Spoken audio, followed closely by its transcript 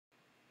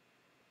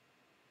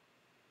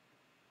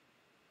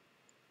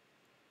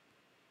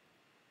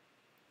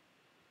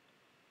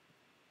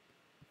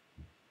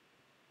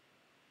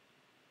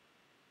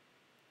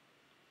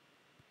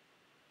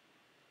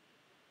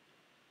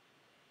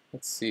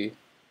Let's see.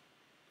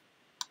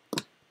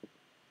 I'm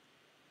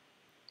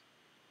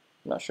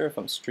not sure if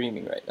I'm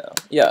streaming right now.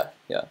 Yeah,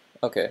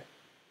 okay.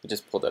 It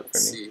just pulled up for me.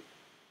 See.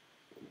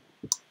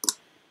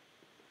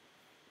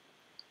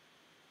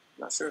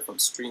 Not sure if I'm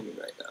streaming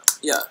right now.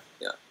 Yeah,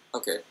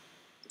 okay.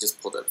 It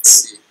just pulled up.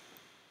 See.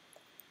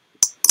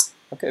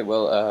 Okay,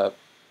 well,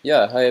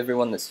 yeah, hi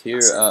everyone that's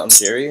here. I'm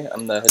Jerry.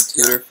 I'm the head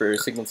tutor for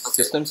Signal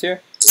Systems here.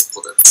 Just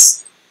pulled up.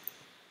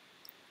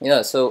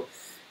 Yeah, so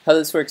how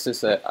this works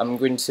is that I'm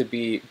going to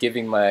be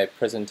giving my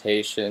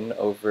presentation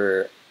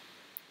over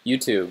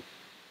YouTube.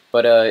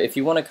 But if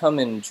you want to come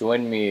and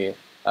join me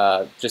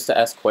just to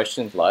ask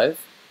questions live,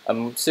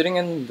 I'm sitting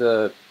in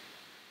the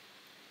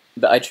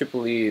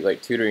IEEE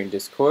like tutoring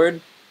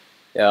Discord.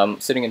 I'm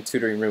sitting in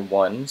tutoring room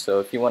 1, so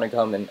if you want to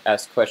come and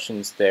ask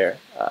questions there,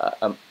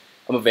 I'm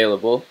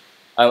available.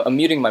 I'm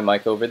muting my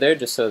mic over there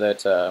just so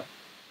that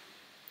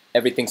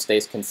everything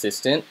stays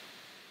consistent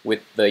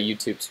with the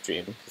YouTube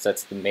stream, because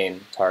that's the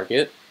main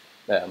target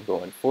that I'm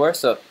going for.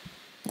 So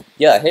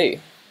yeah, hey,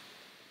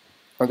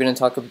 we're going to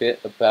talk a bit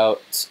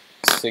about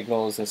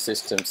signals and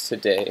systems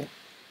today,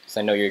 because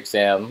I know your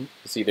exam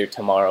is either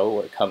tomorrow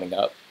or coming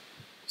up.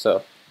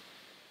 So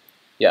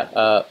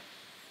yeah,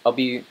 I'll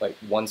be like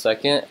 1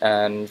 second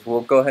and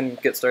we'll go ahead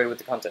and get started with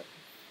the content.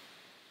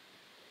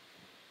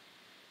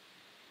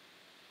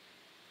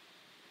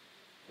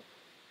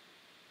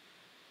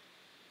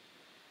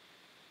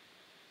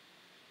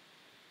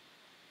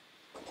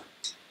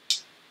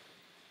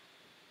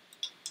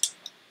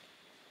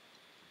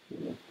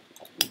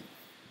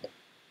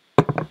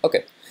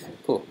 Okay,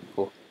 cool.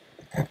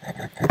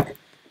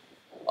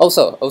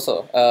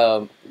 Also,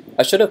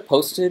 I should have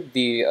posted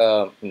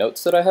the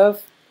notes that I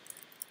have.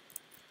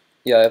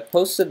 Yeah, I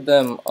posted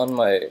them on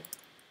my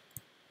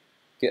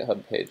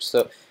GitHub page.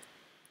 So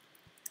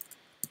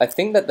I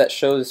think that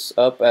shows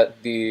up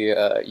at the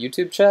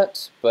YouTube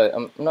chat, but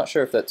I'm not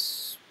sure if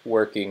that's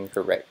working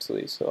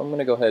correctly. So I'm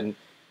gonna go ahead and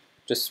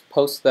just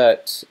post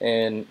that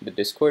in the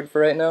Discord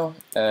for right now,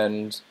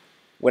 and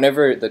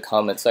whenever the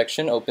comment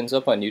section opens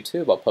up on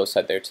YouTube, I'll post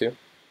that there too.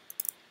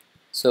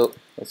 So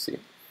let's see.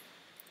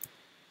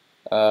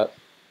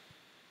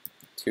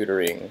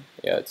 Tutoring.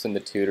 Yeah, it's in the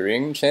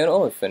tutoring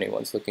channel if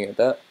anyone's looking at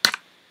that.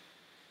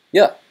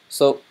 Yeah,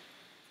 so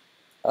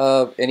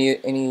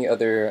any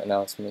other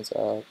announcements?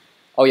 Oh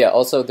yeah,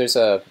 also there's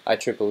a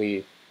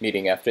IEEE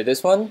meeting after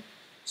this one,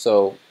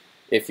 so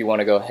if you want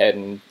to go ahead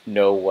and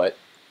know what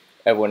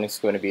everyone is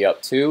going to be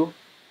up to,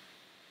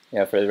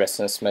 yeah, for the rest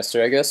of the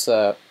semester, I guess,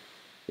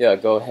 yeah,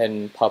 go ahead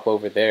and pop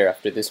over there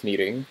after this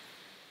meeting.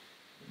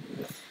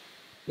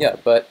 Yeah,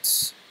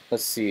 but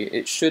let's see,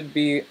 it should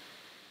be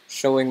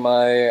showing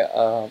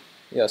my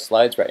yeah,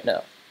 slides right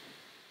now.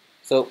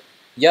 So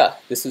yeah,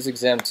 this is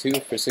exam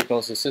 2 for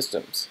signals and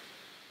systems.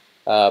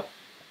 So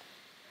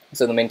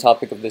the main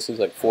topic of this is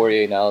like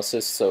Fourier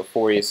analysis, so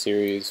Fourier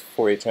series,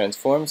 Fourier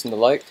transforms, and the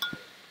like.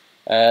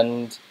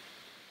 And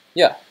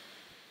yeah,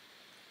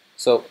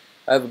 so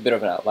I have a bit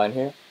of an outline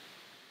here.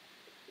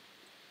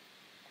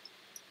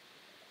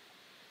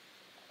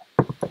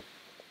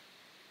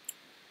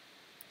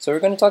 So we're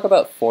going to talk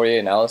about Fourier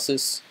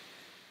analysis,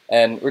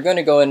 and we're going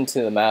to go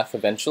into the math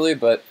eventually,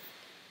 but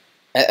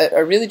I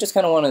really just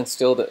kind of want to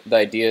instill the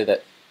idea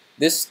that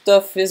this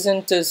stuff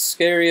isn't as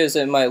scary as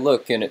it might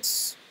look in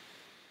its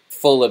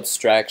full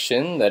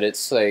abstraction that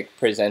it's like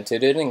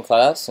presented in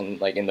class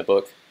and like in the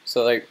book.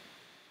 So like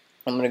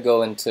I'm going to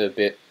go into a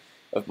bit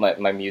of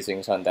my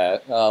musings on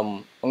that.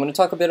 I'm going to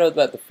talk a bit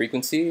about the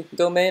frequency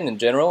domain in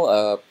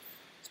general,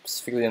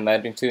 specifically the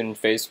magnitude and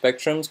phase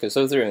spectrums, because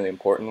those are really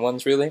important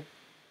ones really.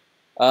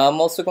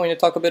 I'm also going to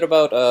talk a bit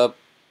about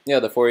yeah,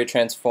 the Fourier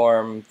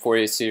transform,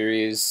 Fourier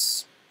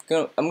series.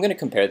 I'm going to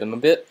compare them a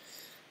bit,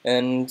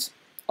 and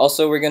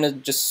also we're going to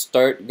just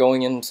start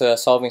going into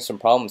solving some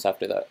problems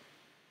after that.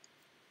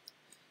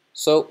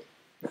 So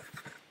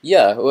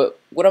yeah,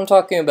 what I'm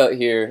talking about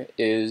here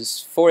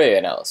is Fourier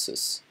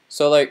analysis.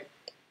 So like,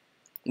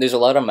 there's a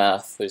lot of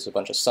math, there's a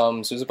bunch of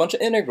sums, there's a bunch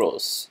of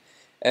integrals,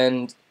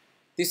 and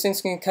these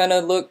things can kind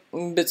of look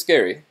a bit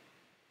scary.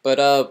 But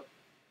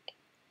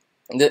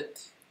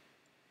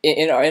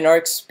in our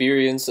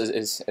experience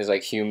as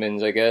like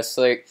humans, I guess,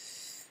 like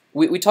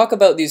we talk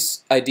about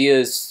these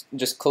ideas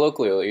just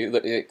colloquially,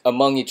 like,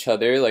 among each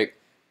other, like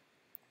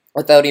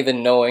without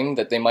even knowing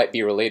that they might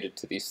be related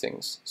to these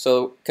things.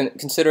 So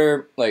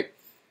consider like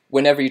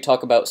whenever you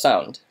talk about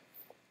sound.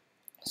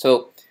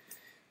 So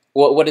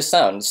what is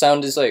sound?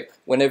 Sound is like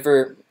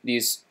whenever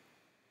these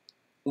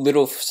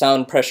little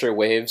sound pressure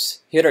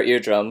waves hit our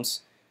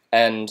eardrums,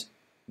 and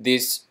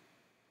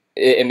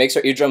it makes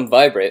our eardrum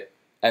vibrate,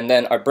 and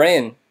then our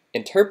brain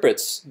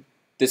interprets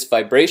this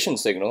vibration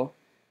signal,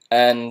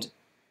 and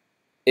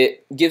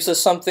it gives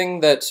us something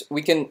that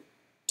we can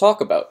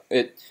talk about.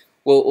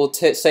 We'll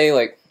say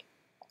like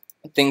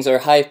things are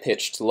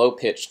high-pitched,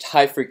 low-pitched,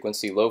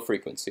 high-frequency,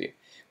 low-frequency.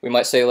 We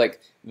might say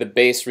like the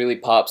bass really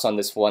pops on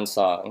this one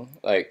song,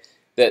 like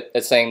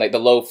that's saying like the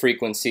low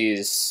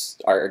frequencies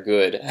are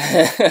good.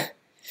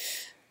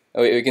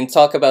 We can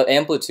talk about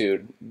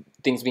amplitude,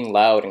 things being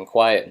loud and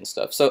quiet and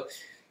stuff. So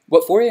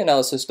what Fourier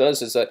analysis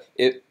does is that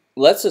it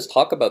lets us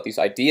talk about these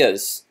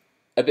ideas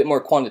a bit more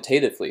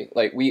quantitatively.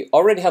 Like, we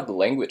already have the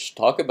language to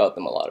talk about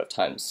them a lot of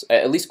times,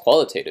 at least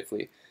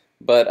qualitatively.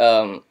 But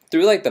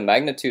through like the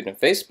magnitude and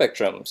phase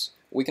spectrums,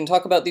 we can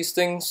talk about these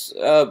things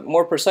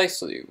more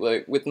precisely,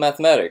 like with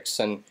mathematics,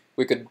 and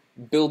we could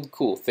build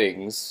cool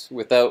things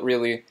without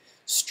really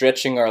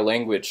stretching our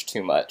language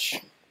too much.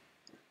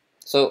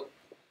 So,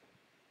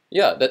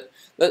 yeah,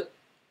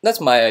 that's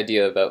my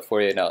idea about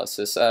Fourier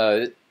analysis.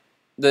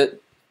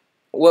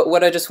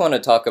 What I just want to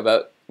talk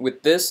about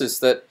with this is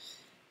that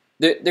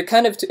they're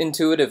kind of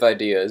intuitive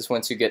ideas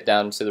once you get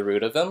down to the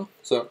root of them.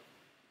 So,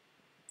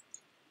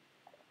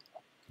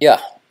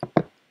 yeah.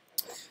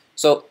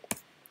 So,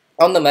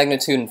 on the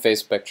magnitude and phase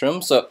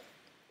spectrum, so,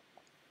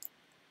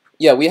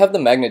 yeah, we have the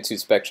magnitude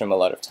spectrum a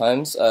lot of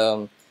times.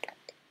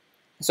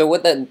 So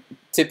what that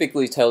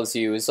typically tells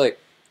you is like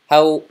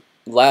how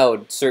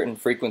loud certain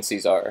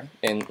frequencies are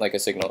in like a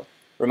signal.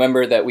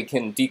 Remember that we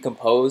can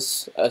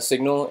decompose a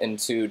signal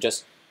into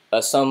just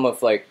a sum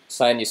of like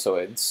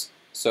sinusoids.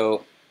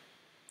 So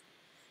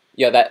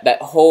yeah,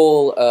 that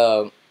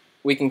whole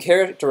we can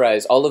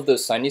characterize all of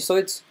those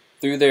sinusoids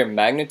through their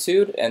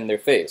magnitude and their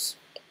phase,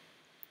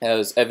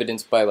 as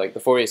evidenced by like the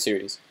Fourier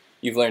series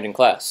you've learned in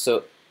class.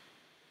 So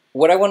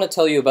what I want to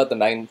tell you about the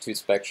magnitude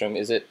spectrum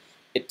is it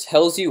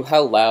tells you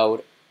how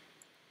loud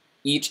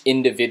each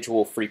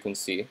individual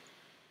frequency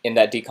in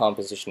that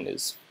decomposition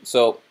is.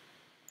 So,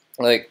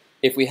 like,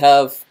 if we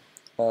have,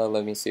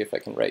 let me see if I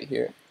can write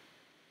here.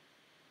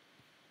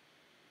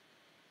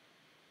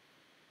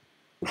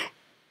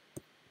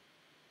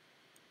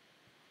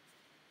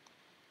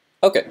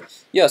 Okay,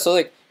 yeah, so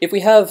like, if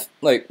we have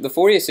like the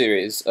Fourier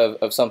series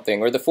of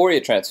something, or the Fourier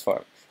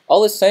transform,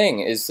 all it's saying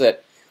is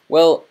that,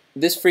 well,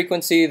 this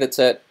frequency that's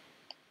at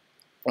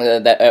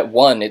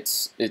 1,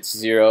 it's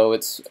 0,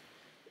 it's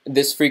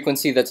this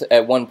frequency that's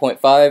at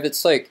 1.5,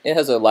 it's like, it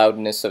has a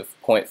loudness of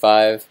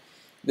 0.5.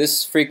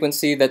 This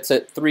frequency that's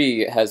at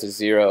 3 has a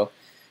 0.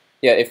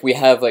 Yeah, if we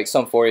have like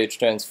some Fourier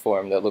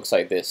transform that looks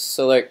like this.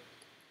 So like,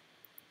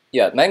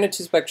 yeah,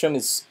 magnitude spectrum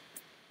is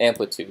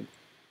amplitude.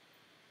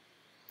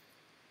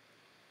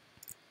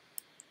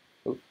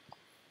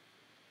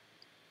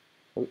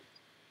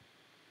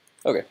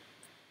 Okay.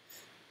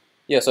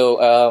 Yeah,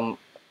 so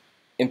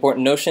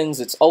important notions,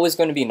 it's always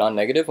going to be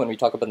non-negative when we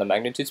talk about the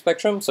magnitude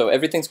spectrum, so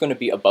everything's going to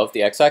be above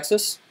the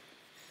x-axis.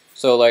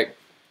 So like,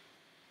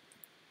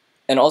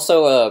 and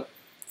also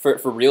for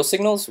real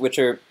signals, which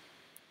are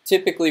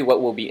typically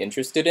what we'll be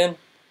interested in,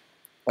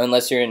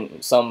 unless you're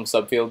in some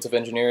subfields of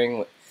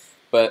engineering,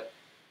 but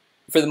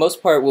for the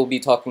most part we'll be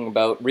talking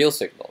about real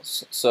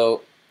signals.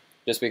 So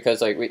just because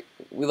like we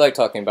like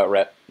talking about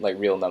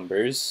real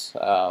numbers,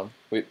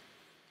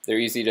 they're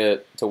easy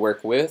to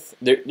work with.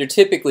 They're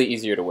typically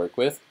easier to work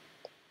with.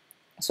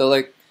 So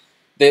like,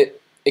 they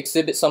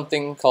exhibit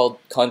something called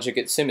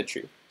conjugate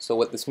symmetry. So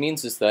what this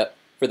means is that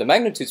for the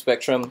magnitude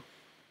spectrum,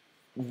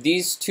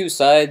 these two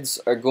sides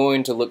are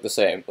going to look the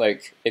same.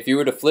 Like, if you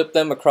were to flip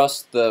them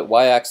across the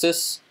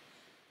y-axis,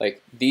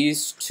 like,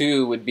 these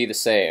two would be the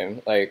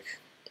same. Like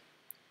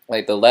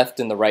the left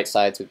and the right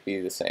sides would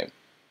be the same.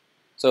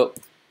 So,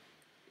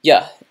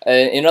 yeah,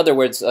 in other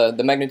words,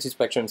 the magnitude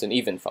spectrum is an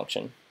even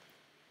function.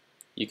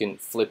 You can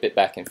flip it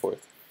back and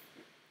forth.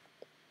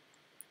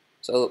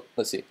 So,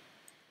 let's see.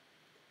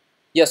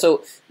 Yeah,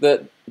 so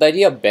the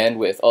idea of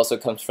bandwidth also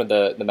comes from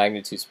the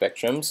magnitude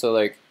spectrum. So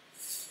like,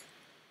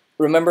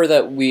 remember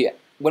that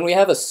when we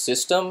have a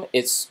system,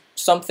 it's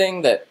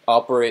something that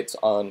operates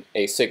on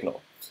a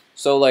signal.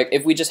 So like,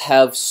 if we just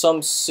have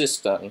some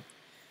system,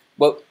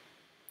 what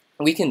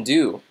we can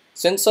do,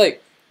 since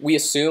like we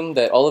assume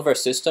that all of our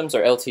systems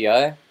are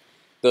LTI,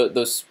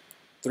 those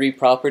 3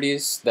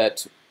 properties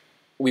that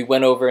we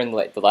went over in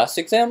like the last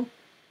exam,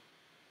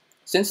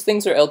 since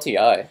things are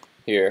LTI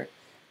here,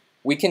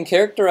 we can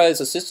characterize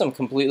a system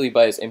completely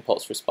by its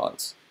impulse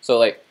response. So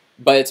like,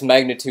 by its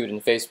magnitude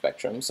and phase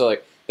spectrum. So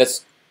like,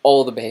 that's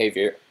all the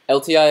behavior.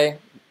 LTI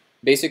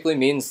basically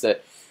means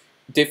that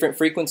different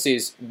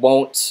frequencies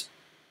won't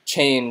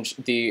change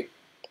the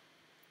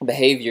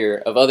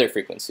behavior of other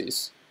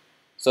frequencies.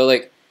 So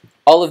like,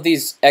 all of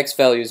these x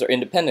values are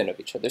independent of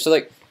each other. So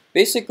like,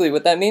 basically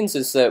what that means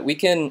is that we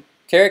can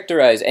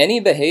characterize any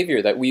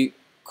behavior that we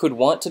could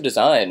want to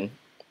design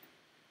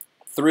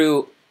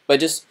by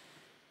just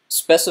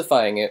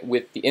specifying it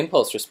with the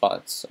impulse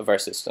response of our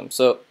system.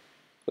 So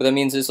what that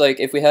means is like,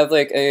 if we have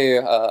like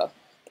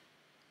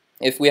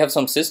if we have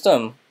some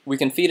system, we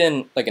can feed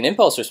in like an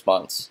impulse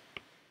response,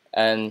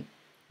 and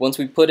once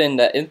we put in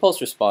that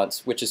impulse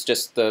response, which is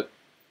just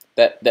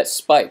that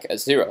spike at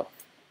 0,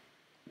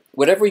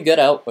 whatever we get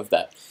out of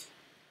that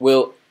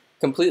will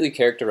completely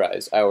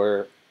characterize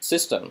our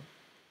system.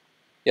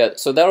 Yeah,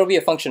 so that will be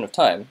a function of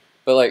time,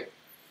 but like,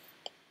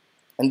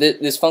 and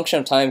this function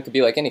of time could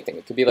be like anything.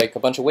 It could be like a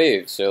bunch of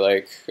waves, or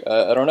like,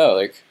 I don't know,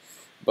 like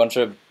a bunch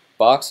of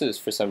boxes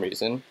for some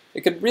reason.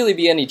 It could really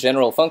be any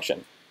general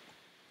function.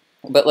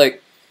 But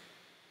like,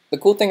 the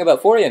cool thing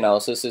about Fourier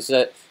analysis is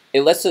that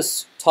it lets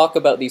us talk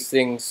about these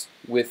things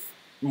with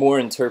more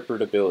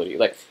interpretability.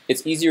 Like,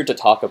 it's easier to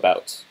talk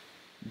about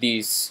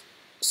these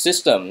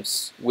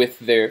systems with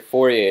their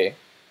Fourier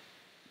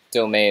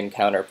domain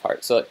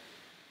counterpart. So,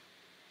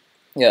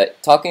 yeah,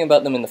 talking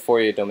about them in the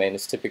Fourier domain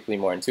is typically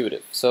more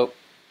intuitive. So,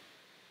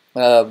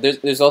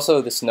 there's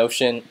also this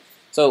notion.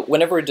 So,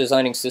 whenever we're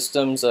designing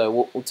systems,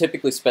 we'll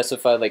typically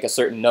specify like a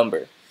certain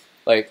number,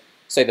 like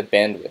say the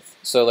bandwidth.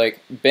 So, like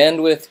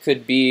bandwidth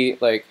could be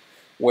like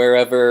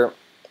wherever,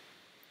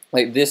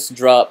 like this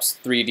drops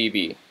 3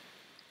 dB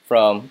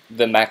from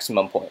the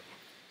maximum point.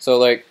 So,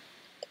 like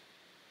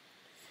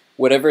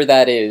whatever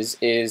that is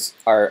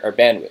our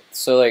bandwidth.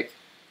 So, like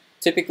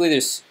typically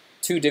there's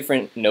two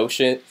different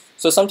notions.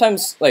 So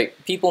sometimes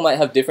like people might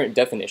have different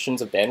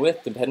definitions of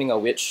bandwidth depending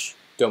on which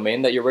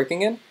domain that you're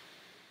working in.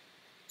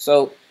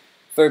 So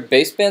for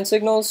baseband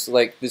signals,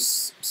 like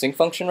this sinc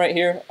function right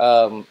here,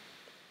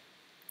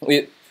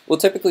 we'll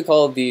typically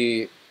call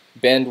the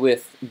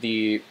bandwidth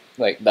the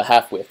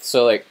half width.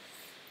 So like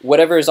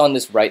whatever is on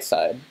this right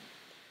side.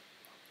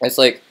 It's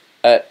like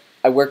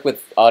I work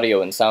with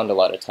audio and sound a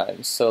lot of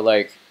times. So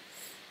like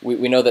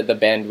we know that the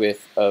bandwidth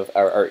of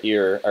our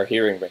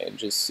hearing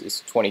range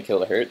is 20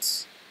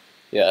 kilohertz.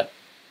 Yeah.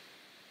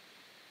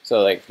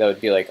 So like that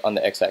would be like on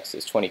the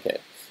x-axis 20K.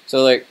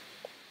 So like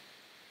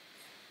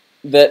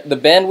the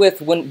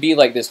bandwidth wouldn't be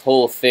like this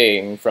whole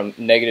thing from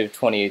negative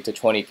 20 to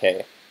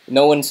 20K.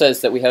 No one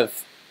says that we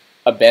have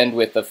a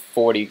bandwidth of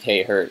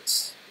 40K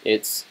hertz.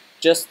 It's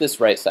just this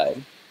right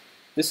side.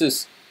 This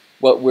is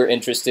what we're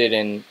interested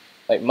in,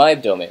 like my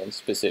domain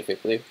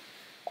specifically.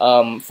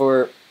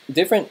 For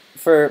different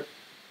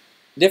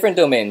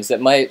domains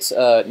that might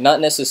not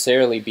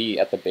necessarily be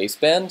at the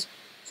baseband.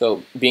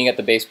 So being at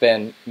the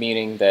baseband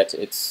meaning that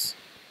it's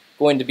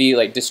going to be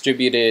like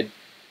distributed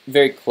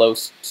very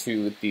close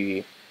to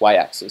the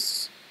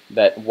y-axis,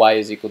 that y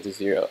is equal to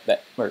 0,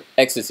 or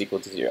x is equal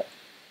to 0.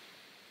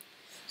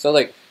 So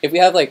like if we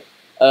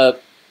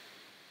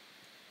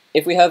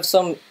have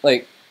some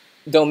like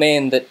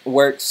domain that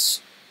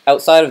works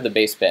outside of the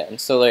baseband,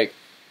 so like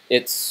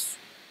it's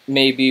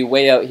maybe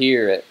way out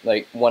here at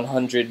like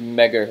 100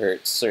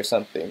 megahertz or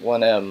something,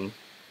 1M,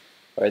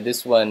 or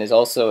this one is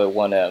also a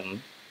 1M.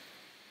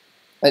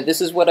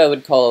 This is what I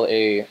would call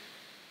a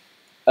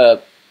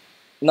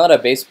not a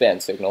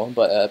baseband signal,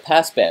 but a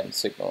passband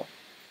signal.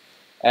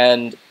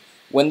 And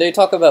when they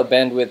talk about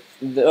bandwidth,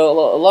 a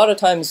lot of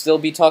times they'll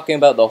be talking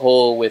about the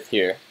whole width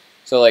here.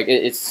 So like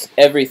it's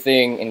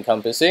everything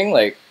encompassing,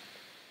 like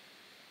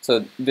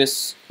so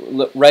this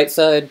right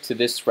side to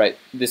this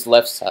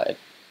left side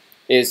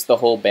is the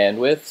whole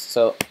bandwidth.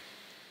 So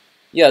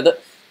yeah,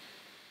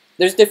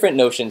 there's different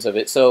notions of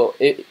it. So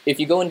if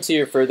you go into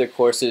your further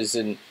courses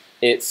and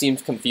it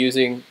seems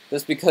confusing,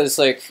 that's because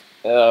like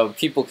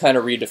people kind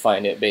of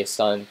redefine it based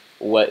on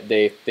what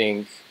they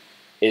think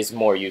is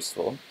more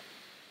useful.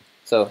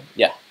 So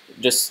yeah,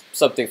 just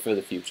something for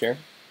the future.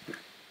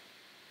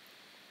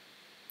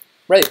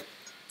 Right,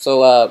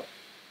 so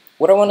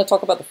what I want to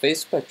talk about the phase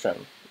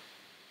spectrum.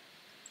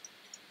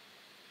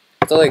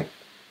 So like,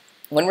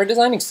 when we're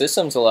designing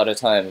systems a lot of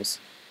times,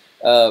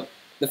 the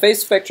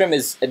phase spectrum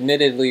is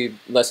admittedly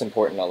less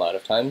important a lot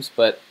of times,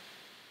 but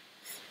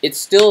it's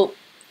still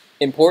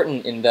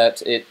important in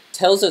that it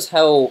tells us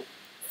how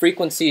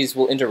frequencies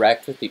will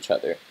interact with each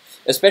other,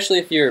 especially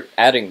if you're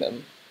adding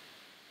them.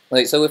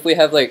 Like, so if we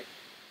have like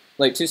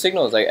two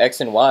signals like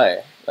x and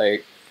y,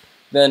 like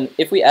then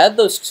if we add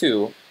those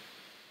two,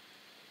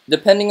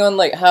 depending on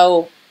like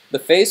how the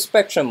phase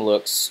spectrum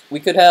looks,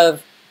 we could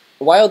have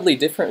wildly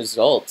different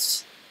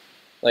results,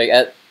 like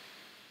at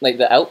like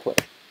the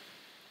output.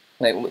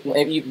 Like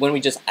when we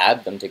just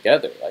add them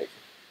together, like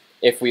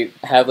if we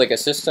have like a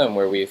system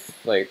where we've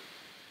like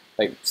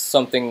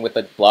something with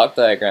a block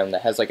diagram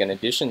that has like an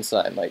addition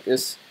sign, like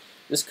this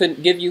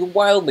could give you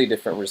wildly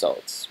different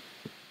results.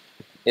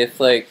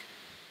 If like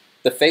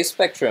the phase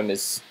spectrum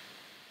is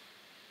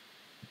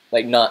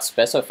like not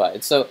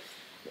specified. So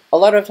a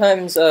lot of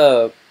times,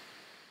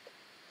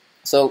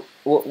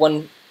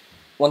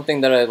 one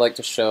thing that I like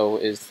to show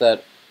is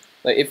that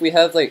like if we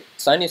have like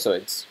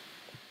sinusoids,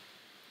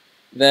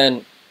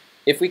 then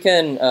if we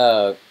can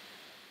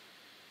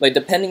like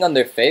depending on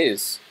their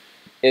phase,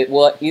 it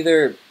will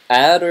either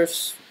add or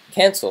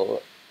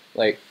cancel.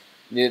 Like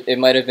it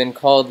might have been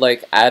called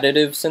like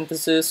additive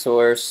synthesis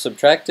or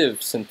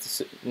subtractive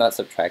synthesis, not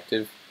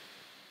subtractive.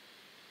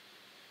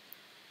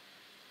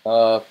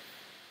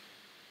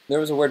 There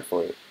was a word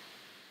for it.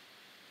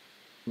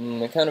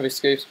 It kind of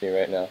escapes me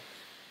right now.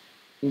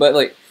 But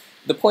like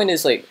the point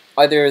is like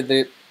either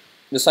the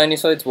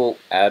sinusoids will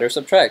add or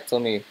subtract.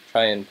 Let me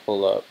try and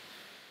pull up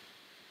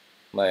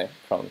my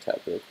Chrome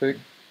tab real quick.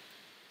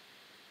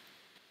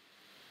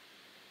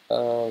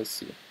 Let's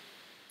see.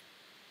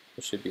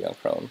 It should be on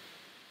Chrome.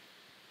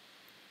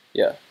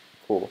 Yeah,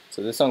 cool.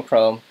 So this is on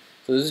Chrome.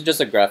 So this is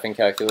just a graphing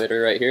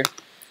calculator right here.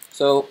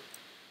 So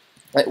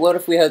what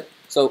if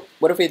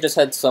we just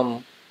had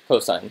some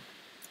cosine?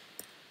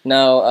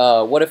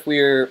 Now, what if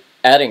we're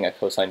adding a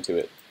cosine to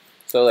it?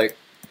 So like,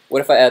 what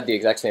if I add the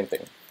exact same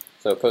thing?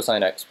 So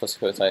cosine x plus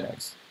cosine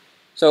x.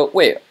 So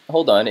wait,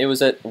 hold on, it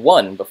was at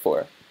 1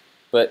 before,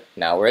 but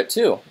now we're at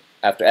 2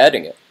 after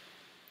adding it.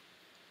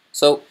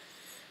 So,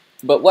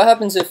 but what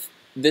happens if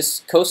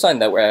this cosine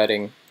that we're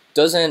adding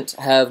doesn't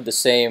have the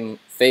same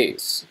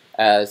phase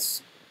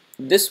as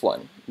this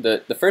one,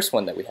 the first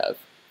one that we have?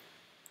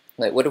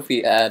 Like, what if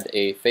we add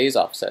a phase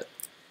offset?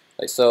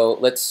 Like, so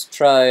let's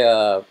try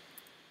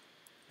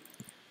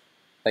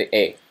like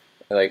a,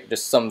 like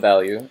just some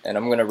value, and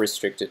I'm gonna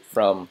restrict it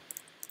from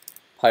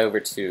pi over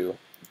 2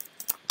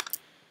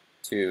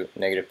 to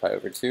negative pi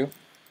over 2.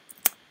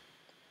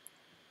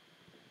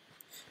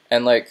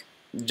 And like,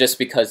 just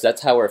because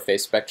that's how our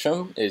phase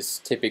spectrum is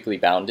typically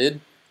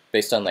bounded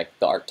based on like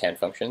the arctan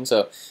function.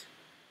 So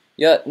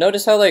yeah,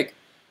 notice how like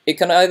it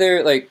can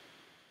either like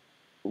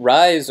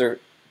rise or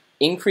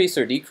increase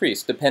or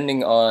decrease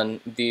depending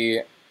on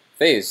the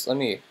phase. Let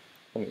me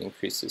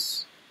increase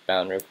this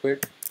bound real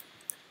quick.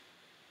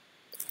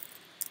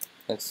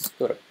 Let's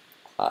go to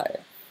pi.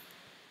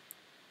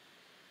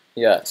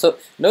 Yeah, so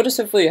notice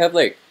if we have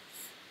like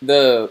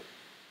the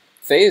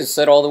phase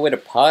set all the way to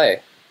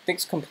pi,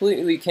 things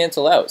completely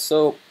cancel out.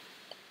 So,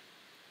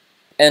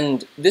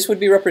 and this would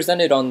be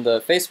represented on the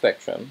phase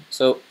spectrum.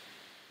 So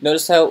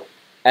notice how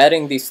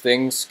adding these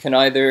things can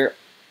either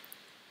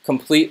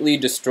completely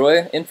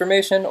destroy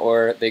information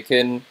or they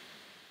can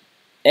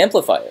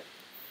amplify it.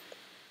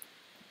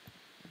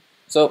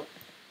 So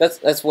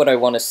that's what I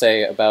want to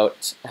say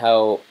about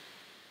how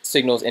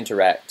signals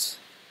interact.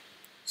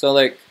 So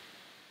like,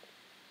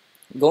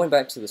 going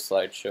back to the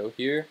slideshow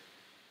here,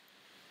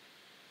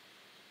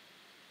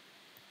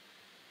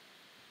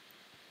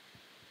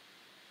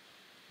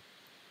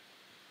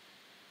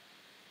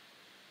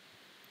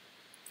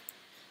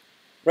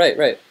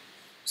 right.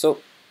 So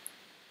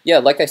yeah,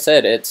 like I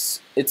said, it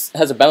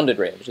has a bounded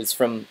range. It's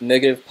from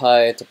negative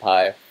pi to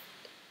pi.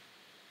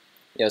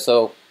 Yeah,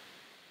 so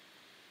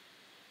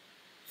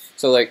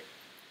like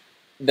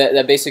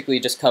that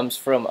basically just comes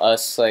from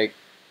us like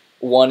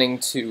wanting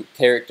to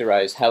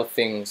characterize how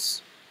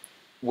things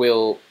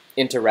will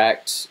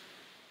interact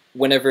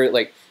whenever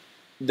like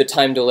the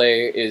time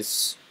delay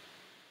is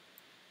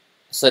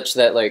such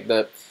that like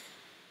the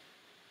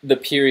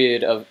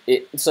period of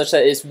it such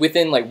that it's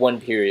within like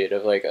one period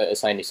of like a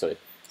sinusoid.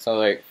 So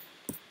like,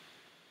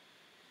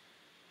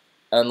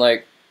 and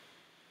like,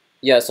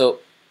 yeah, so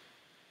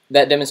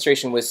that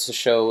demonstration was to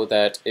show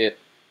that it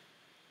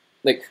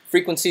like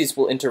frequencies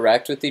will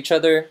interact with each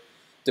other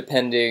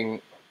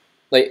depending,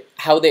 like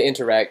how they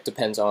interact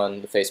depends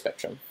on the phase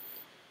spectrum.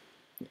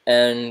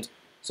 And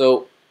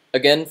so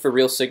again, for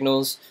real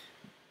signals,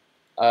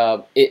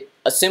 a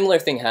similar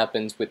thing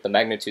happens with the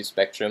magnitude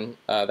spectrum,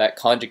 that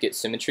conjugate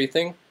symmetry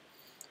thing.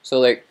 So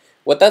like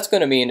what that's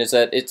going to mean is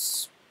that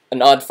it's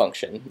an odd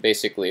function,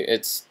 basically.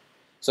 It's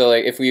so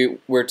like if we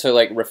were to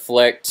like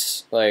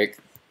reflect like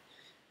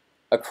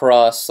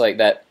across like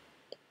that,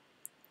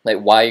 like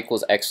y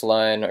equals x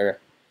line or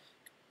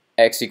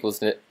x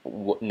equals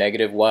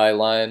negative y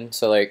line,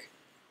 so like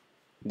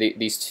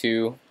these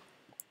two,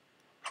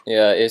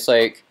 yeah, it's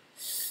like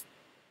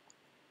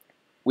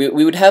we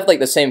would have like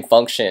the same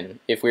function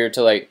if we were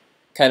to like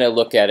kind of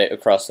look at it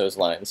across those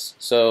lines.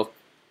 So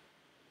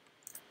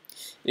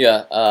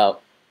yeah,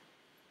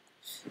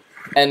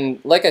 and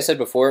like I said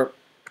before,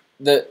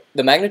 the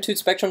magnitude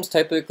spectrum is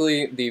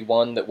typically the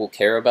one that we'll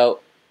care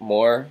about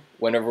more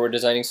whenever we're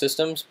designing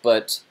systems,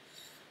 but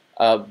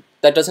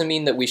that doesn't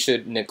mean that we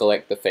should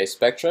neglect the phase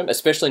spectrum,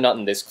 especially not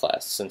in this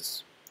class,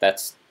 since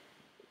that's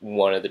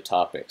one of the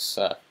topics.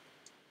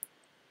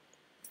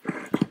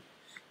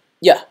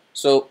 Yeah,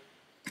 so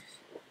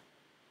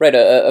right,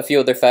 a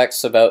few other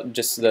facts about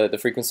just the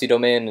frequency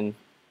domain and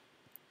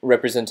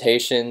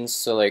representations.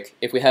 So like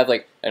if we have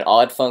like an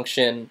odd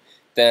function,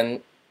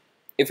 then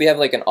if we have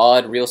like an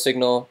odd real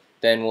signal,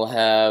 then we'll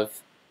have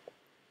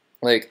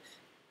like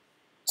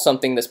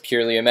something that's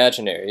purely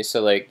imaginary.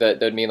 So like that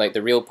would mean like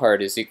the real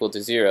part is equal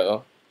to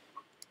 0.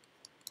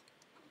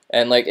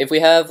 And like if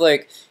we have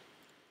like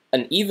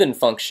an even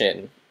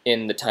function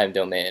in the time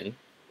domain,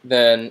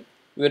 then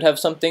we would have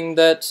something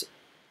that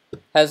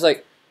has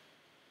like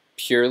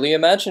purely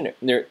imaginary,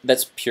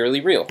 that's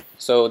purely real.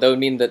 So that would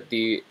mean that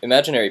the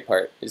imaginary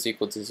part is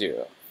equal to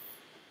 0.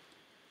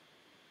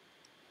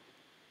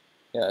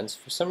 Yeah, and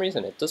for some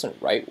reason it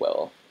doesn't write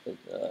well.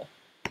 I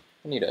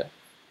need to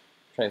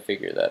try and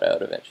figure that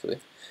out eventually.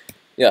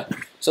 Yeah,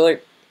 so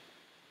like,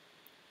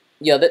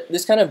 yeah,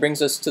 this kind of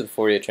brings us to the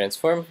Fourier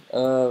transform.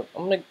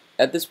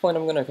 At this point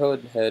I'm gonna go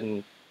ahead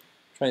and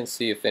try and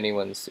see if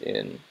anyone's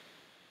in.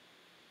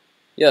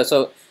 Yeah,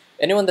 so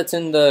anyone that's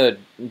in the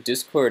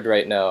Discord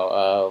right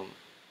now,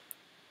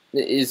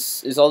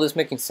 is all this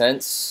making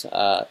sense?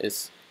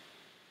 Is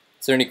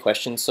there any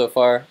questions so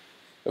far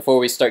before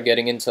we start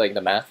getting into like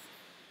the math?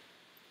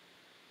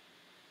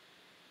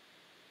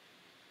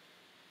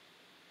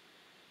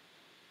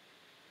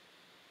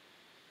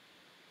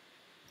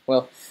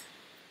 Well,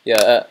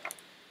 yeah,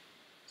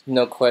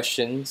 no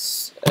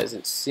questions as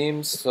it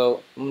seems,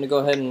 so I'm going to go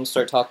ahead and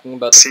start talking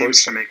about the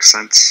Seems to make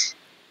sense.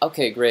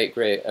 Okay, great,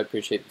 I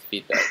appreciate the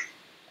feedback.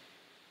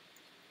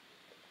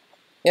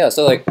 Yeah,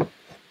 so like,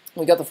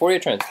 we got the Fourier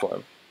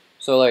transform.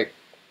 So like,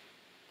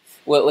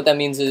 what that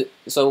means is,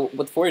 so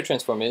what the Fourier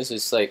transform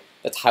is like,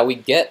 that's how we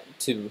get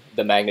to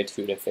the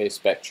magnitude and phase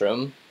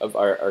spectrum of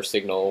our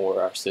signal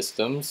or our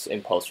system's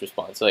impulse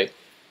response. Like,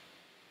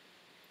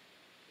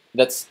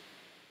 that's,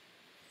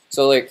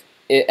 so like,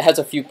 it has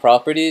a few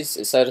properties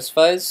it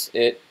satisfies.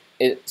 It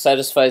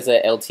satisfies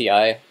that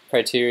LTI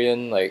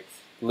criterion, like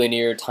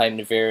linear time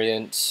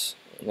invariant,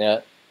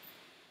 yeah.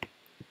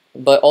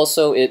 But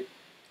also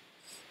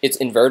it's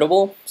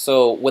invertible.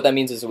 So what that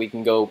means is that we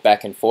can go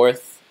back and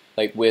forth,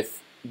 like with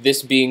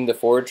this being the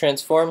forward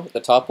transform, the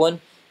top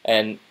one,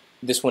 and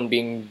this one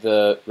being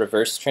the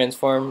reverse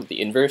transform, the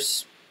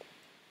inverse.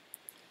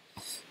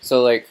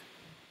 So like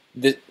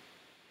this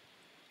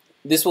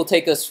will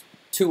take us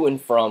to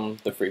and from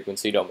the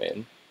frequency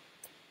domain.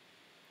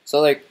 So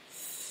like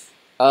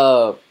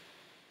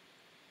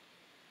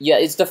yeah,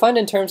 it's defined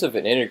in terms of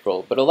an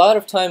integral, but a lot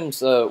of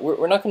times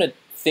we're not going to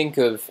think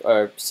of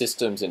our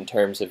systems in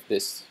terms of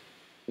this.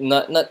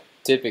 Not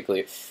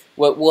typically.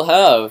 What we'll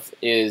have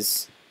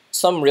is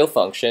some real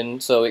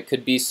function, so it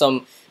could be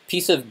some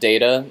piece of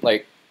data,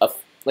 like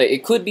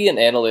it could be an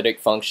analytic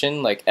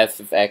function, like f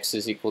of x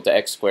is equal to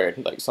x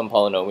squared, like some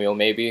polynomial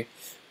maybe.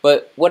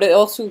 But what it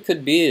also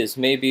could be is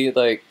maybe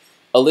like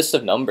a list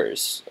of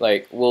numbers.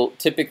 Like we'll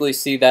typically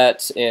see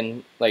that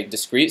in like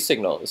discrete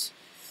signals.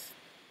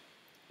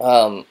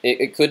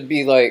 It could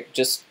be like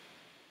just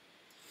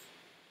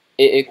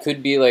it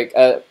could be like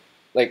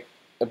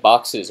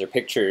boxes or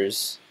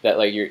pictures that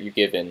like you're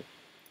given,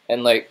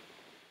 and like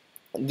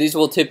these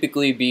will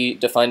typically be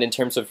defined in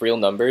terms of real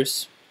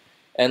numbers,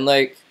 and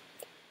like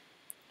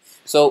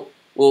so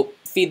we'll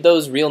feed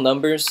those real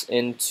numbers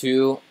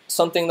into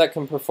something that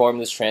can perform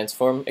this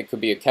transform. It could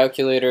be a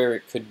calculator,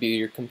 it could be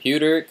your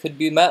computer, it could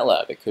be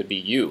MATLAB, it could be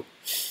you.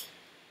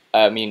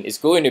 I mean, it's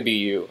going to be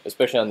you,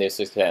 especially on this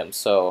exam.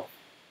 So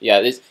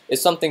yeah,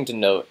 it's something to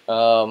note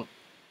how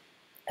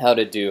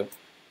to do.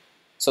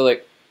 So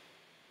like,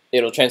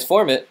 it'll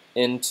transform it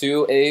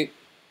into a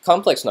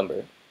complex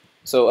number.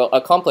 So a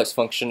complex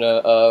function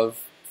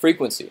of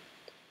frequency.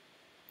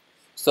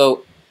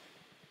 So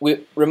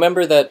we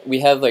remember that we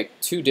have like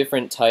two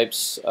different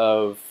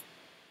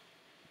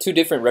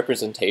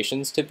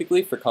representations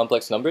typically for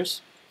complex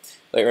numbers.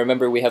 Like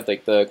remember we have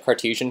like the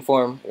Cartesian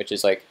form, which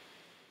is like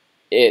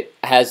it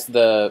has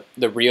the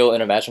real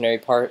and imaginary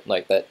part,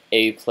 like that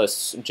a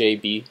plus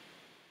jb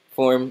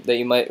form that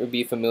you might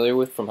be familiar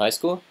with from high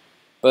school.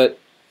 But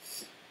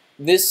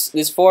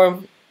this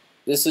form,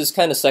 this is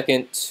kind of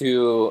second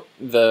to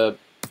the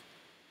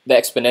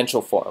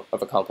exponential form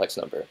of a complex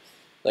number,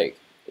 like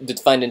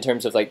defined in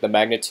terms of like the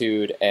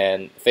magnitude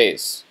and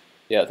phase.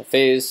 Yeah, the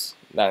phase,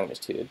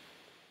 magnitude,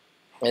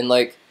 and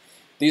like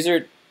these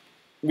are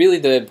really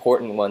the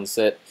important ones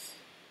that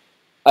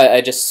I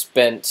just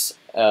spent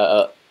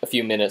a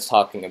few minutes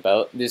talking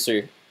about. These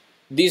are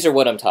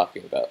what I'm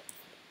talking about.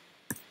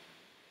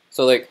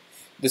 So like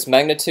this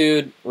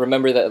magnitude,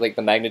 remember that like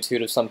the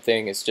magnitude of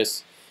something is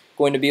just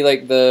going to be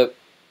like the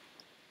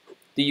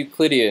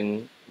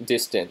Euclidean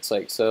distance,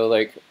 like so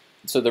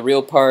the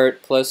real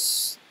part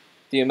plus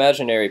the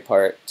imaginary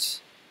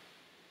part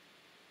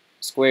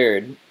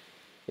squared.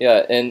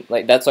 Yeah, and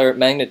like that's our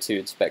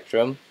magnitude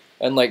spectrum,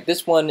 and like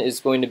this one is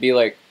going to be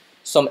like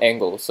some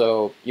angle,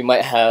 so you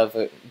might have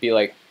it be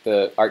like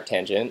the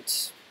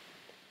arctangent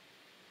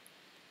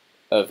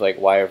of like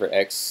y over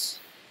x.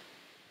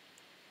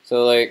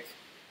 So like,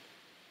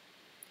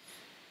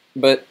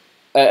 but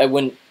I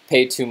wouldn't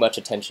pay too much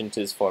attention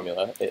to this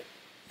formula.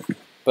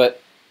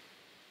 But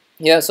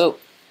yeah, so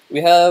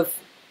we have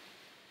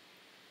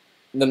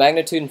the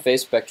magnitude and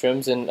phase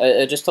spectrums, and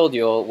I just told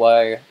you all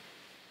why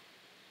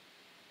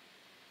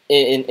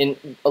in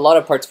a lot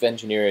of parts of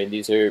engineering,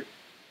 these are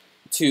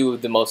two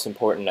of the most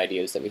important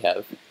ideas that we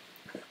have.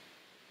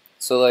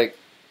 So like,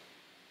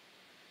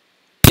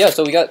 yeah,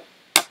 so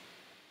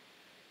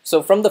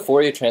from the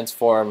Fourier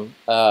transform,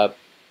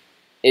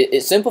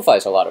 it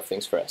simplifies a lot of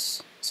things for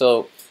us.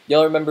 So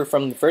y'all remember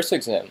from the first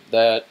exam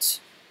that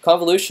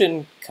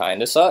convolution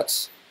kind of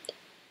sucks.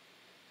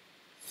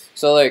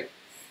 So like,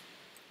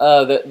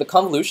 the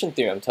convolution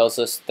theorem tells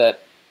us that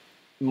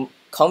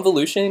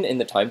convolution in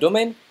the time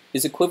domain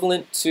is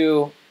equivalent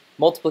to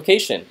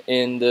multiplication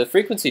in the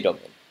frequency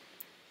domain.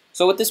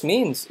 So what this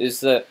means is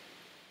that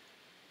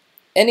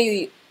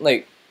any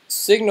like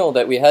signal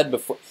that we had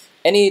before,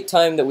 any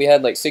time that we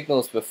had like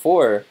signals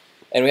before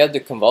and we had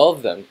to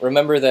convolve them,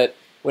 remember that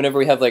whenever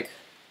we have like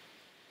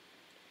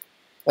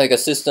a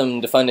system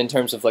defined in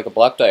terms of like a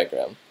block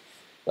diagram,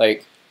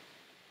 like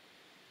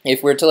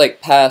if we're to like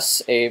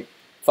pass a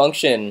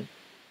function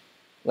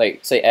like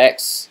say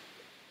x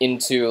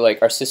into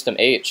like our system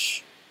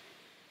h,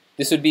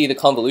 this would be the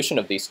convolution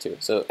of these two.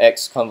 So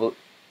x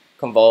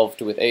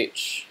convolved with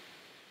h.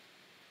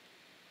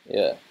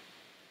 Yeah,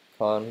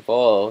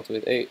 convolved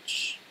with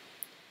h,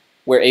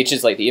 where h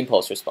is like the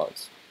impulse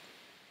response.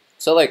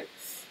 So like,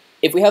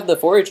 if we have the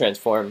Fourier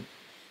transform,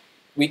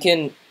 we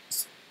can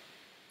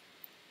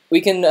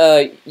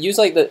use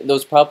like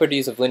those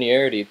properties of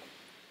linearity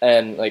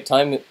and like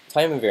time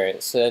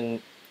invariance,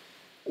 and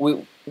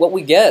what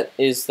we get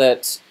is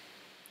that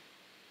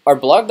our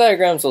block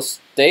diagrams will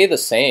stay the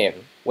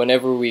same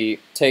whenever we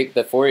take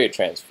the Fourier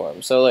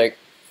transform. So like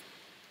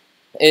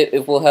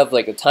it will have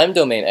like a time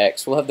domain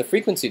x, we'll have the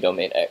frequency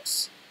domain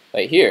x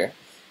right here,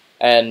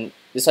 and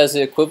this has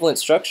the equivalent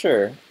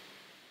structure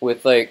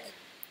with like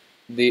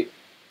the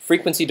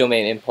frequency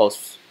domain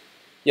impulse,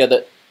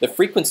 the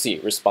frequency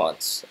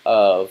response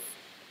of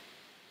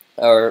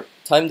our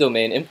time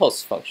domain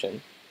impulse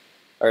function,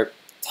 or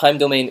time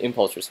domain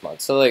impulse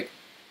response. So like,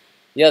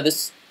 yeah,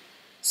 this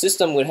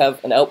system would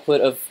have an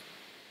output of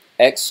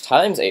x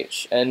times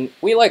h, and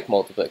we like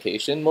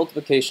multiplication.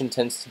 Multiplication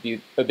tends to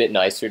be a bit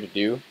nicer to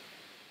do.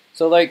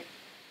 So like,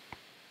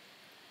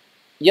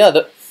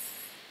 yeah,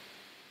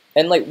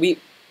 and like we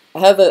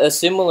have a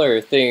similar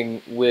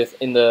thing with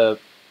in the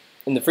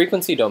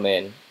frequency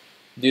domain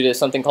due to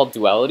something called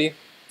duality.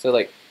 So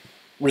like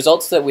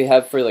results that we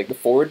have for like the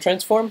forward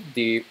transform,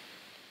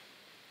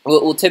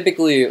 we'll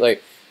typically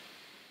like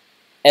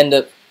end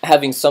up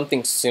having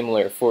something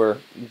similar for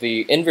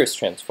the inverse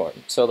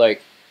transform. So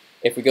like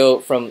if we go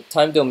from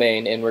time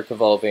domain and we're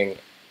convolving,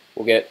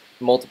 we'll get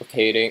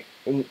multiplying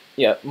in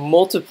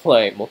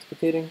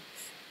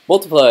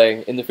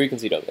the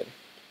frequency domain.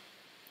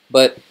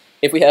 But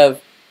if we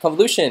have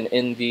convolution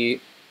in the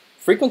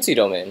frequency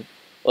domain,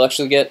 we'll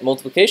actually get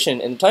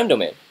multiplication in the time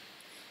domain.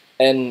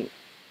 And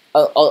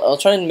I'll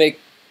try and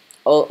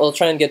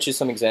get you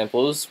some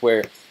examples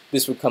where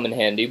this would come in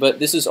handy, but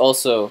this is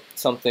also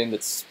something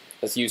that's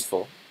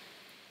useful.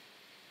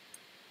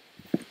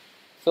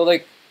 So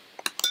like,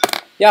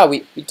 yeah,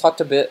 we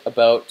talked a bit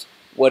about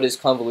what is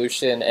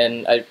convolution,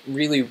 and I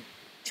really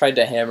tried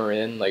to hammer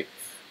in like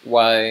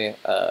why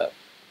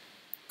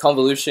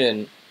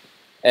convolution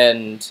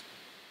and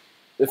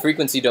the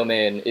frequency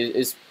domain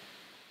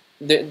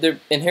they're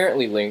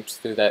inherently linked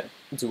through that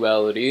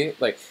duality,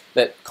 like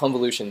that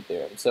convolution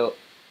theorem. So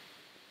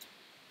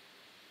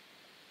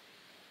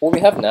what we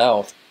have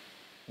now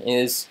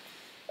is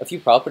a few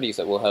properties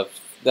that we'll have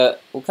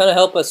that will kind of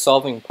help us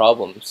solving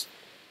problems,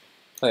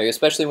 like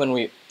especially when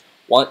we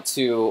want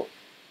to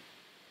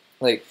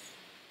like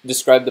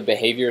describe the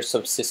behavior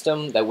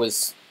subsystem that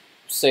was,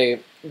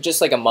 say,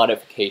 just like a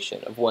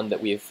modification of one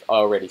that we've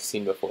already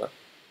seen before.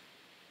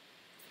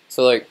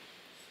 So like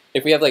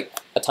if we have like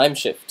a time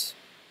shift,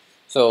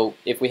 so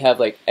if we have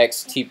like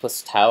xt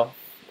plus tau,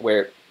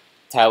 where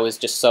tau is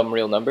just some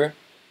real number,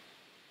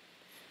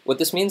 what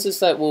this means is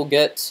that we'll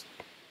get,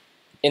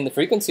 in the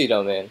frequency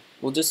domain,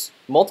 we'll just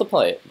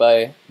multiply it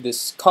by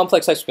this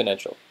complex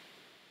exponential.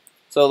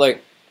 So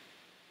like,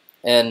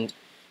 and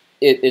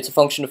it's a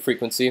function of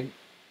frequency,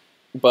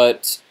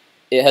 but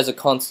it has a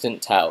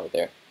constant tau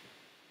there.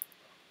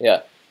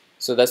 Yeah,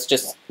 so that's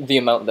just the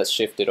amount that's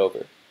shifted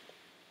over.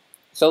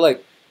 So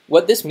like,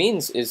 what this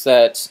means is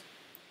that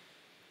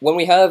when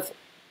we have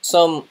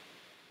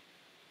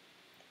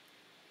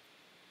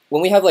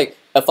like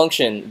a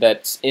function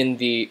that's in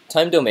the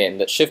time domain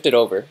that's shifted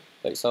over,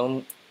 like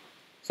so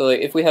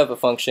like if we have a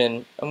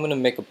function, I'm going to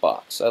make a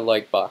box. I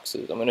like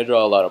boxes. I'm going to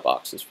draw a lot of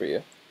boxes for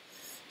you.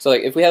 So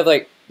like if we have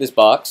like this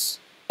box,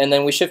 and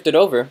then we shift it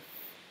over,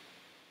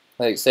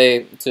 like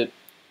say to,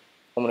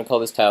 I'm going to call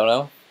this tau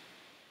now.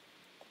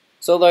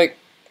 So like,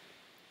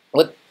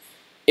 what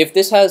if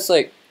this has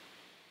like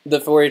the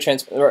Fourier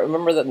transform?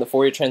 Remember that the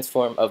Fourier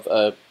transform of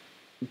a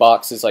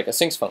box is like a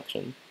sinks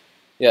function.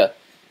 Yeah.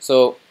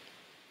 So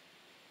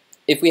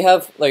if we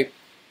have like,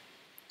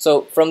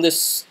 so from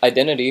this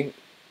identity,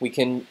 we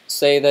can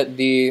say that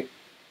the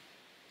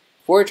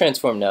Fourier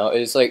transform now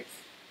is like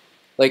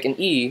an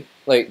e,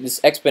 like this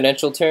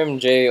exponential term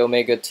j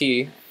omega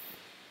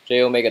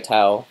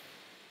tau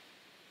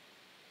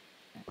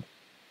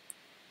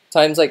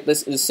times like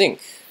this is sinc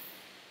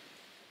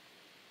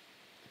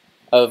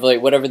of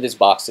like whatever this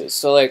box is.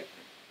 So like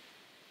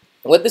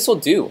what this will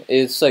do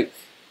is like,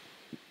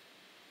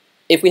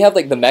 if we have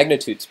like the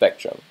magnitude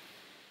spectrum,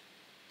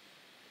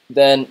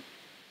 then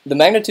the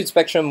magnitude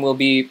spectrum will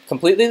be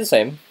completely the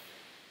same,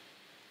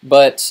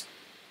 but,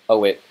 oh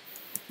wait,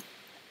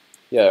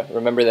 yeah,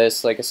 remember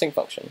this like a sinc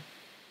function.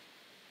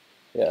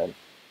 Yeah,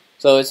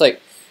 so it's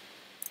like,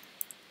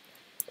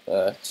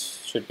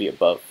 should be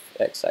above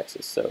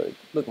x-axis, so it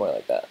look more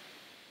like that.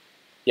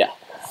 Yeah,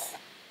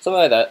 something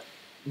like that.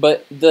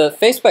 But the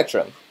phase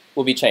spectrum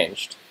will be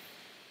changed,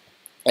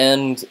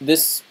 and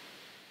this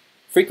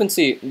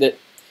frequency,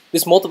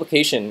 this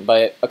multiplication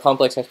by a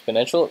complex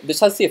exponential, this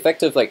has the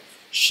effect of like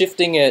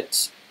shifting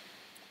it,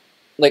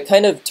 like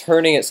kind of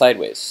turning it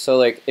sideways. So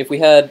like if we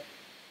had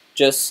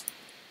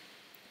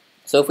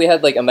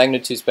like a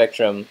magnitude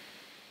spectrum,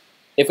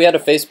 if we had a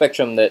phase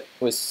spectrum that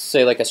was,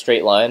 say, like a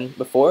straight line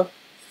before,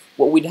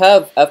 what we'd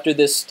have after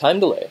this time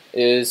delay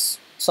is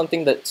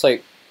something that's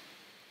like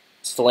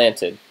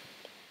slanted.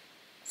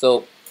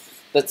 So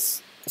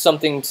that's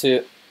something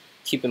to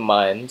keep in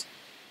mind.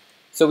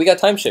 So we got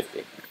time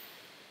shifting.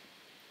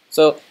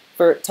 So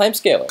for time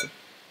scaling,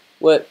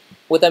 what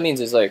that means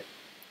is like,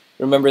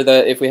 remember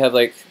that if we have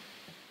like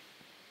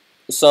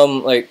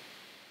some, like,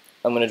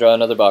 I'm going to draw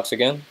another box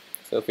again.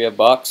 So if we have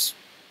box,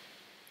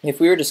 if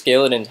we were to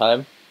scale it in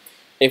time,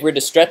 if we're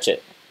to stretch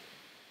it,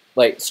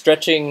 like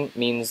stretching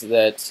means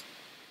that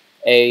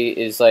a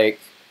is like,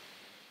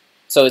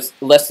 so it's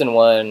less than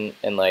 1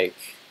 and like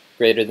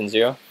greater than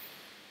 0.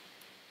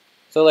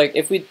 So like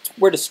if we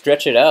were to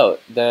stretch it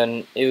out,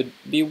 then it would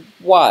be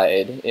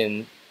wide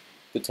in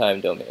the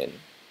time domain.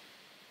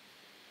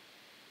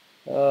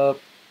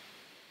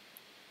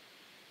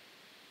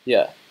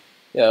 Yeah,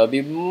 it would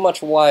be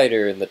much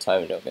wider in the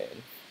time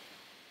domain.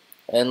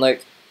 And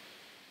like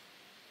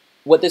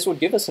what this would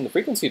give us in the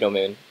frequency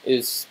domain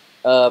is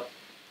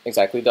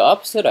exactly the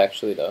opposite,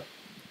 actually, though.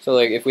 So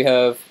like if we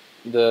have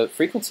the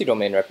frequency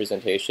domain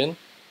representation,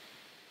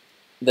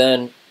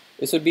 then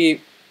this would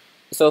be,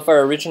 so if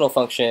our original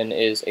function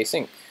is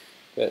async,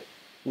 that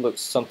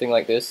looks something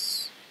like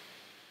this,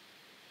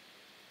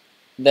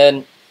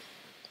 then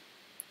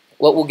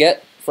what we'll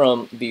get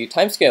from the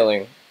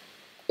timescaling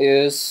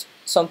is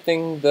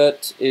something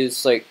that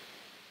is like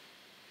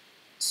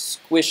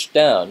squished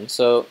down,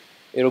 so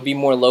it'll be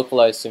more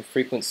localized in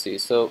frequency.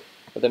 So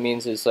what that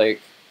means is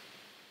like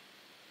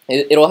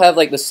it'll have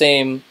like the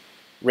same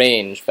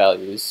range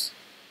values,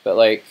 but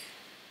like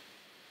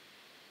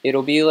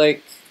it'll be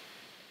like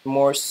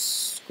more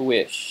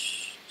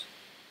squished.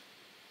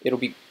 It'll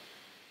be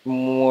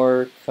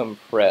more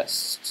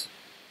compressed.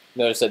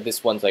 Notice that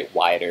this one's like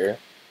wider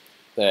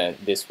than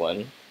this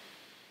one.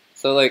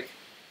 So like,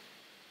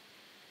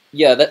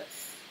 yeah, that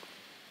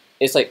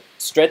it's like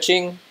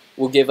stretching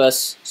will give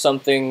us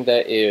something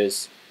that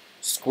is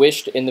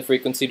squished in the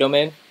frequency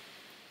domain,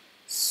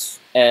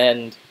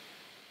 and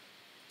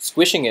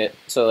squishing it,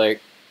 so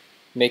like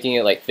making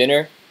it like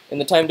thinner in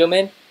the time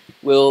domain,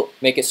 will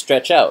make it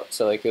stretch out,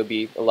 so like it'll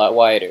be a lot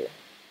wider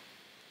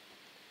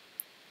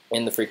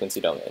in the frequency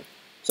domain.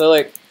 So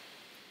like,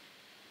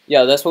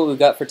 yeah, that's what we've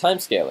got for time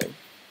scaling.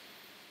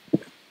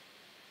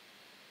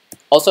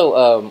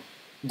 Also,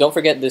 don't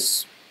forget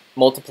this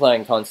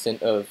multiplying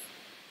constant of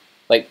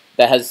like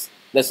that's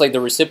like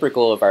the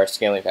reciprocal of our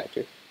scaling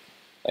factor.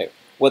 Like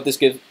what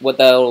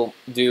that'll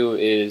do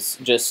is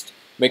just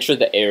make sure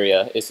the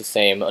area is the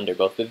same under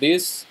both of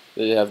these.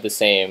 They'll have the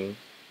same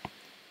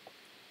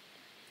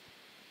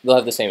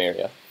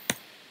area.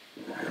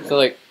 So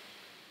like,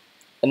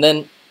 and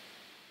then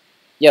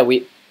yeah,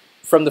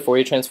 from the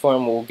Fourier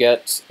transform we'll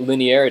get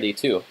linearity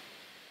too.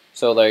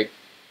 So like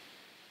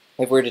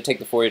if we were to take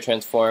the Fourier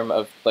transform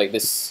of like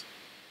this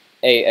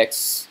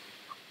ax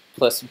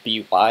plus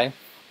by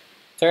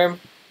term,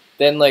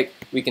 then like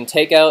we can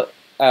take out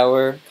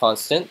our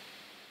constant,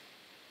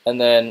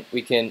 and then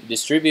we can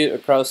distribute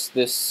across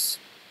this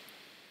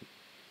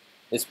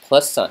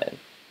plus sign.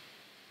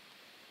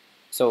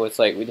 So it's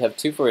like we'd have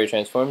two Fourier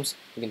transforms.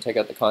 We can take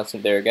out the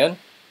constant there again,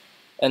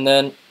 and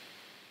then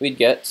we'd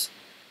get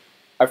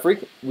our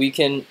we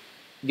can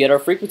get our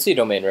frequency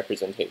domain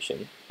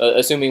representation,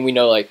 assuming we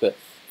know like the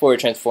Fourier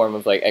transform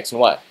of like x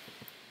and y.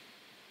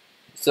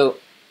 So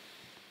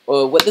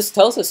what this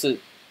tells us is,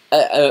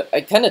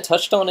 I kind of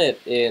touched on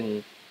it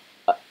in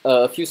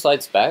a few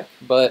slides back,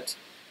 but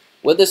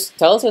what this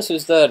tells us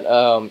is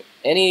that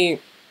any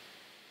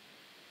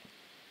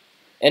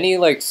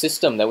like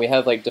system that we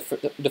have like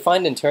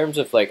defined in terms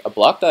of like a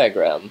block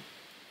diagram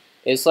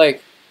is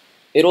like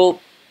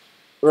it'll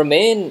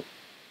remain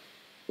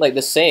like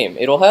the same.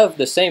 It'll have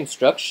the same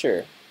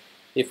structure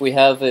if we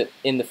have it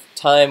in the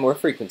time or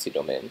frequency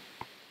domain.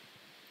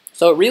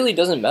 So it really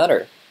doesn't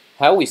matter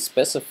how we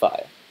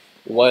specify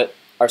what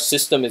our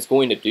system is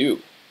going to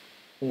do.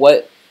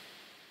 But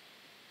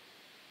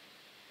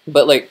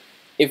like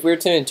if we're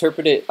to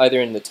interpret it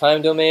either in the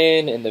time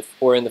domain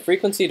or in the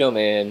frequency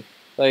domain,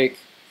 like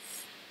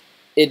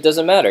it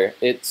doesn't matter.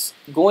 It's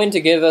going to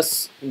give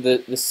us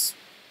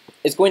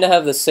it's going to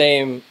have the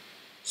same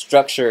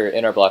structure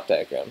in our block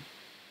diagram.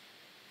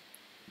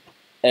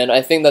 And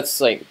I think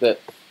that's like the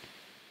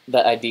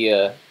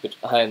idea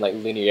behind like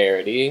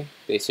linearity,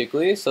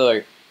 basically. So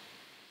like,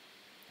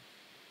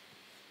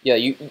 yeah,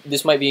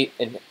 this might be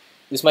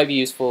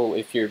useful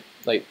if you're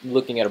like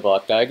looking at a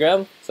block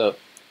diagram. So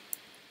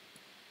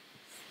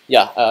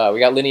yeah, we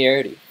got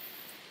linearity,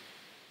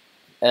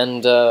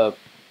 and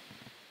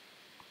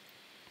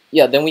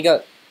yeah, then we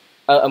got.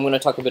 I'm going to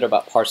talk a bit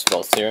about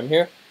Parsifal's theorem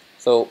here.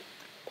 So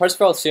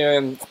Parsifal's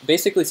theorem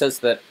basically says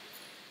that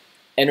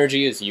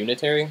energy is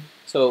unitary.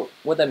 So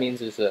what that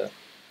means is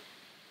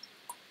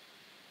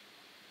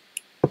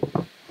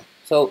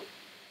so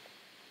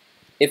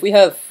if we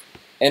have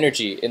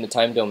energy in the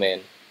time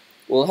domain,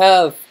 we'll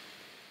have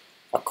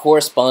a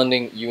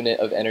corresponding unit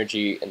of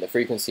energy in the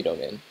frequency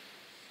domain.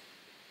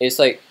 It's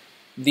like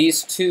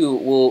these two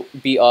will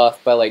be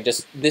off by like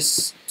just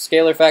this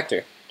scalar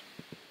factor.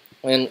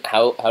 And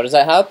how does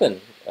that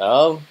happen?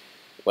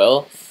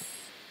 Well,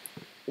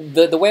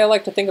 the way I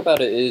like to think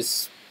about it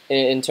is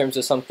in terms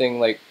of something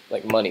like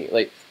money.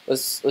 Like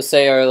let's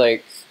say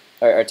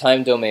our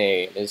time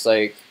domain is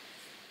like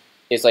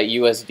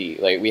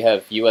USD. Like we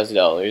have US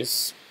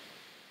dollars.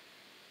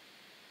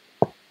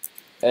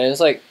 And it's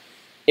like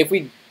if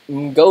we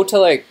go to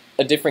like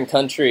a different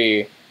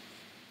country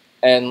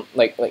and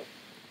like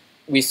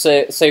we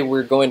say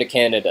we're going to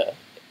Canada,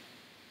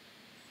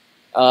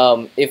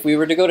 If we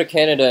were to go to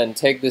Canada and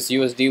take this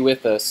USD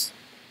with us,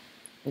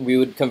 we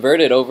would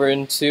convert it over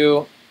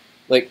into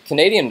like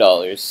Canadian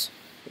dollars.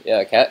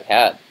 Yeah,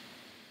 cat.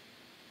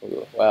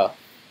 Ooh, wow,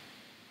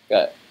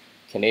 got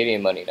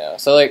Canadian money now.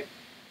 So like,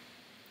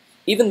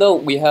 even though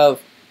we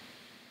have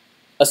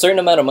a certain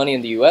amount of money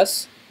in the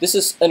U.S., this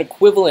is an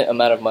equivalent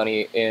amount of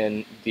money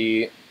in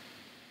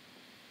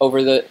over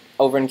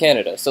in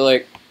Canada. So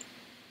like,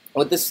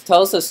 what this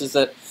tells us is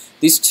that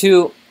these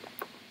two,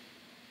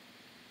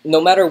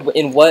 no matter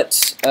in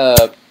what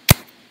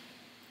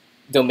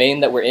domain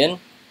that we're in,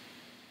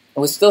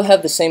 we still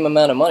have the same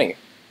amount of money.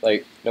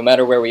 Like, no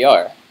matter where we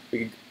are, we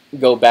could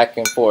go back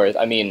and forth.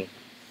 I mean,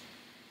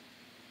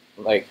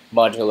 like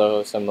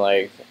modulo some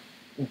like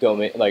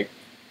domain, like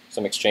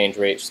some exchange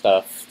rate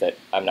stuff that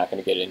I'm not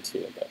going to get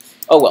into. But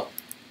oh well.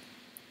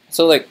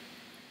 So like,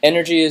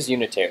 energy is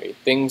unitary.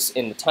 Things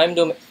in the time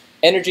domain,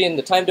 energy in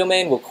the time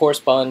domain will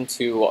correspond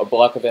to a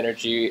block of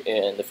energy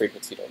in the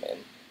frequency domain,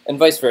 and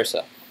vice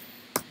versa.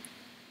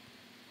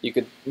 You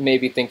could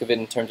maybe think of it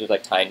in terms of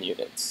like time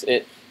units.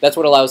 That's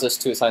what allows us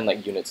to assign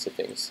like units to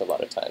things a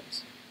lot of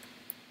times.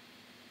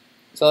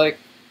 So like,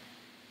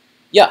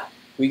 yeah,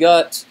 we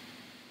got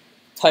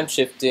time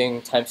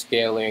shifting, time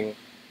scaling.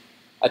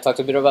 I talked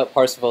a bit about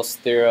Parseval's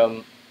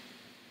theorem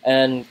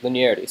and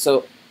linearity.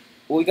 So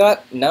what we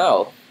got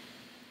now,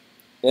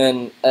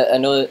 and I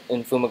know that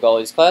in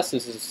Fumagalli's class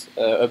this is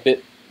a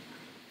bit,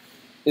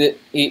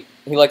 he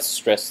likes to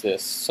stress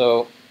this.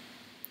 So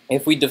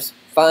if we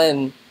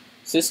define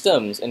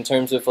systems in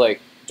terms of like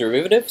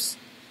derivatives,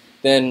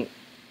 then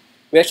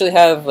we actually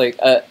have like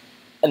a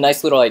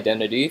nice little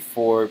identity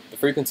for the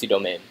frequency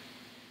domain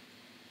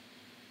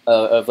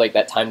of like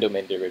that time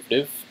domain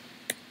derivative.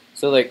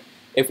 So like,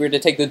 if we were to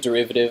take the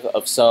derivative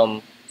of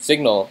some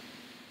signal,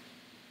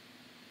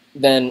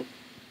 then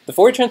the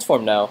Fourier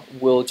transform now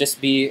will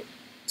just be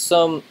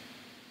some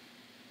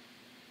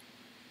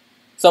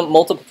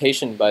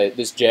multiplication by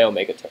this j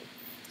omega term.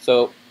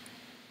 So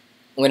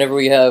whenever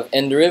we have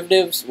n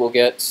derivatives, we'll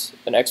get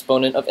an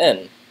exponent of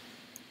n.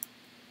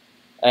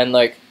 And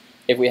like,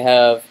 if we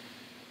have,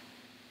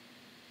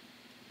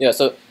 yeah,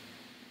 so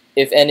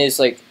if n is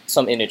like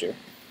some integer,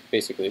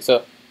 basically.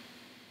 So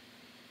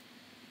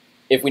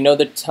if we know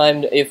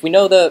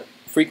the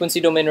frequency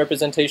domain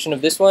representation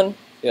of this one,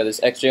 yeah, this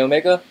xj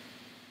omega,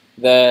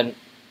 then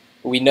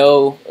we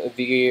know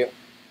the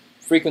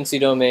frequency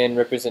domain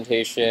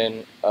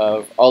representation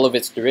of all of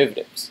its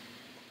derivatives,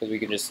 because we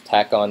can just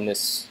tack on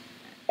this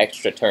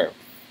extra term.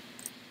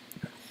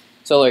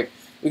 So like,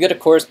 we get a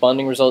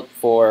corresponding result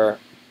for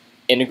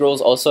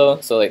integrals also.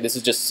 So like, this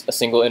is just a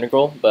single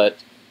integral, but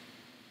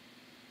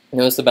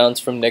notice the bounds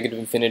from negative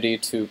infinity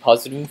to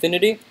positive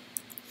infinity,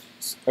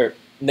 or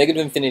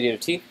negative infinity to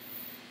t.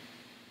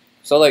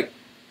 So like,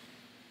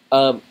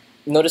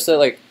 notice that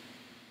like,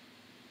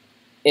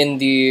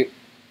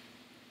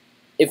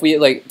 if we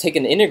like take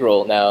an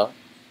integral now,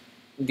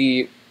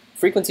 the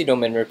frequency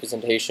domain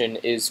representation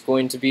is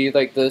going to be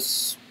like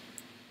this,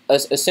 a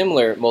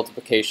similar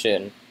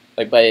multiplication,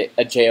 like by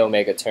a j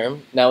omega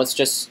term. Now it's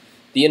just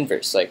the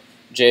inverse, like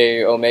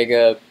j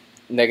omega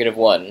negative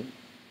 1,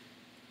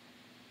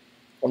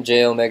 and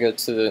j omega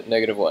to the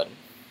negative 1,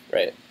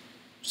 right?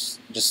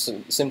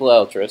 Just simple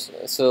algebra.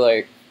 So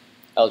like,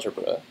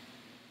 algebra.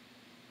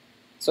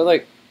 So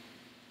like,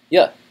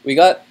 yeah, we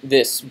got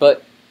this,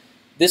 but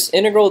this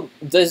integral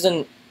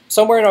doesn't,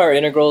 somewhere in our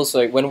integrals,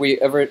 like when we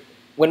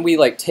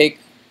like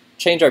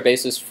change our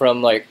basis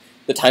from like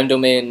the time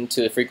domain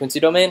to the frequency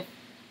domain,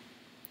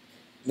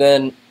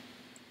 then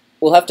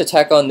we'll have to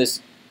tack on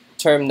this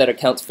term that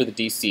accounts for the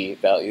DC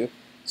value.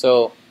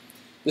 So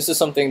this is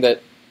something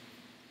that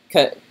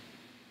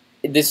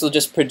this will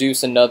just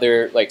produce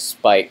another like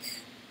spike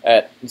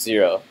at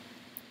 0.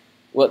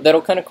 Well,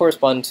 that'll kind of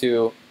correspond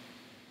to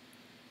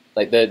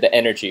like the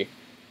energy,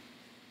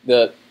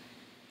 the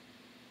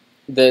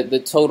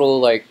total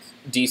like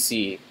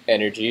DC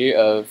energy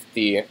of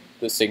the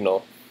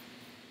signal.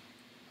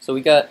 So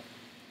we got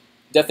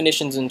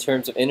definitions in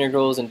terms of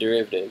integrals and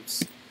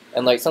derivatives,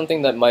 and like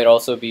something that might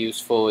also be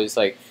useful is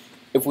like,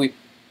 if we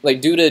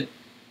like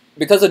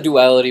because of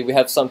duality, we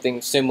have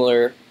something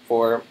similar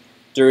for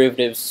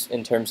derivatives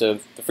in terms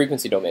of the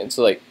frequency domain.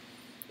 So like,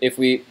 if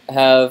we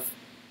have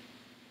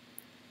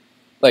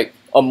like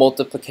a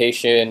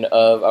multiplication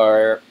of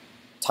our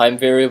time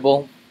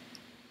variable,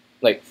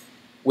 like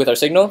with our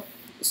signal,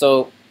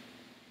 so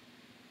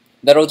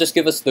that'll just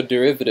give us the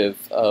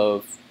derivative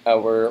of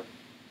our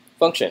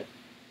function,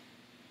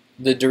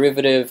 the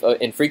derivative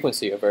in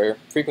frequency of our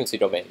frequency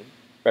domain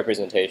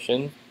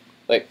representation,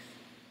 like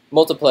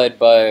multiplied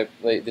by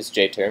like this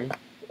j term.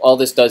 All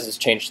this does is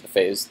change the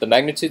phase. The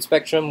magnitude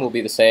spectrum will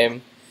be the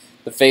same.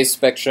 The phase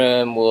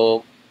spectrum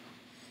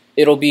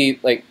it'll be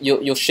like,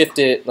 you'll shift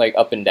it like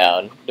up and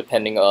down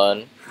depending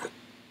on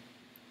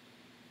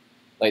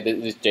like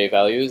the j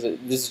values.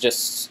 This is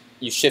just,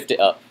 you shift it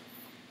up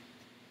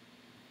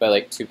by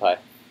like 2 pi,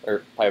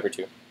 or pi over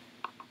 2.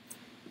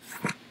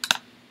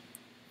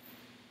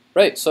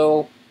 Right,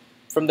 so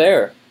from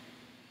there,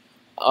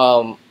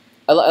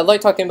 I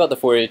like talking about the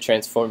Fourier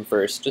transform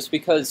first, just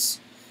because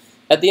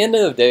at the end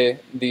of the day,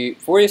 the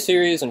Fourier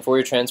series and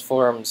Fourier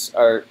transforms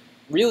are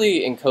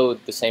really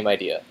encode the same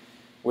idea.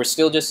 We're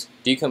still just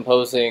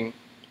decomposing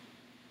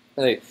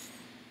like,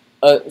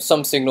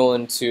 some signal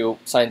into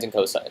sines and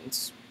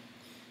cosines,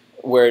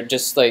 where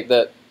just like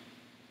the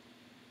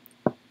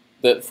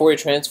Fourier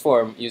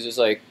transform uses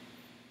like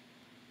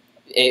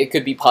it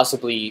could be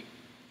possibly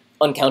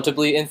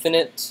uncountably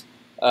infinite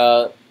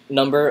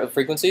number of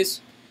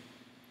frequencies.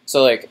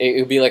 So like it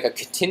would be like a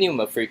continuum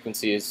of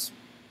frequencies.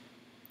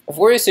 A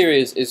Fourier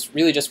series is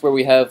really just where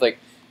we have like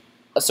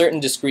a certain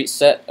discrete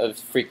set of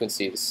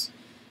frequencies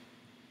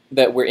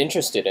that we're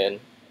interested in,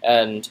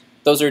 and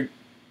those are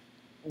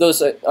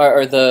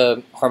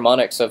the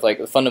harmonics of like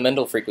the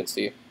fundamental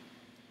frequency.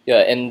 Yeah,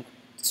 and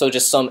so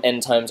just some n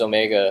times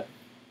omega.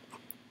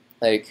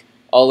 Like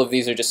all of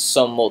these are just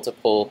some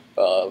multiple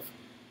of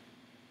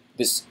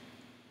this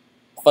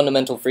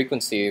fundamental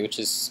frequency, which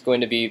is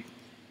going to be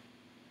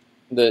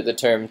the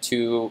term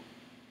 2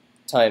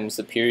 times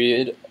the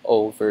period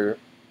over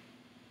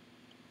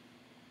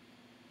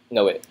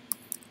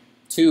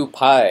 2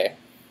 pi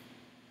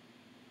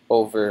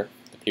over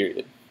the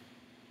period.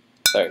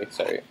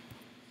 Sorry.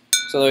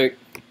 So like,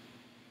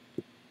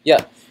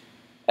 yeah,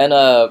 and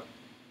I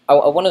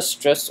want to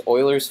stress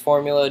Euler's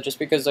formula just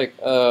because like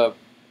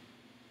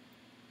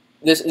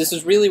this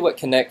is really what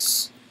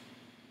connects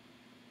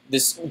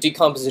this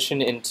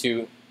decomposition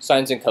into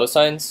sines and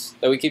cosines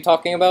that we keep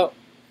talking about.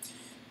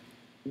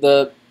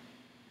 The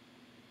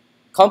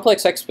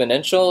complex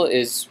exponential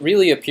is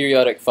really a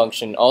periodic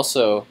function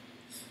also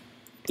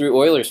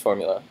through Euler's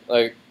formula.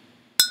 Like,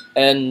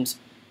 and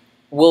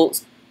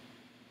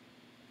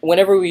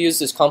whenever we use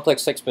this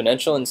complex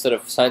exponential instead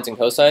of sines and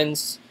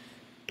cosines,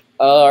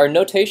 our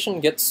notation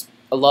gets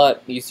a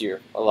lot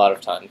easier a lot of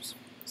times.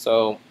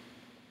 So,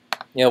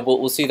 you know,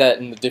 we'll see that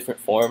in the different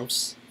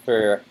forms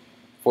for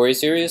Fourier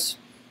series,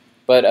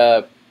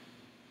 but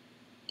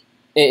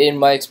in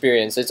my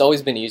experience, it's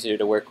always been easier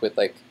to work with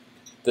like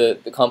the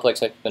complex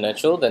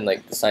exponential than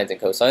like the sines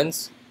and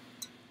cosines.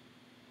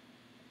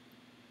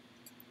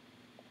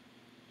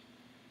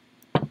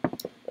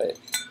 Right.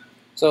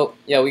 So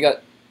yeah, we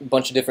got a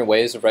bunch of different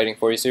ways of writing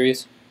Fourier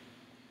series.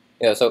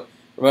 Yeah. So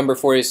remember,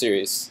 Fourier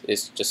series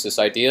is just this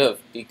idea of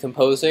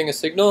decomposing a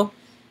signal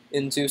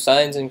into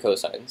sines and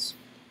cosines,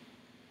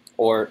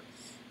 or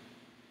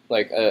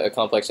like a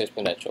complex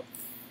exponential.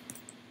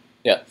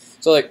 Yeah,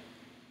 so like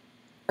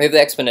we have the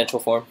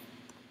exponential form,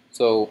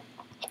 so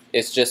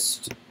it's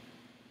just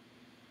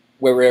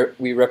where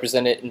we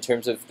represent it in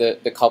terms of the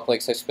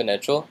complex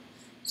exponential.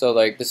 So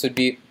like this would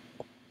be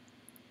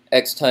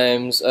x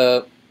times,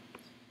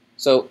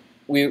 so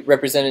we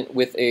represent it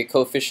with a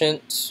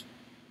coefficient,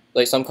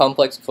 like some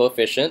complex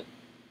coefficient,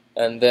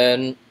 and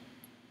then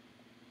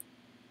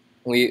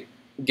we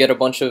get a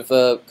bunch of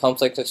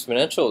complex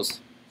exponentials,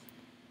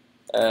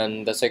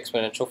 and that's the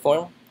exponential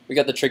form. We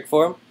got the trig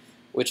form,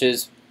 which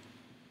is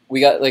we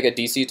got like a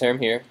DC term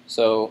here,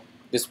 so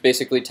this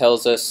basically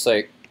tells us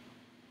like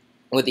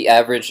what the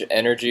average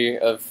energy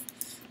of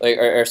like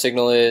our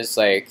signal is.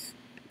 Like,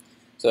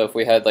 so if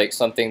we had like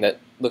something that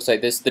looks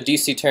like this, the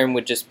DC term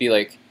would just be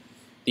like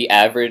the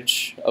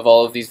average of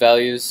all of these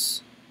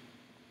values.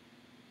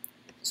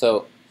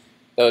 So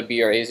that would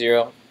be our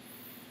A0.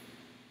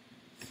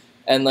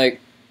 And like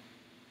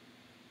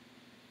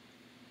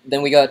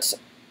then we got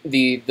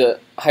the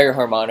higher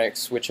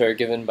harmonics, which are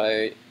given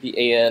by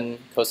the an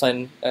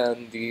cosine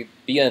and the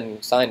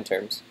bn sine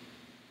terms.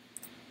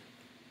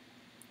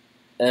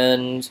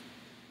 And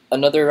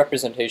another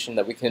representation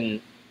that we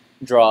can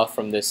draw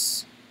from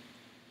this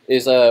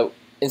is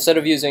instead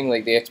of using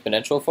like the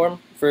exponential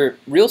form for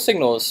real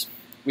signals,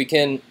 we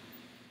can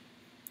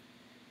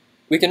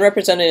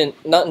represent it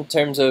not in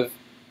terms of,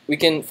 we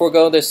can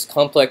forego this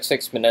complex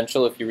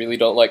exponential if you really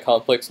don't like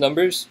complex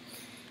numbers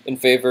in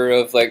favor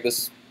of like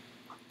this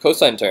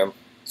cosine term.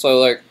 So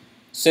like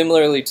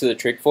similarly to the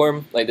trig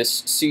form, like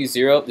this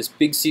C0, this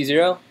big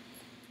C0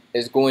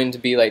 is going to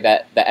be like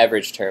the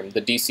average term,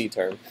 the DC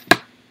term.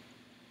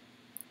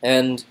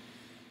 And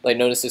like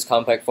notice this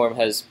compact form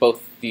has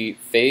both the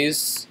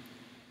phase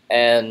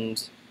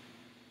and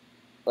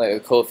like a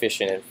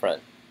coefficient in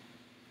front.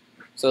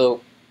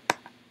 So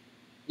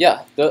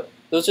yeah,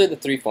 those are the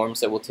three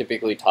forms that we'll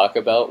typically talk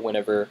about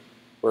whenever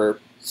we're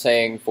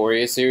saying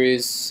Fourier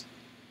series.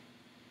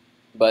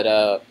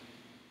 But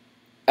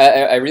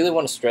I really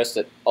want to stress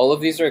that all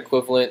of these are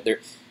equivalent.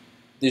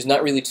 There's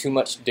not really too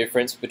much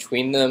difference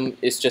between them.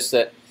 It's just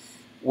that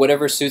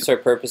whatever suits our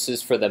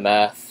purposes for the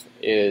math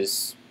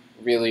is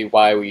really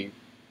why we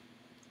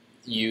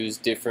use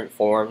different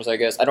forms, I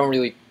guess. I don't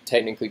really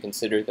technically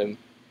consider them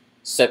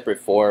separate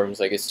forms.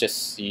 Like, it's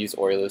just use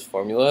Euler's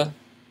formula.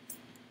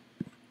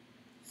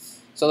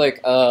 So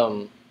like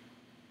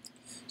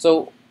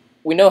so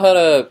we know how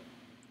to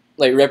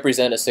like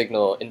represent a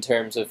signal in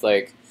terms of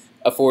like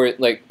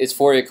its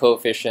Fourier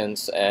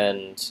coefficients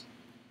and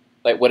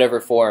like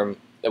whatever form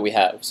that we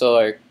have. So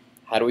like,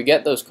 how do we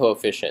get those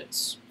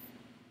coefficients?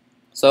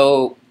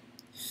 So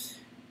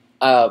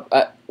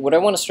what I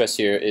want to stress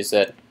here is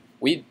that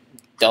we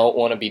don't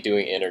want to be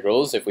doing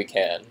integrals if we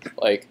can.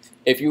 Like,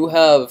 if you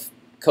have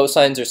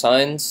cosines or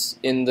sines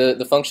in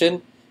the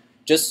function,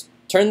 just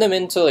turn them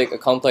into like a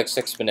complex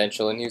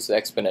exponential and use the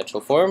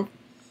exponential form.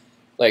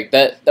 Like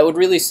that would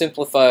really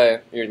simplify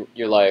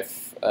your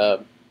life.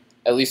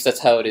 At least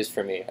that's how it is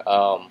for me.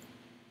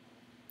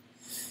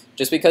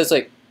 Just because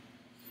like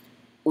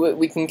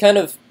we can kind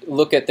of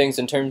look at things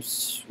in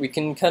terms, we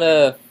can kind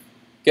of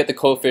get the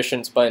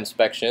coefficients by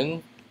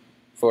inspection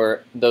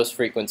for those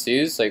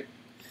frequencies. Like,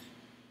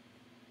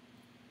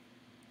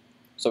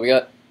 so we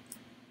got,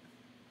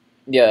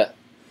 yeah,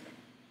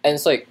 and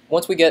it's like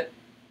once we get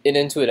it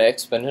into an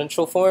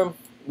exponential form,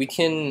 we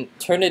can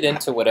turn it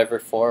into whatever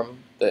form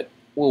that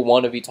we'll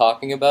want to be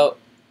talking about.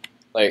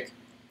 Like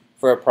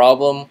for a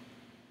problem,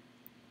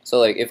 so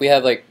like if we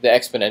have like the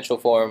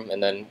exponential form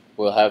and then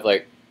we'll have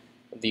like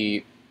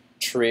the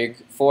trig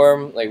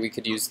form, like we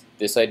could use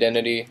this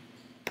identity.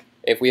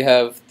 If we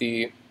have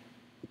the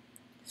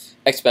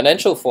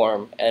exponential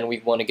form and we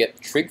want to get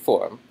the trig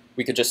form,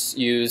 we could just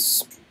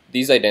use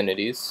these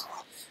identities.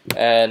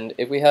 And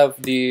if we have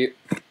like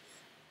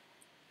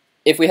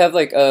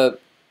the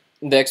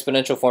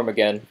exponential form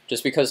again,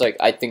 just because like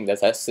I think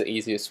that's the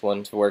easiest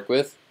one to work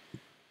with,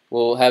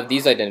 we'll have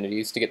these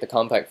identities to get the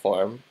compact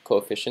form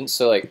coefficients.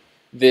 So like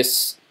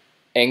this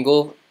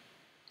angle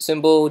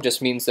symbol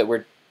just means that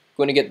we're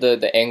going to get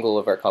the angle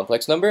of our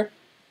complex number.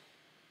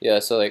 Yeah,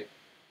 so like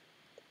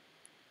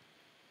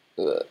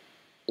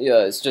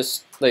yeah, it's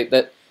just like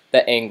that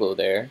angle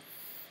there.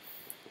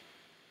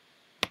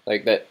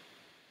 Like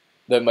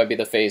that might be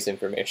the phase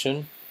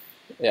information.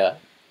 Yeah.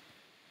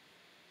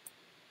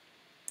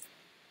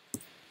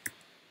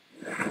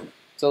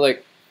 So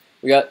like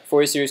we got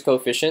Fourier series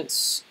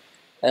coefficients,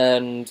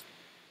 and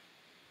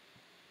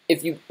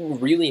if you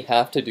really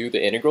have to do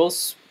the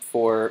integrals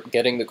for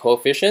getting the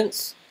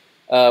coefficients,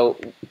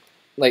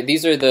 like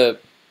these are the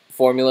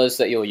formulas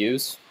that you'll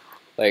use.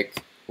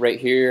 Like right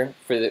here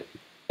for the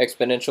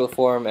exponential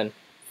form, and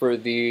for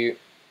the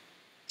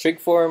trig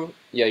form,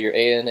 yeah, your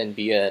an and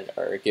bn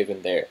are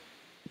given there.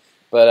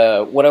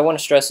 But what I want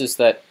to stress is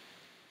that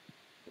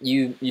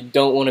you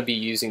don't want to be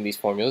using these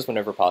formulas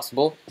whenever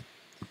possible.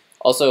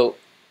 Also,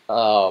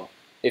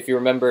 if you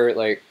remember,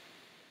 like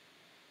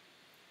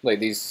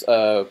these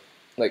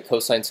like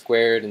cosine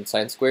squared and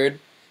sine squared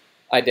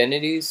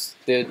identities,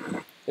 they'd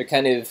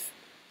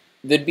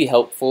be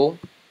helpful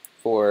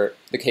for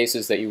the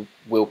cases that you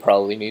will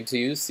probably need to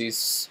use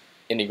these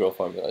integral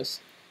formulas.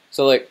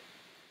 So like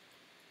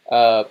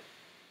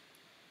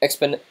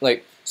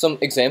like some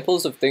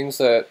examples of things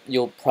that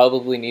you'll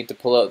probably need to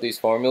pull out these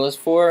formulas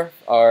for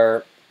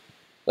are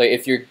like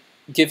if you're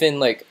given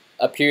like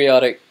a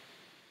periodic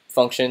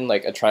function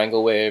like a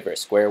triangle wave or a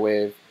square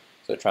wave,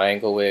 so a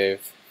triangle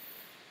wave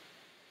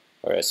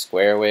or a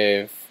square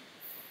wave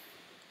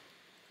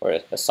or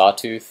a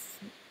sawtooth,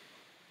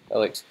 I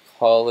like to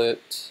call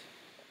it.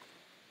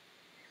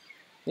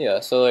 Yeah,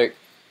 so like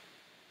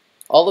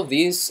all of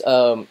these,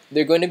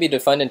 they're going to be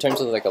defined in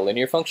terms of like a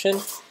linear function.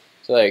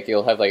 So like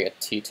you'll have like a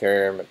t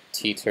term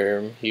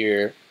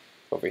here,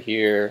 over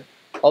here.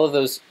 All of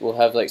those will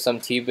have like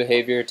some t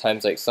behavior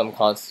times like some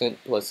constant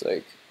plus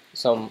like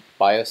some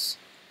bias.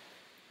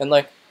 And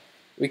like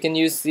we can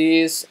use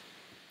these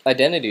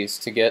identities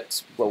to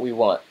get what we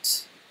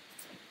want.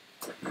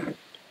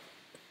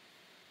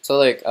 So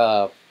like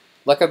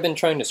I've been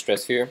trying to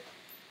stress here,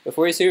 the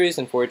Fourier series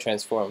and Fourier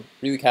transform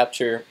really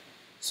capture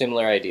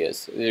similar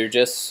ideas. They're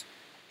just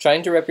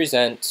trying to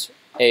represent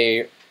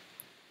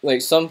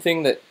like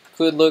something that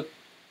could look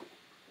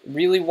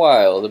really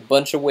wild, a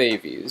bunch of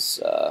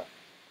wavies.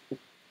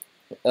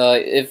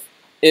 If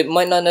it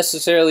might not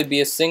necessarily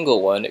be a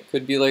single one, it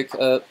could be like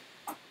a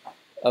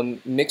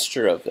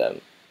mixture of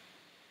them.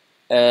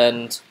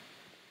 And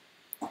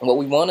what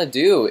we want to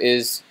do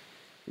is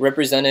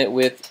represent it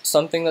with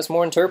something that's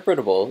more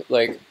interpretable,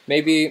 like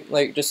maybe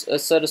like just a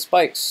set of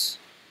spikes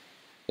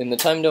in the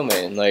time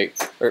domain, like,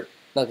 or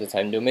not the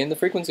time domain, the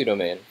frequency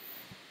domain.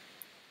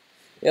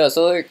 Yeah,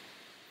 so like,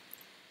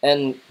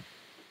 and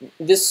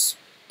this,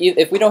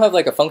 if we don't have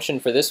like a function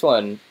for this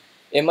one,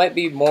 it might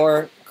be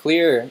more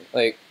clear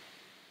like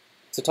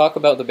to talk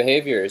about the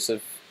behaviors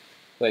of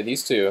like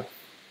these two.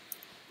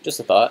 Just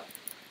a thought.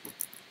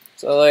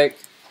 So like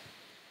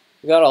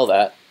we got all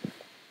that.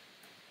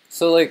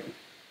 So like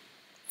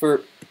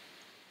for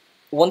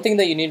one thing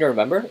that you need to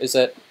remember is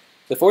that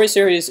the Fourier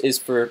series is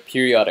for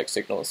periodic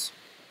signals.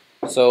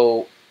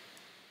 So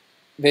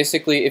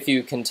basically if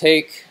you can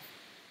take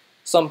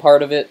some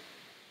part of it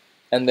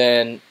and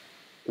then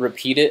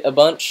repeat it a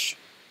bunch,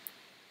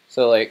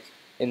 so like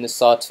in the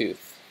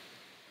sawtooth,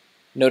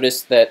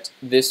 notice that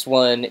this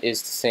one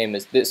is the same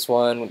as this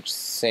one, which is the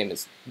same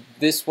as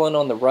this one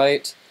on the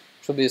right,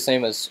 which will be the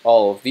same as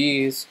all of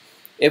these.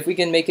 If we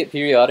can make it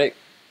periodic,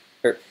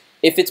 or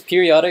if it's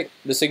periodic,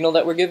 the signal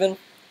that we're given,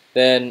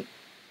 then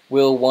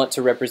we'll want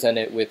to represent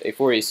it with a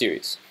Fourier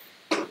series.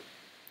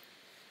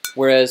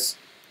 Whereas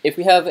if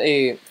we have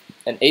an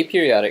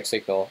aperiodic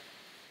signal,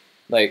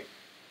 like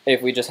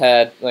if we just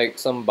had like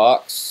some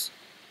box,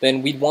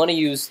 then we'd want to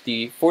use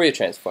the Fourier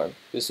transform.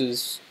 This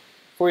is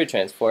Fourier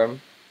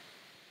transform,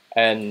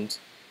 and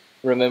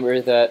remember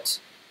that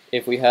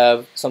if we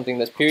have something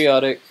that's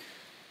periodic,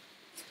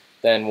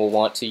 then we'll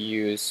want to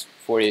use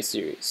Fourier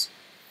series.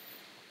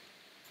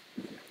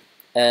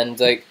 And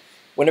like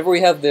whenever we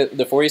have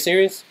the Fourier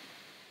series,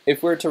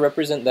 if we're to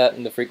represent that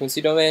in the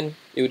frequency domain,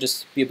 it would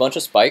just be a bunch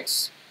of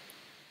spikes.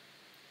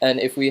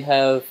 And if we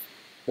have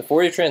the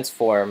Fourier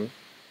transform,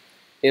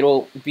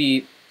 it'll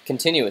be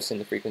continuous in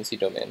the frequency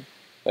domain.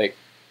 Like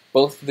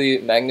both the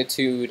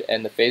magnitude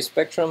and the phase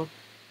spectrum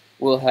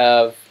will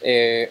have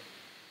a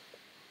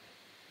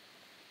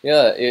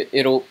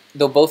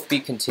they'll both be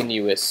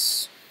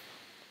continuous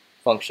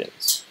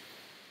functions.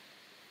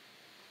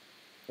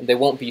 And they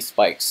won't be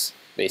spikes,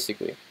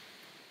 basically.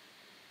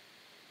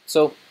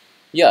 So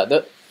yeah,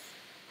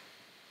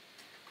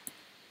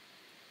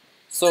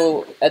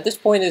 so at this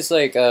point is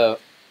like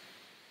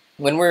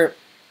when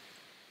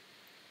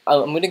I'm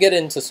going to get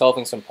into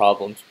solving some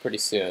problems pretty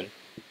soon,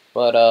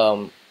 but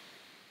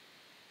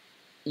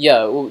yeah,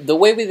 the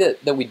way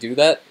that we do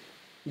that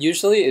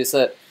usually is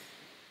that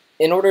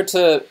in order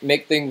to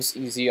make things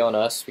easy on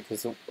us,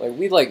 because like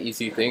we like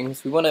easy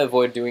things, we want to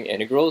avoid doing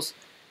integrals,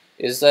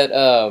 is that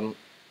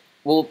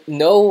we'll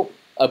know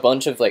a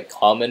bunch of like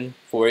common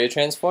Fourier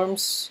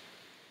transforms,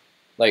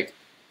 like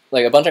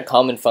a bunch of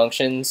common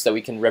functions that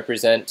we can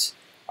represent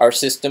our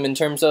system in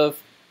terms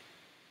of,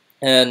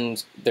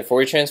 and the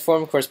Fourier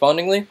transform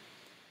correspondingly.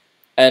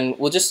 And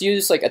we'll just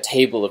use like a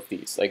table of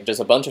these, like just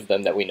a bunch of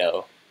them that we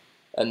know.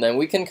 And then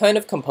we can kind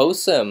of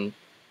compose them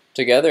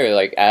together,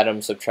 like add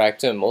them,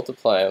 subtract them,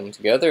 multiply them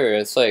together.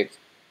 It's like,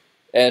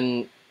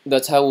 and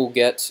that's how we'll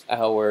get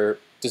our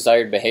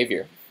desired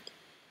behavior.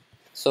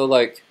 So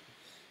like,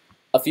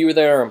 a few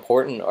that are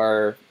important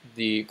are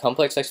the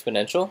complex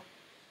exponential.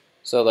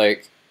 So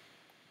like,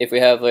 if we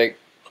have like,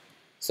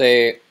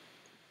 say,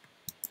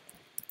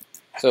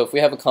 so if we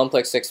have a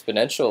complex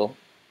exponential,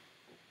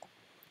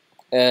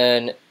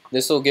 and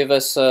this will give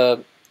us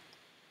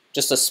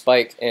just a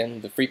spike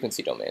in the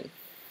frequency domain.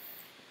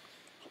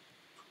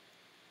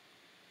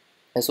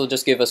 This will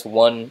just give us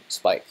one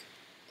spike,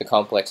 the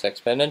complex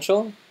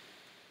exponential.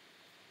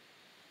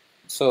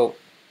 So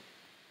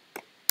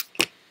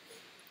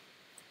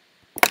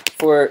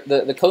for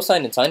the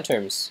cosine and sine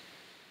terms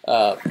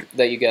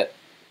that you get,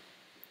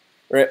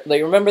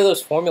 like remember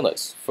those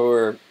formulas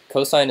for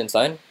cosine and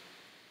sine?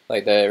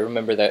 Like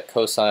remember that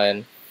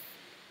cosine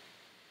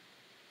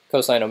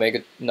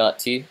omega naught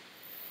t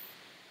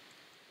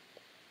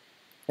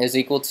is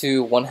equal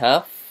to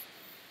 1/2.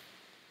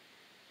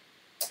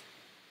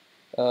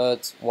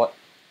 It's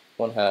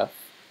one half.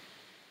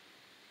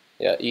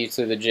 Yeah, e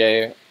to the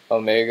j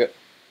omega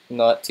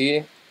naught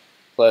t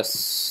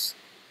plus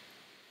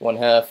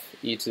 1/2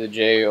 e to the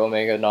j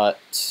omega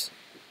naught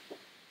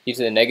e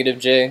to the negative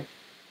j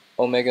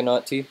omega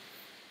naught t.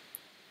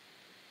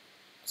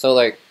 So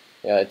like,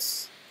 yeah,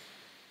 it's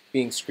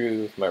being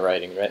screwed with my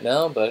writing right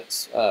now,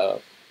 but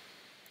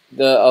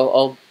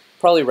I'll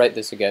probably write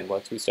this again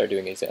once we start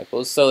doing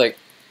examples. So like,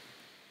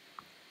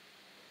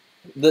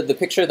 the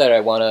picture that I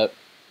want to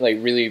like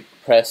really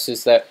press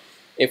is that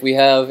if we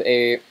have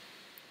a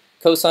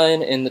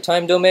cosine in the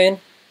time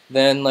domain,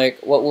 then like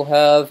what we'll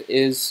have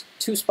is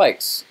two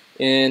spikes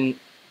in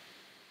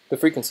the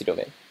frequency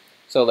domain.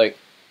 So like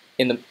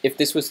if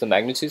this was the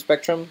magnitude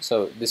spectrum,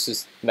 so this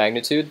is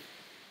magnitude.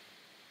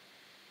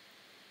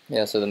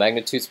 Yeah, so the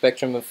magnitude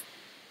spectrum of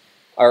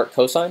our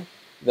cosine,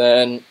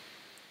 then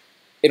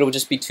it'll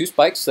just be two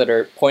spikes that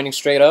are pointing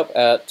straight up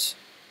at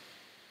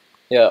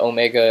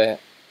omega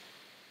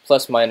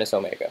plus minus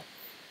omega.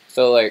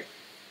 So like,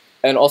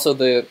 and also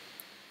the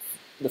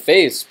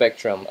phase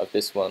spectrum of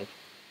this one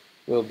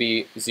will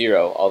be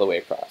 0 all the way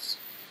across.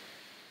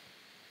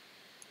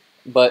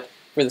 But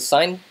for the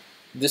sine,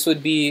 this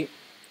would be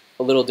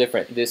a little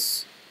different.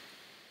 This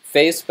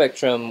phase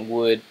spectrum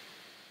would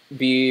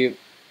be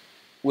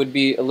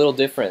a little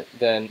different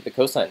than the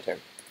cosine term.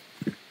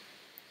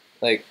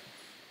 Like,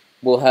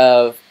 we'll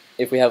have,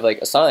 if we have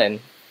like a sine,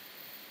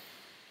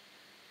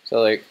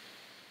 so like,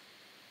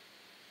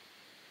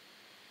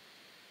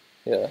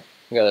 yeah,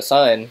 we got a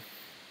sine,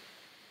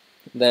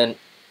 then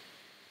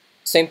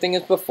same thing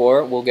as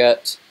before, we'll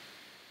get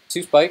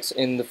two spikes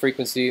in the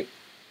frequency,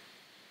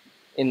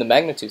 in the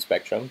magnitude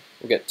spectrum.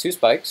 We'll get two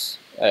spikes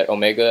at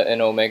omega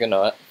and omega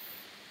naught.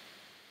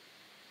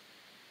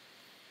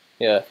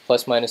 Yeah,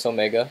 plus minus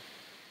omega.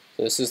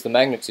 So this is the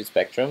magnitude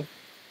spectrum.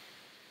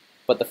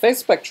 But the phase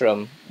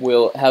spectrum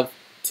will have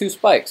two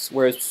spikes,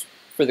 whereas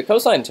for the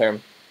cosine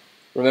term,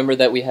 remember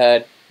that we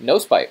had no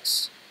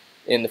spikes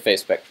in the phase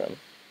spectrum.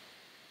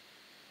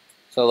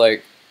 So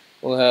like,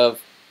 we'll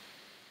have,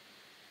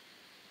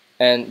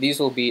 and these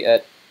will be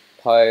at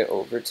pi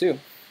over 2.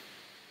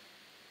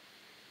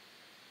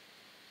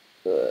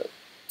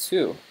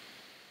 2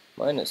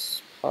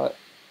 minus pi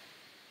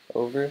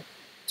over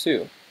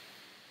 2.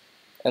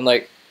 And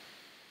like,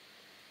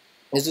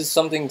 this is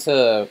something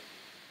to,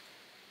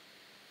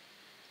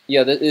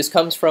 yeah, this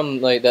comes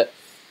from like the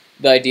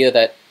idea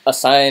that a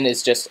sine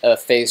is just a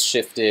phase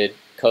shifted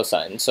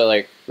cosine. So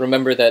like,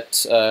 remember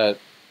that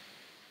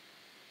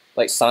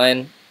like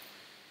sine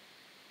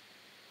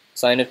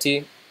sine of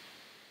t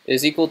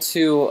is equal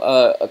to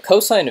a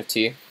cosine of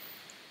t,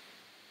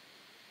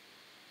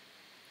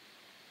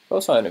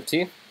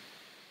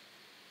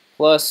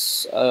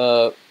 plus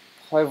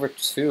pi over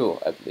 2,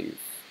 I believe.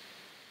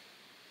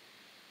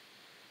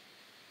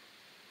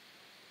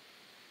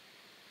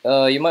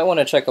 You might want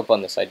to check up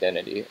on this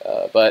identity,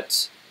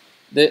 but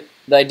the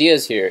idea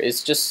is here.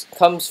 It just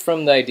comes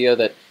from the idea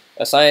that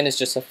a sine is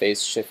just a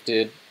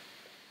phase-shifted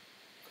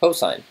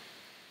cosine.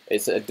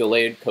 It's a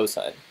delayed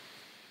cosine.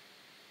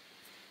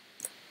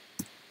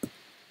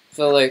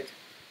 So like,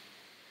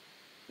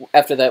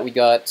 after that we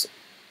got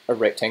a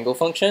rectangle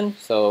function.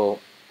 So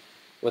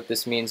what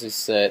this means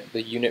is that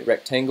the unit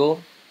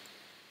rectangle,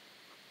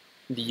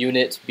 the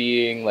unit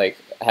being like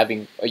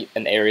having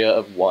an area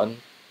of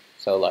 1,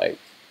 so like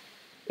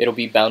it'll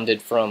be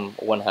bounded from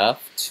 1/2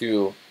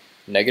 to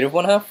negative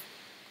 1/2,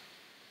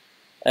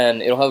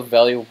 and it'll have a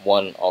value of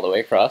 1 all the way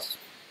across.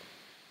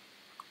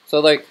 So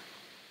like,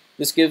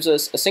 this gives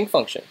us a sinc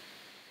function.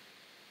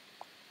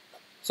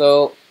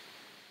 So,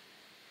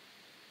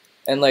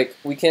 and like,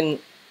 we can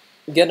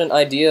get an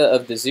idea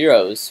of the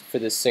zeros for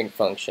this sinc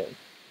function,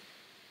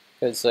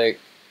 because like,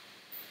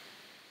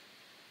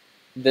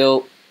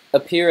 they'll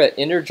appear at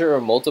integer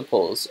or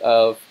multiples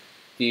of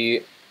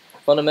the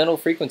fundamental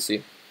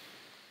frequency.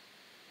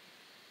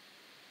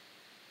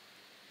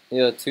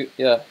 Yeah.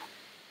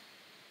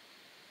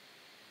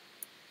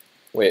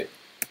 Wait,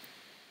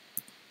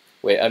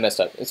 I messed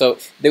up. So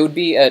they would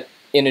be at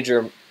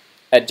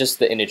just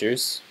the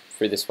integers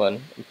for this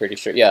one, I'm pretty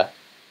sure. Yeah,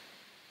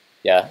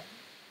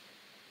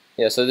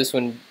 so this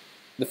one,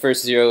 the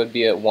first 0 would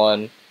be at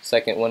 1,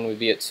 second one would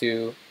be at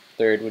 2,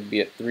 third would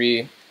be at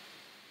 3.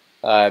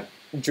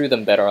 Drew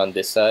them better on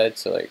this side,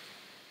 so like,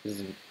 this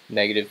is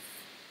negative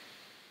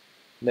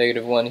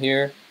 1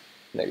 here,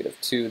 negative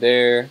 2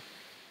 there,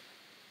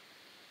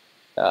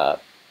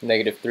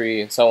 negative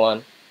 3, and so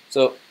on.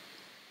 So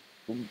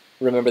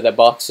remember that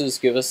boxes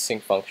give us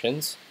sinc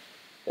functions.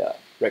 Yeah,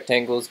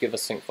 rectangles give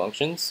us sinc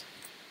functions.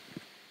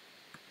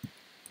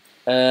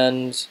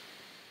 And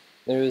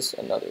there's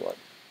another one.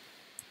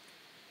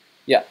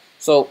 Yeah,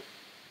 so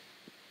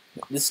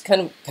this is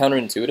kind of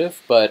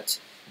counterintuitive, but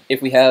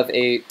if we have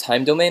a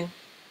time domain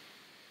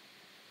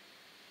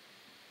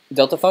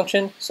delta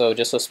function, so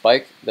just a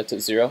spike that's at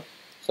 0,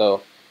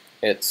 so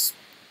it's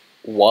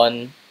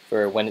 1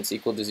 for when it's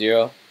equal to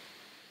 0,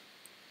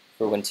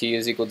 for when t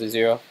is equal to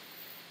 0,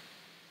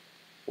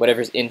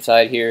 whatever's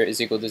inside here is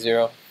equal to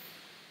 0,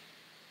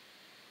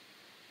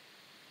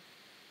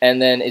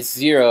 and then it's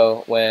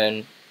 0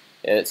 when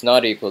it's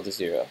not equal to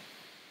 0.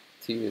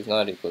 T is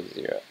not equal to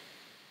 0.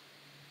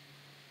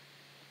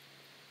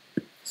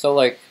 So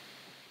like,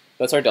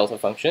 that's our delta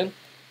function.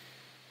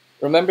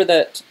 Remember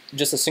that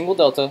just a single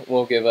delta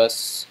will give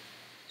us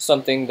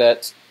something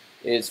that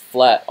is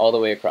flat all the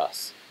way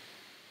across.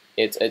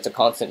 It's a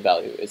constant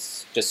value.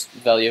 It's just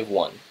value of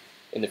 1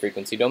 in the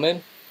frequency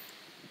domain.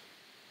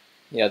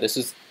 Yeah,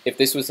 if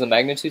this was the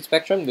magnitude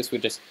spectrum, this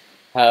would just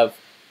have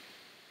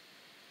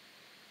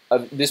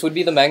this would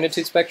be the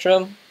magnitude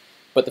spectrum,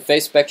 but the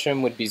phase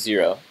spectrum would be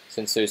 0,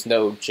 since there's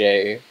no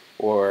j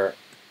or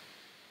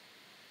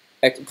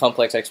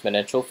complex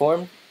exponential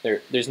form.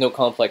 There's no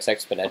complex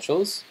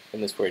exponentials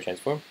in this Fourier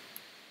transform.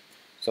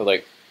 So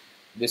like,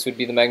 this would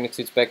be the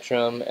magnitude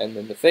spectrum, and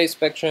then the phase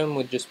spectrum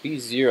would just be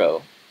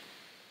 0.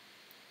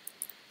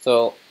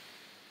 So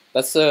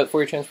that's the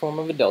Fourier transform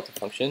of a delta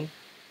function.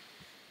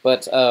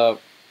 But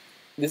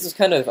this is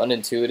kind of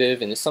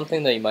unintuitive, and it's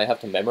something that you might have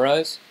to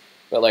memorize.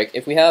 But like,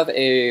 if we have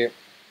a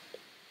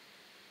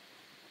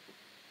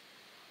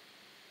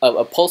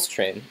pulse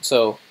train,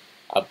 so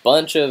a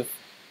bunch of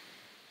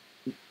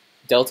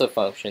delta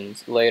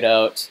functions laid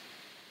out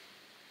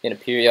in a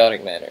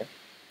periodic manner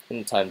in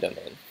the time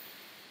domain.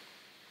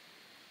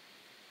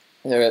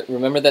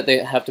 Remember that they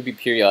have to be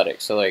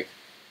periodic, so like,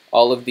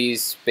 all of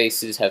these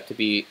spaces have to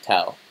be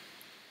tau.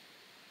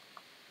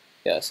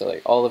 Yeah, so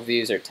like, all of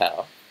these are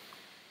tau.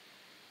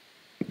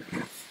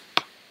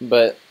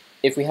 But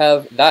if we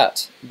have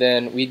that,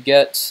 then we'd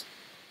get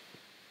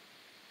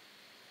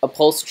a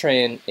pulse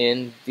train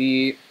in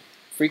the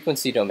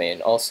frequency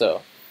domain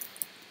also.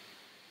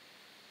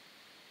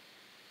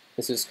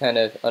 This is kind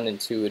of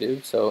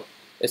unintuitive, so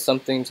it's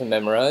something to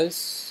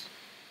memorize.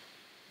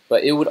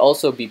 But it would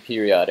also be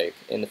periodic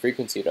in the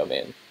frequency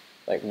domain,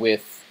 like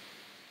with,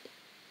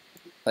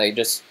 like,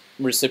 just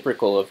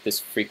reciprocal of this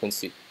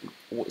frequency.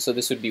 So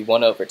this would be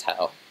 1 over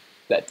tau,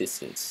 that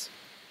distance.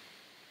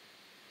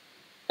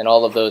 And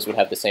all of those would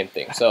have the same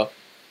thing. So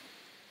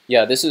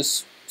yeah, this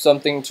is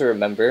something to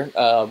remember.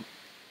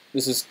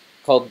 This is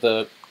called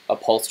a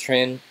pulse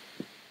train,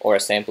 or a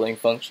sampling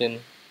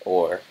function,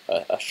 or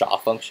a Shaw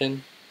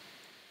function.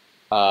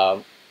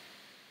 All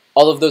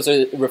of those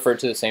are referred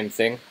to the same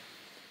thing,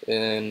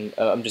 and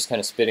I'm just kind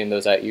of spitting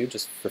those at you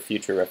just for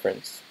future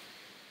reference.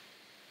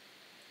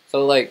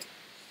 So like,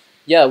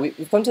 yeah,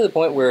 we've come to the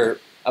point where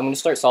I'm going to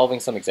start solving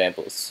some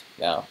examples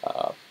now.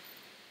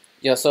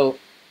 Yeah, so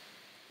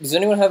does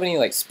anyone have any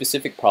like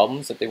specific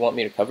problems that they want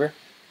me to cover?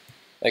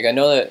 Like, I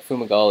know that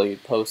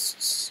Fumagalli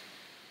posts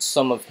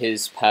some of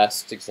his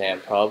past exam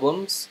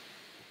problems.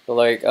 But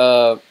like,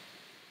 yeah,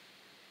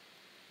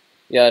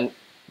 and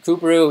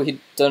Khoobroo, he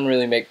doesn't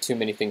really make too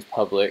many things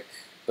public,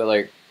 but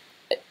like,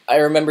 I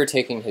remember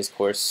taking his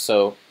course,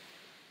 so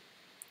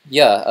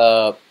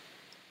yeah,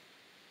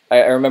 I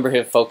remember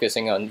him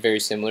focusing on very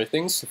similar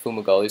things to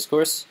Fumagalli's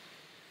course.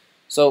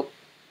 So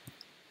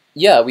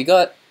yeah, we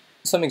got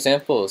some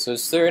examples.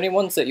 Is there any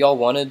ones that y'all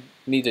wanted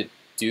me to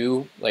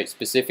do, like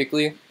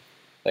specifically?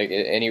 Like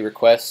any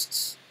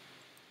requests?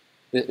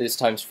 This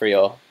time's for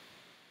y'all.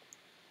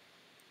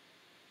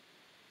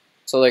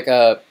 So like,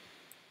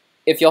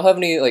 if y'all have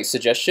any like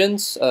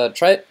suggestions,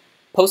 try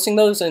posting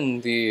those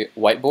in the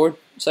whiteboard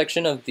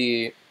section of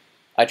the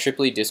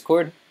IEEE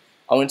Discord.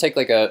 I want to take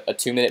like a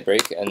 2-minute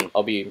break, and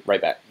I'll be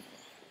right back.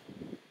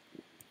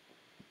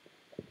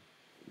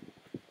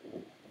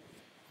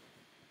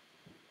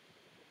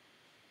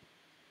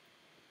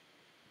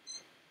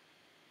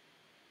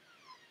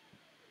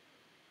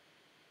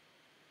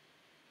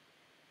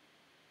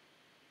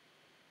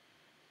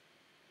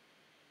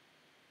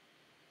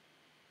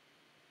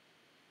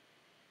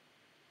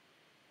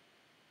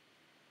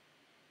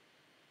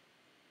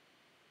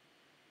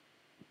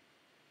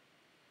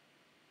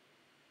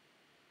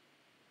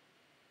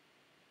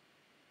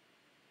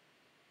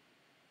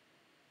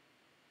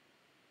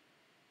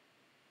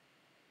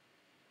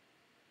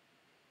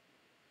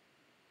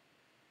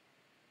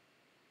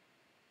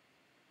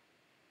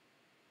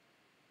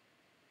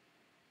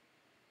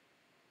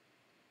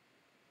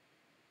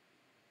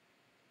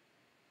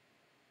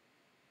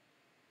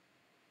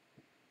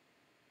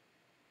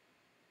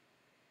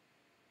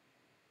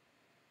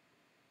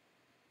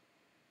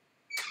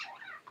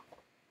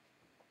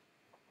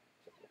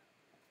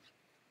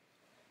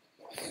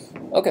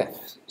 Okay,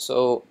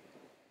 so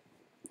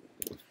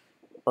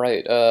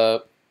right,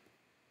 I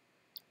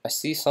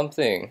see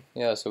something.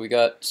 Yeah, so we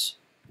got,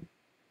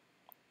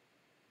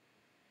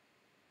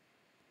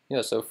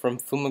 yeah, so from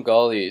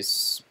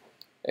Fumagalli's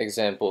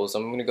examples,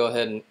 I'm gonna go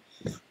ahead and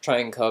try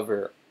and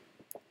cover.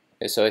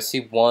 Okay, so I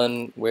see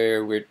one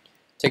where we're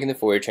taking the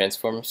Fourier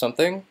transform of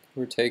something.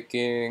 We're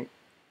taking,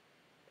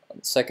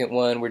 the second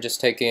one, we're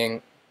just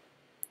taking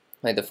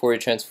like the Fourier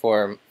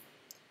transform.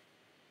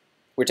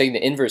 We're taking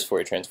the inverse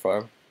Fourier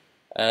transform,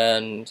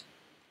 and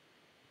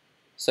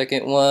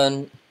second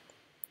one,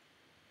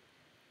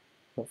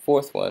 the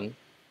fourth one.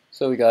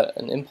 So we got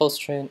an impulse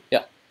train.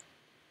 Yeah,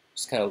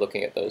 just kind of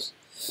looking at those.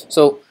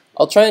 So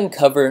I'll try and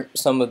cover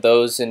some of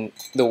those in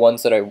the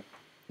ones that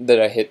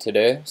I hit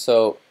today.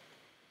 So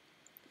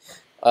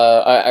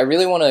I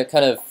really want to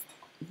kind of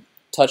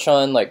touch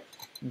on like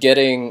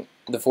getting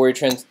the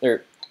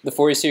the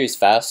Fourier series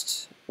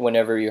fast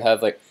whenever you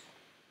have like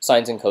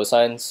sines and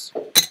cosines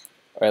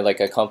or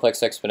like a complex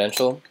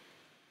exponential,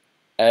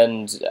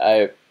 and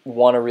I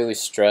want to really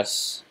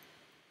stress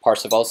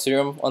Parseval's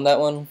theorem on that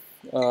one.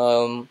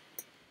 And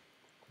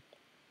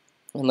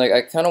like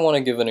I kind of want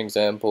to give an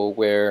example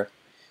where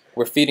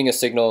we're feeding a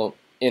signal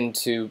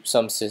into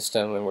some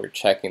system and we're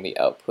checking the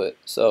output.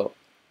 So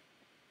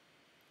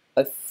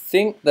I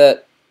think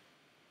that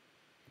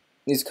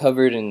is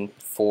covered in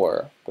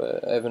 4,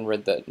 but I haven't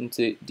read that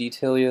into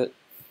detail yet.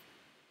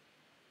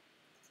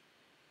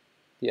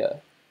 Yeah.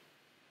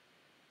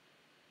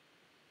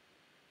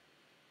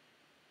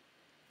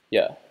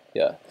 Yeah,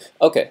 yeah.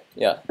 Okay,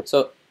 yeah.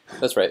 So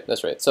that's right,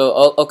 that's right. So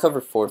I'll cover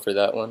 4 for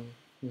that one.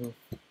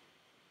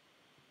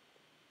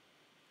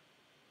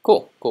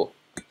 Cool, cool.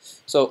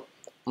 So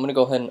I'm gonna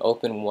go ahead and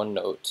open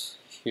OneNote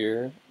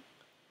here,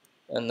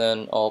 and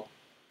then I'll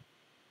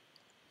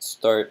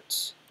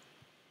start.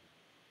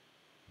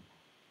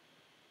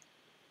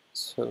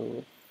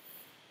 So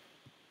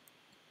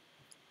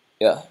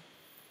yeah.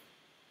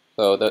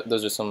 So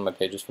those are some of my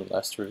pages from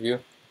last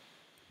review.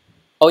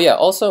 Oh yeah.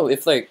 Also,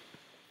 if like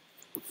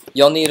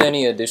y'all need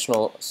any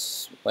additional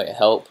like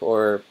help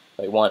or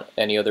like want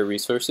any other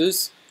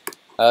resources,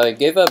 I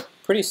gave a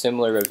pretty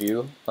similar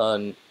review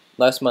on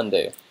last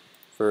Monday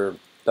for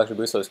Dr.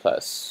 Busso's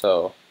class.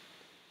 So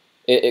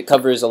it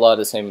covers a lot of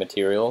the same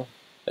material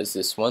as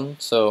this one.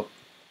 So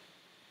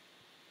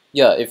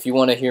yeah, if you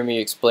want to hear me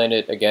explain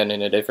it again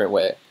in a different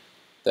way,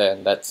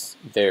 then that's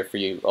there for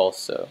you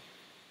also.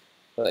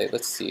 But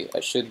let's see, I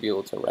should be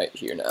able to write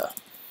here now.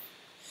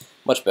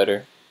 Much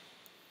better.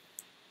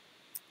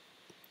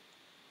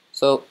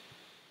 So,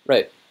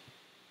 right.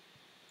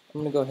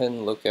 I'm going to go ahead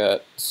and look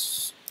at...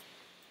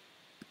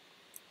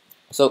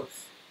 So,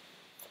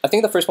 I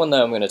think the first one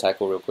that I'm going to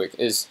tackle real quick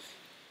is,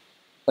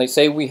 like,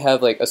 say we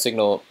have, like, a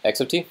signal x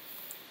of t,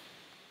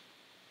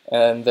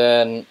 and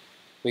then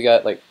we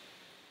got, like,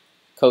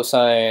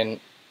 cosine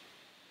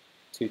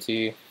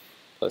 2t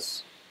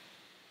plus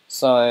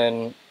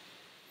sine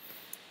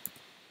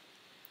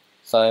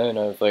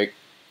of, like,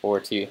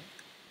 4t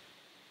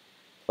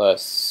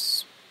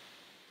plus,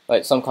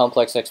 like, some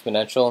complex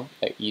exponential,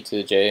 like e to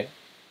the j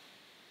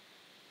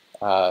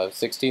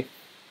 60.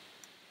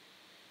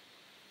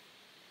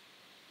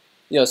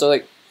 Yeah, so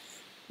like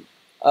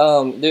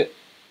the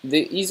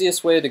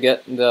easiest way to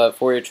get the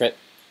Fourier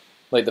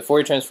like the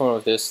Fourier transform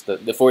of this,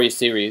 the Fourier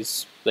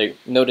series, like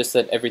notice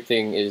that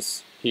everything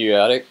is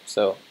periodic,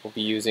 so we'll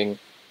be using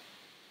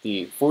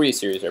the Fourier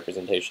series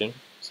representation.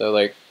 So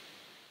like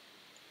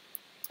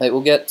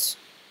we'll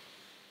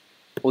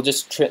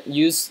just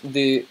use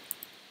the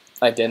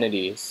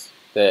identities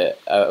that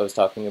I was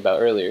talking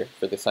about earlier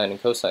for the sine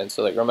and cosine.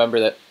 So like remember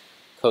that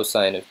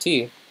cosine of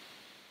t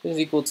is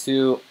equal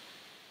to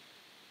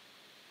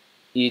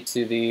e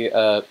to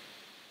the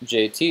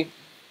jt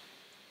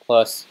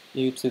plus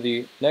e to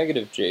the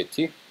negative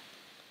jt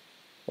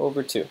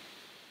over 2.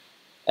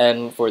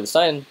 And for the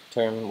sine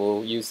term,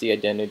 we'll use the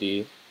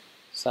identity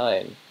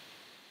sine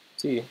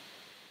t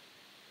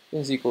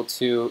is equal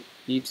to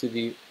e to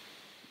the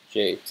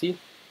jt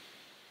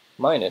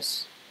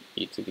minus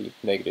e to the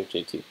negative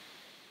jt.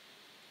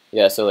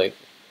 Yeah, so like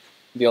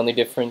the only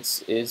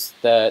difference is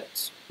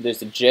that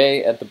there's a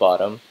j at the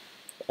bottom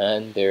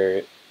and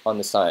they're on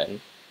the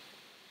sine.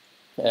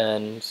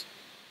 And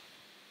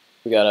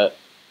we got a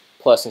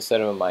plus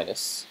instead of a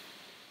minus,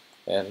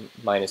 and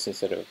minus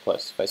instead of a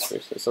plus, vice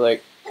versa. So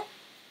like,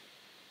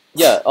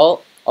 yeah,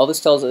 all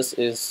this tells us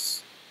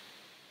is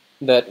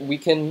that we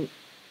can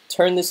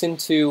turn this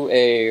into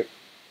a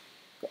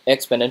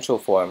exponential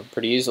form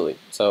pretty easily.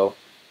 So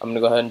I'm going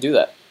to go ahead and do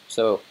that.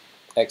 So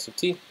x of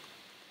t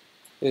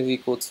is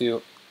equal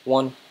to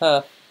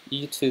 1/2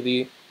 e to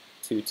the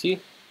 2t,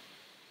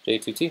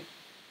 j2t,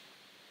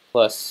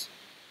 plus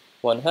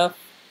 1/2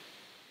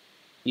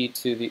 e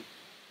to the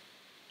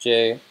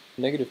j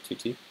negative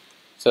 2t.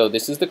 So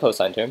this is the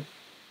cosine term.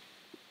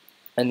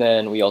 And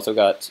then we also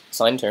got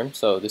sine term,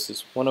 so this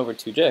is 1 over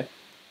 2j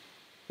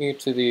e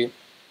to the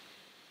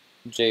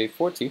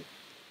j4t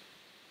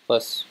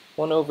plus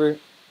 1 over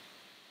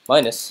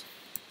minus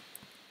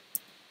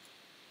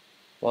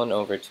 1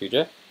 over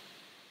 2j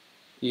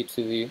e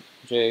to the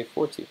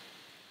j4t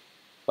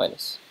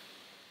minus.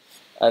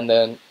 And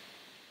then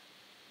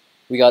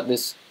we got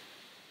this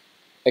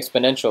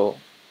exponential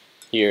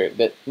here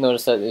that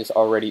notice that is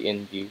already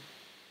in the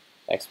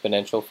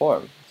exponential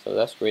form. So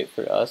that's great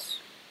for us.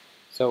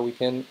 So we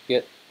can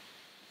get,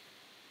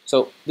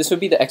 so this would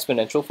be the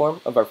exponential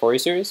form of our Fourier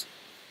series.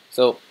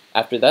 So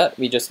after that,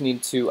 we just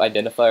need to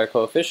identify our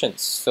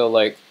coefficients. So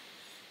like,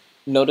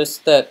 notice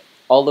that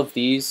all of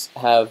these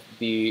have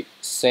the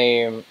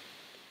same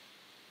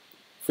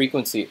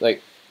frequency.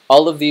 Like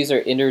all of these are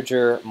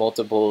integer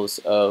multiples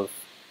of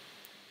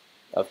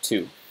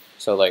 2.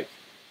 So like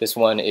this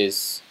one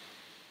is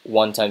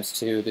 1 times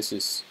 2, this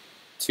is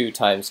 2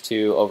 times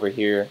 2 over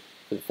here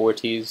for the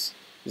 4t's,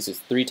 this is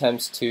 3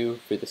 times 2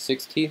 for the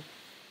 6t.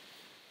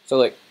 So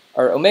like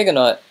our omega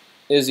naught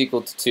is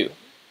equal to 2.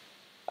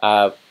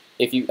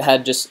 If you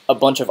had just a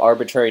bunch of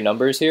arbitrary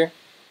numbers here,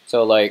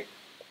 so like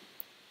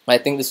I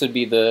think this would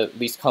be the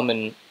least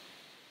common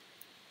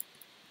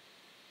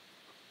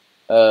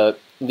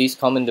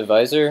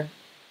divisor.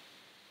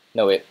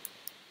 No, wait.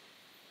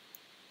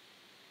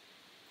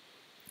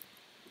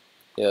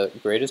 Yeah,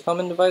 greatest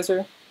common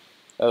divisor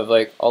of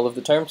like all of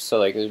the terms. So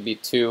like it would be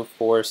 2,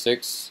 4,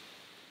 6.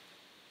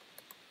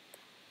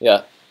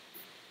 Yeah.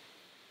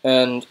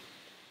 And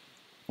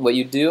what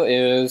you do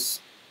is,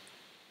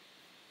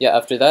 yeah,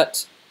 after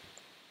that,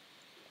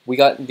 we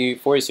got the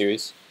Fourier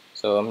series.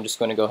 So I'm just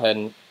going to go ahead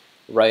and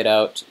write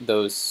out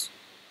those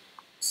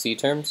c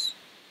terms.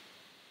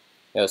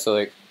 Yeah, so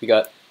like we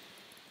got,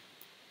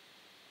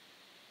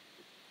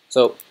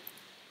 so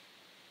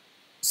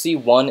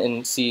c1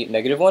 and c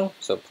negative 1,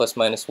 so plus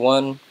minus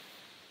 1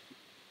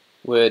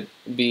 would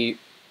be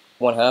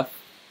 1/2.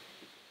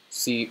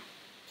 C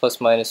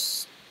plus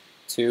minus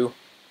 2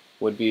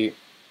 would be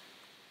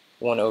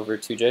 1 over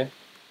 2j.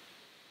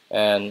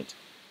 And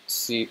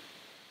c6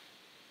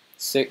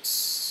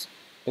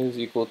 is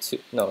equal to,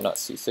 no, not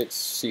c6,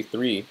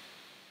 c3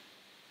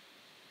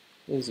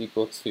 is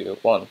equal to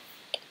 1.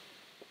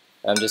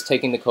 I'm just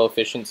taking the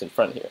coefficients in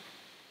front here.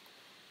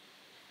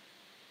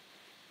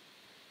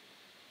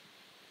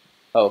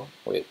 Oh,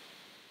 wait.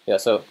 Yeah,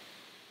 so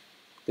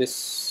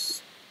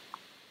this,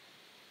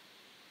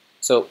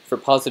 so for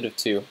positive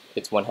 2,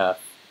 it's 1/2.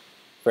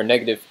 For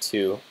negative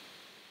 2,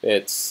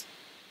 it's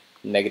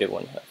negative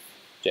 1/2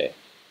 j.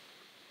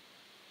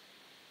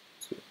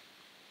 2.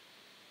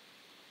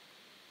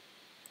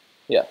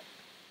 Yeah,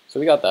 so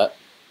we got that.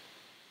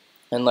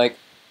 And like,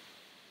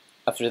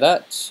 after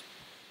that,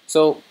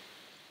 so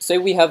say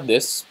we have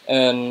this,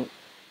 and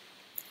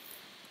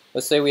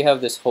let's say we have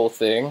this whole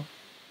thing,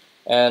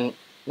 and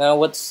now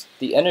what's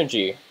the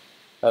energy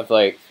of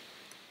like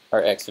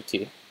our x of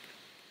t?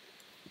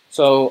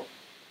 So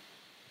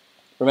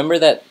remember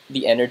that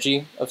the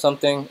energy of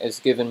something is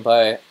given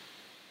by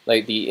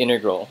like the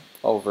integral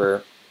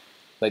over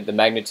like the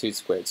magnitude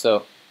squared.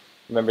 So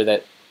remember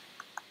that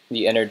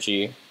the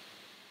energy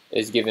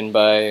is given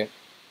by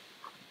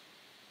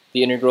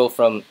the integral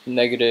from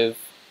negative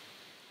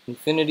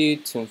infinity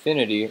to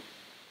infinity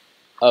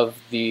of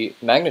the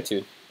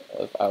magnitude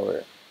of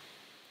our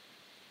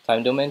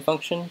time domain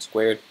function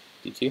squared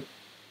dt.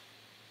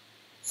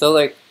 So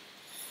like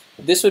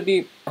this would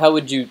be how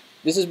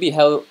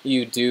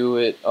you do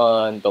it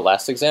on the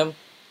last exam,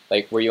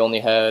 like where you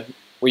only had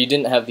where you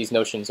didn't have these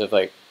notions of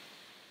like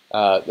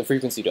the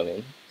frequency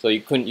domain. So you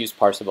couldn't use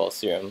Parseval's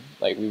theorem.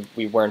 Like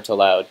we weren't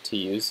allowed to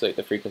use like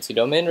the frequency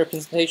domain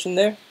representation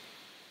there.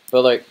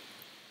 But like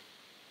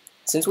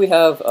since we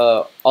have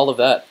all of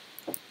that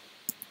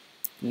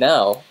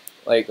now,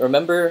 like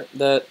remember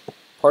that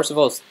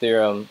Parseval's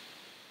theorem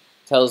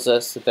tells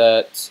us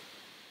that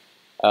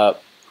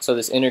so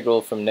this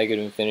integral from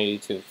negative infinity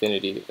to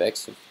infinity of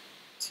x of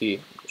t,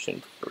 we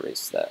shouldn't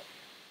erase that.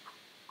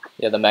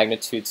 Yeah, the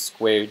magnitude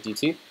squared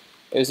dt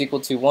is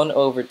equal to 1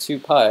 over 2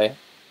 pi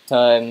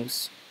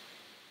times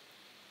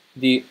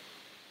the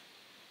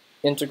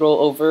integral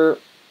over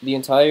the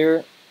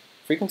entire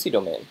frequency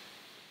domain,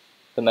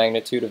 the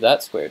magnitude of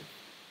that squared.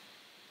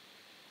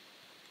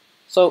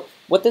 So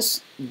what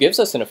this gives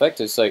us in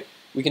effect is like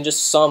we can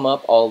just sum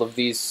up all of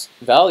these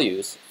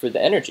values for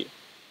the energy.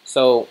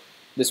 So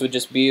this would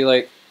just be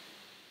like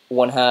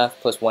 1/2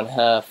 plus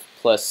 1/2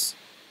 plus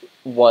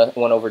 1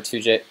 over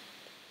 2j.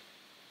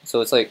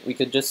 So it's like we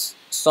could just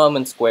sum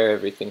and square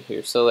everything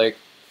here. So like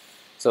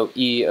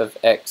e of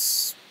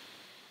x.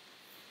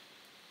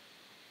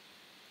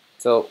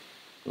 So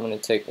I'm going to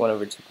take 1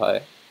 over 2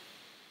 pi.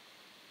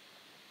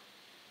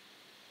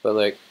 But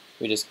like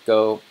we just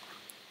go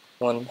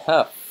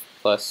 1/2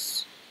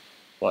 plus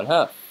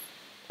 1/2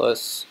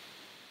 plus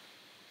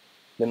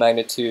the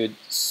magnitude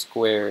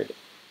squared.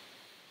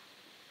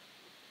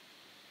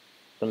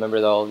 Remember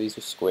that all of these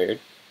are squared.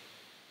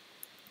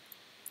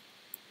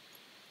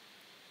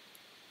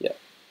 Yeah,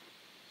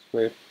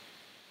 squared.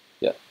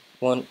 Yeah,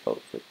 1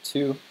 over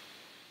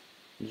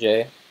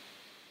 2j.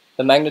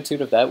 The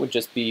magnitude of that would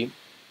just be,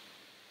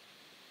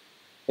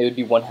 it would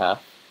be 1/2,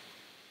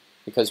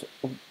 because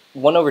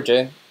 1 over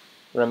j,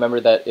 remember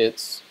that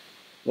it's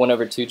 1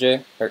 over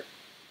 2j, or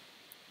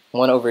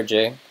 1 over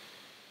j.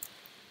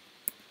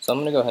 So I'm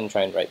going to go ahead and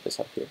try and write this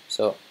up here.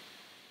 So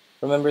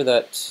remember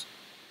that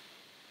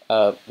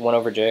 1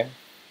 over j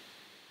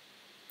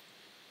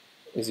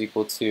is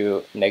equal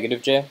to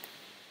negative j.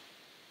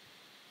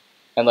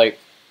 And like,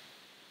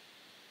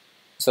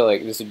 so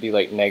like this would be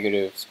like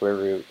negative square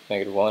root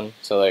negative 1.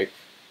 So like,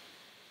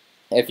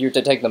 if you were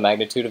to take the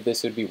magnitude of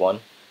this, it would be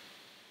 1.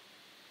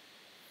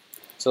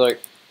 So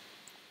like,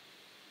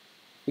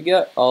 we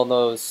get all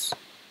those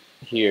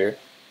here.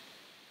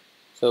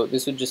 So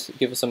this would just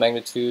give us a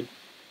magnitude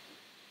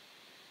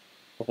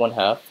of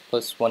 1/2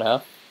 plus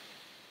 1/2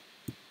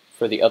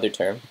 for the other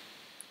term.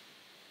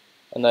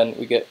 And then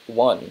we get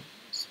 1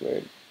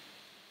 squared.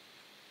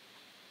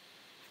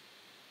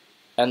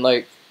 And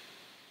like,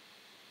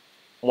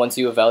 once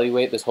you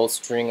evaluate this whole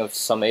string of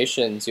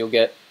summations, you'll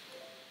get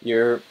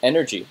your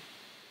energy.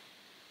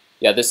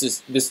 Yeah,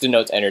 this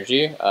denotes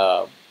energy.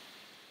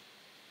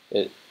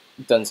 It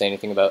doesn't say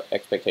anything about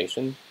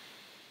expectation.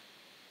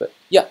 But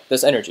yeah,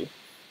 that's energy.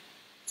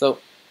 So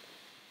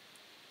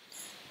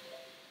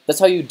that's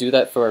how you do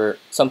that for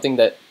something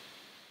that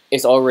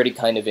is already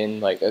kind of in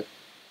like a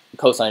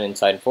cosine and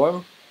sine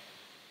form.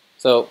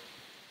 So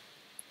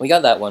we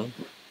got that one.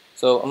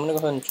 So I'm gonna go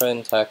ahead and try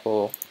and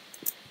tackle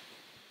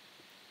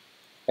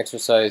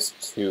exercise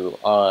 2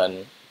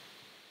 on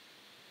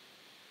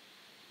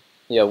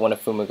one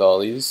of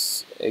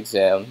Fumagalli's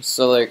exams.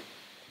 So like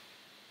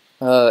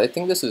I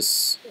think this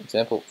is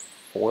example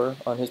 4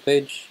 on his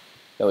page.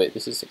 No wait,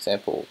 this is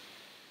example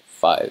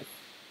 5.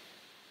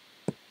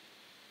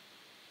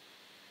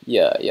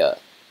 Yeah.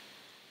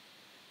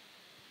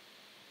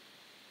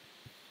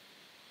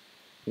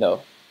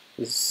 No,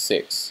 this is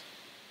 6.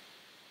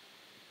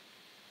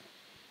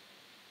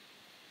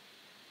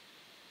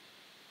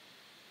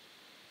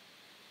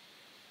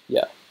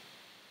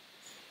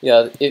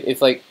 Yeah,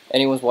 if like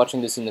anyone's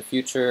watching this in the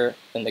future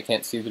and they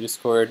can't see the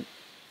Discord,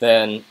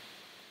 then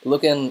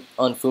look in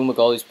on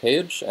Fumagalli's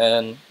page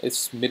and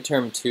it's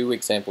midterm 2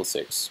 example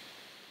 6.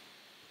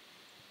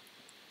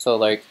 So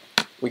like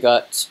we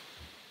got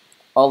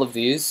all of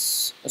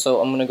these, so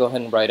I'm gonna go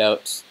ahead and write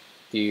out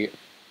the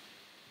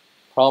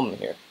problem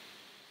here.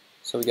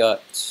 So we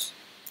got,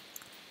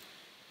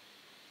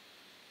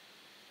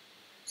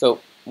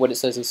 so what it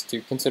says is to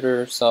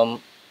consider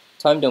some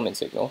time domain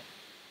signal.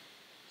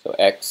 So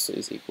x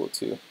is equal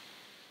to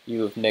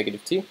u of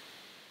negative t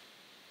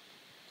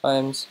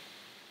times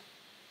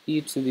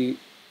e to the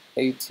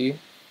at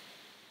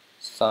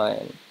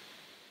sine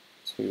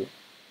 2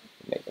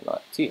 omega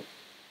naught t.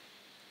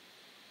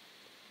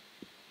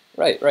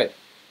 Right.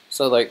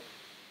 So like,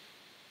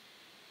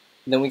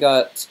 then we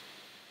got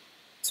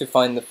to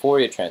find the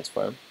Fourier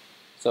transform.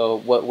 So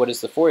what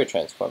is the Fourier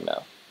transform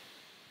now?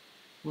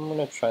 I'm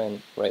gonna try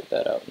and write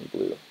that out in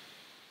blue.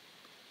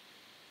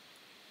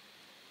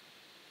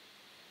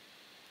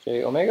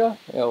 J omega?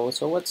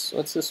 So what's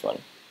this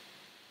one?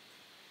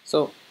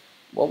 So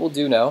what we'll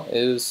do now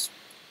is,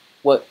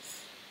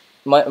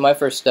 my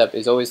first step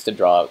is always to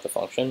draw out the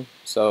function.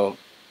 So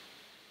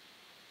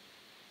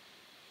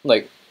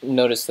like,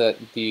 notice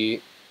that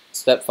the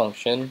step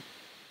function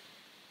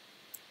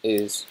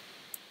is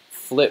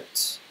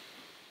flipped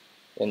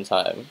in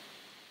time.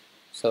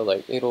 So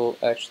like it'll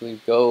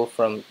actually go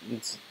from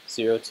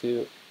 0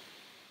 to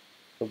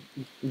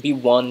be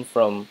 1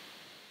 from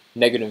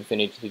negative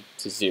infinity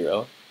to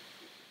 0,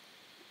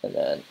 and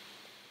then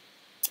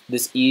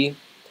this e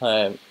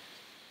times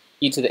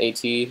e to the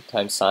at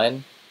times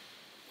sine.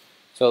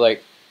 So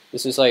like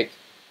this is like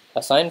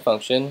a sine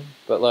function,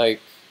 but like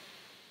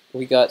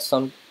we got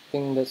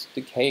something that's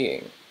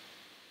decaying.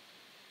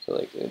 So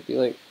like it would be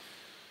like,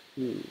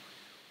 I'm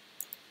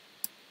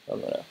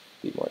gonna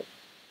be more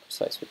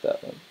precise with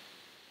that one.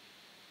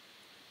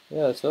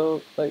 Yeah,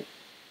 so like,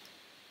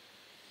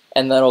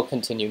 and that'll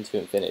continue to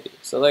infinity.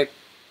 So like,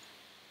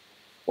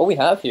 what we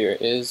have here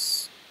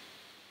is,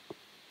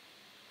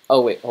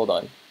 oh wait, hold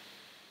on.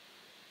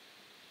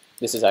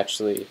 This is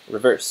actually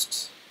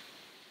reversed.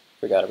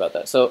 Forgot about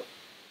that. So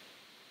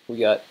we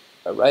got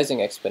a rising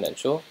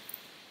exponential.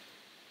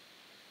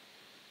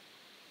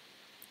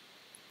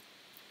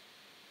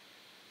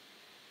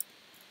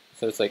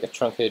 So it's like a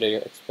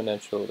truncated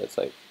exponential that's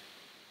like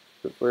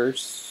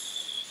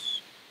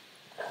reverse.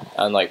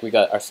 And like we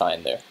got our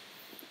sign there.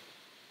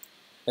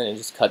 And it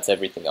just cuts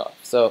everything off.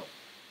 So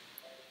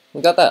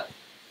we got that.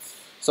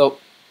 So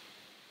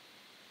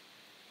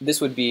this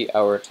would be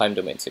our time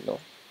domain signal.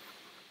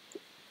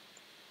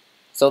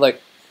 So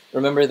like,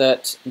 remember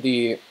that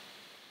the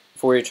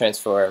Fourier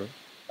transform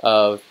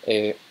of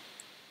a,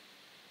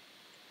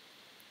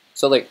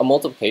 so like a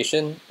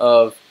multiplication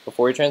of a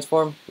Fourier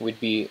transform would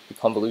be a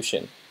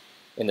convolution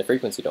in the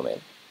frequency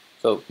domain.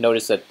 So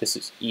notice that this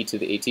is e to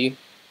the at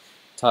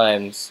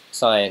times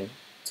sine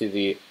to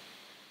the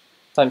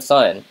times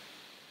sine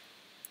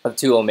of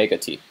 2 omega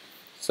t.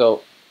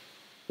 So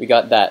we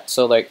got that.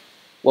 So like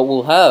what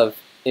we'll have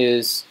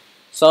is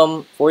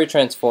some Fourier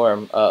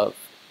transform of,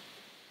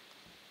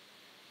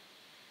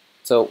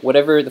 so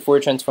whatever the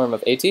Fourier transform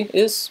of at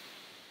is,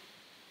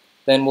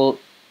 then we'll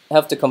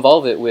have to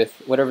convolve it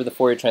with whatever the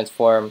Fourier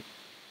transform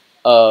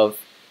of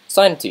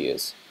sine t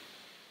is.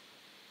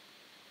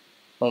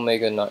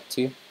 Omega naught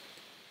t,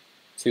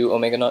 2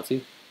 omega naught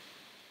t.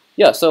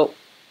 Yeah, so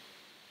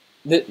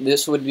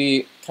this would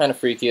be kind of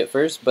freaky at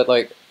first, but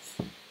like,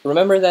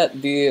 remember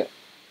that the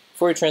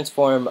Fourier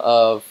transform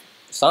of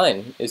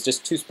sine is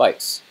just 2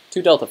 spikes,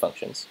 2 delta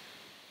functions.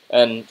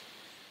 And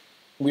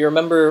we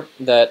remember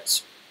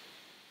that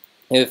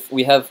if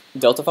we have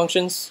delta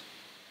functions,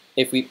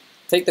 if we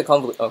take the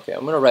convolution, okay,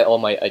 I'm going to write all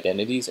my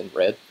identities in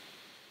red,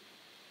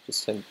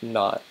 just to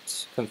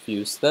not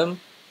confuse them.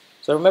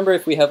 So remember,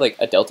 if we have like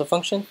a delta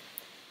function,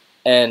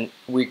 and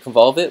we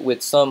convolve it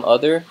with some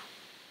other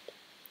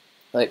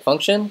like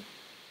function,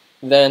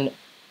 then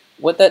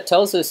what that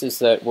tells us is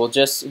that we'll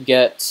just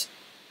get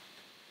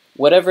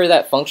whatever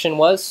that function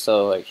was.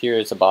 So like here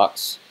is a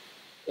box.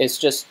 It's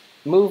just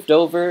moved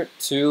over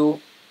to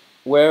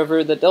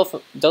wherever the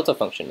delta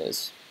function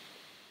is.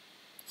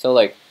 So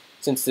like,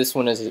 since this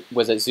one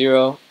was at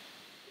 0,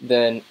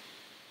 then,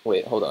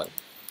 wait, hold on.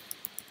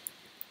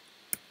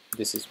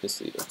 This is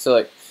misleading. So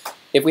like,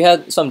 if we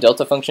had some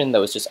delta function that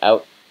was just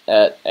out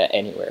at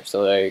anywhere,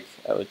 so like,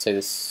 I would say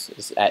this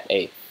is at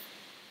A,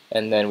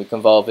 and then we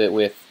convolve it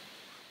with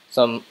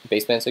some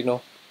baseband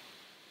signal.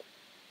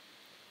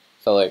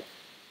 So like,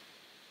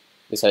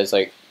 this has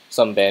like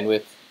some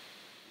bandwidth.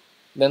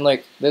 Then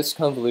like, this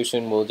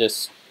convolution will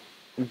just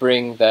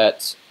bring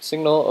that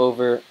signal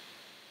over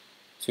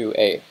to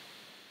A.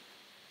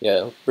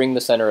 Yeah, bring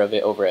the center of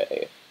it over at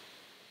A.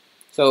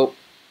 So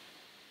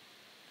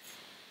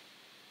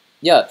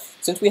yeah,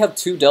 since we have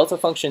 2 delta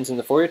functions in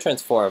the Fourier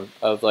transform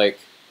of like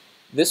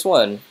this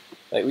one,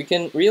 like we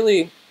can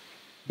really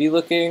be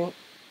looking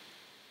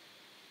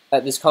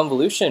at this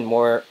convolution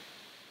more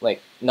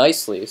like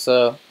nicely.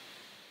 So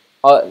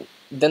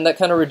then that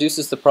kind of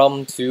reduces the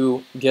problem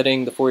to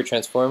getting the Fourier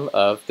transform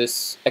of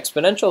this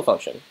exponential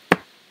function.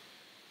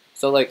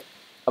 So like,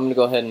 I'm gonna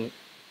go ahead and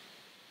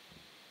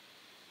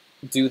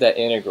do that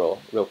integral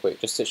real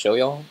quick just to show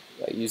y'all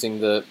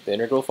using the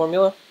integral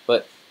formula.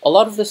 But a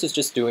lot of this is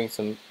just doing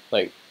some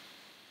like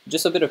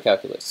just a bit of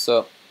calculus.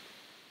 So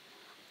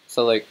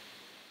like,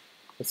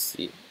 let's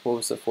see, what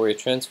was the Fourier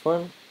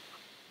transform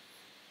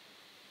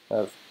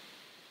of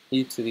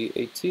e to the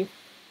at?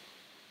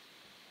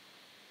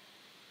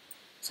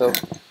 So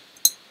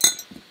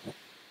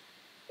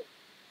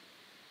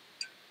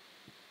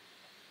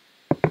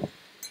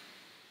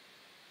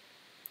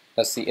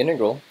that's the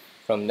integral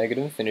from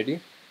negative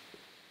infinity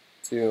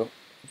to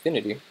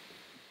infinity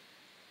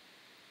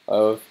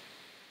of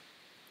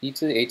e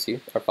to the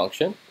at, our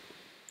function,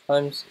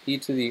 times e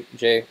to the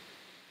j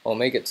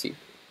omega t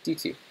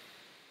dt.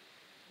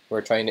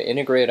 We're trying to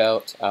integrate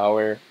out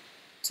our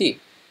t.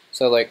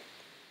 So like,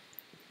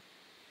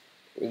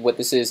 what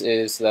this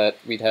is that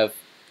we'd have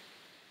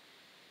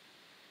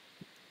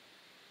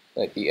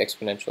like the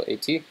exponential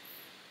at.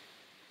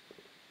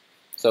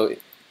 So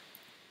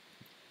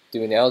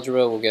doing the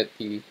algebra, we'll get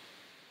the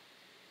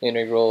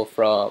integral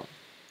from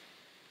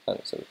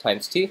so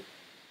times t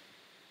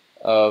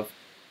of,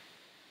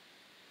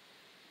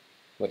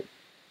 wait,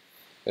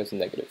 there's a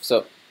negative.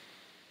 So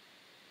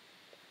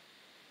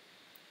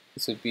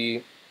this would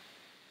be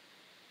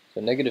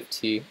so negative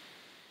t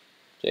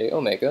j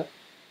omega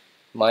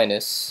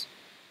minus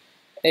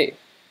a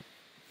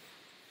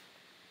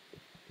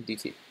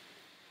dt.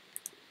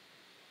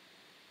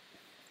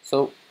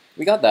 So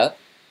we got that.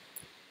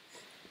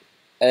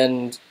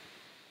 And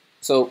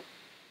so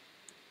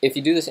if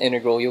you do this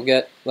integral, you'll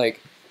get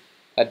like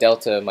a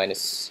delta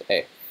minus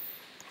a.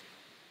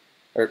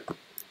 Or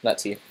not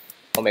t,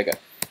 omega.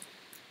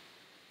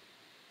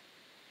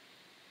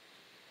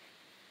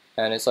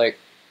 And it's like,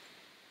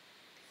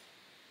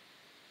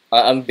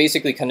 I'm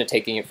basically kind of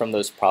taking it from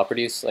those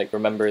properties. Like,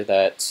 remember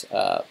that,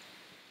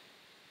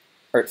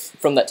 or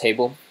from that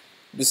table.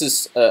 This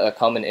is a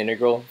common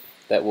integral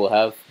that we'll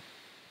have.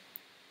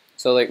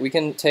 So like we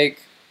can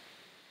take,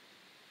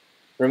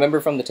 remember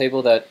from the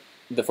table that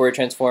the Fourier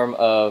transform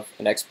of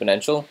an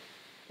exponential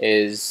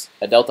is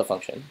a delta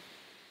function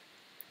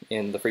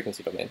in the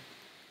frequency domain.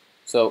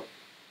 So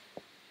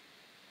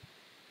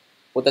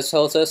what this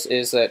tells us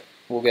is that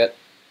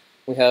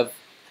we have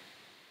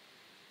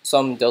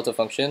some delta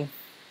function,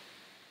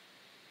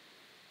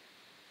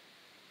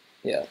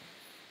 yeah,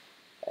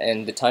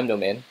 and the time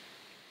domain,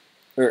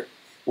 or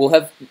we'll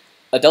have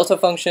a delta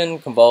function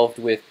convolved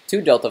with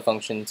two delta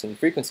functions in the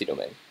frequency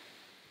domain.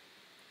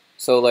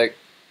 So like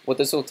what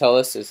this will tell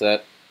us is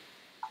that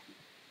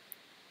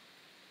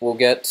we'll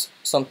get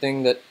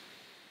something that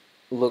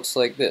looks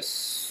like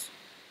this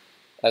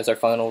as our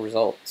final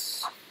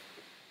results.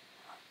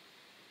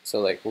 So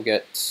like we'll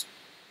get,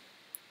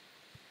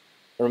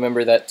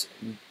 remember that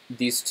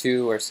these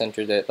two are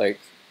centered at like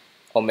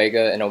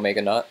omega and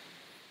omega naught.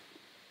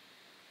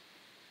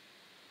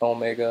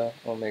 Omega,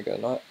 omega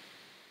naught,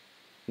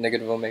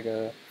 negative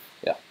omega,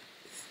 yeah.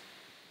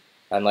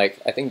 And like,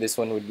 I think this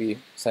one would be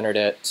centered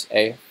at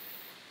A.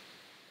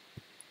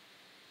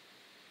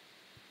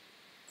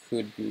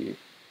 Could be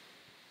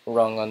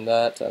wrong on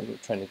that, I'm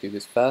trying to do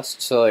this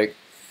fast. So like,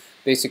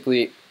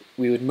 basically,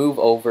 we would move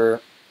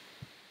over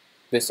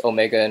this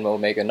omega and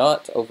omega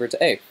naught over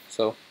to A.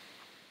 So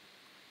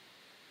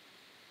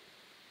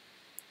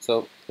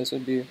this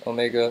would be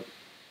omega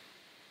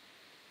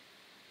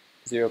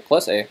 0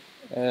 plus A,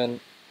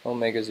 and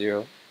omega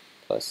 0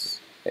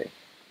 plus A.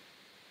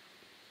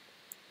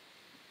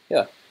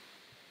 Yeah,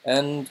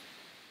 and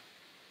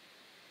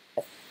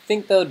I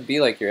think that would be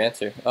like your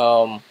answer.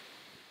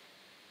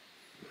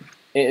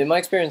 In my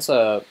experience,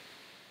 like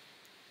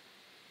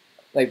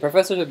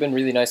professors have been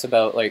really nice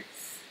about like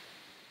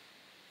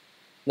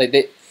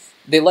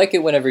they like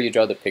it whenever you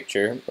draw the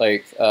picture.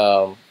 Like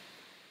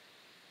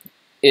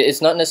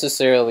it's not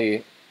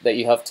necessarily that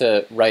you have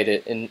to write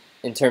it in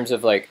terms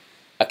of like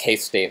a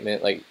case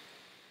statement. Like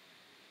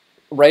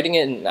writing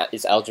it in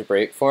its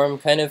algebraic form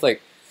kind of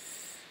like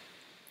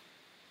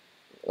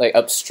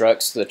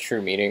obstructs the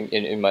true meaning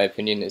in my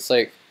opinion. It's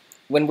like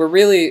when we're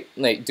really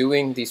like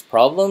doing these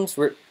problems,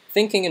 we're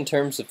thinking in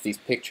terms of these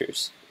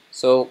pictures.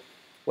 So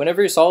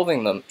whenever you're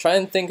solving them, try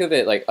and think of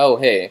it like, oh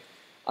hey,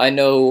 I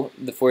know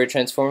the Fourier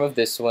transform of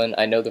this one,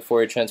 I know the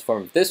Fourier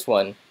transform of this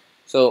one,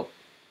 so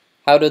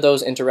how do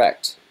those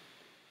interact?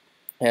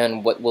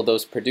 And what will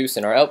those produce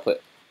in our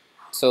output?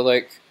 So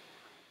like,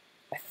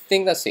 I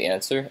think that's the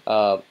answer.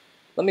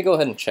 Let me go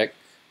ahead and check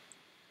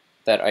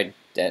that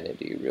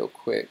identity real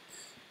quick.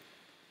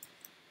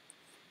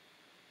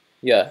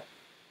 Yeah.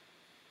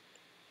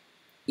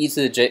 E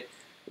to the j,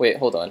 wait,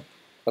 hold on.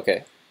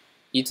 Okay,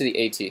 e to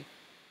the at.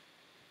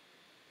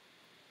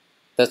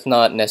 That's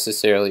not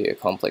necessarily a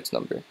complex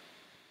number.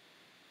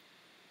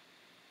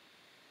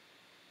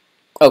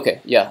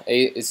 Okay, yeah,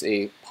 a is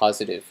a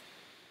positive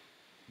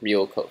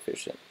real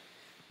coefficient.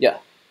 Yeah,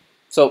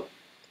 so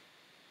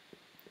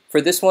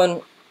for this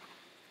one,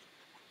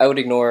 I would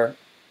ignore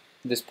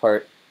this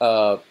part.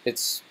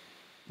 It's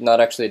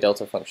not actually a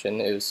delta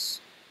function. I was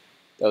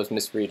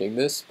misreading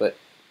this, but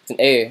it's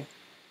an a.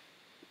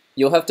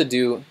 You'll have to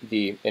do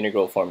the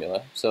integral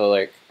formula. So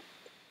like,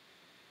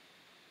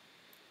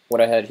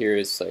 what I had here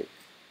is like,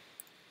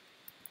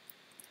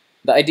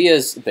 the idea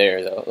is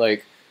there though.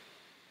 Like,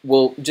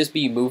 we'll just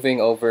be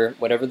moving over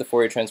whatever the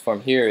Fourier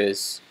transform here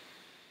is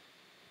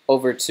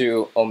over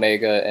to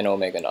omega and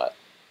omega naught.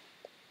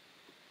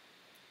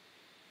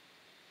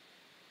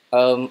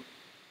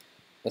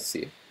 Let's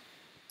see.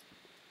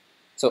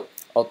 So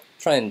I'll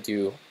try and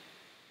do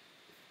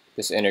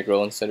this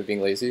integral instead of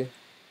being lazy.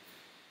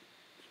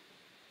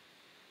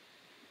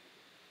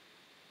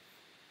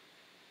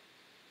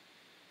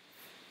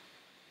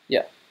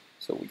 Yeah,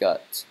 so we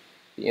got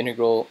the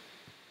integral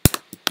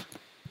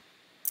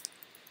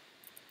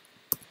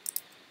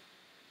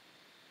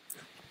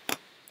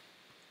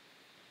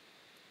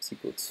is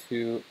equal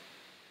to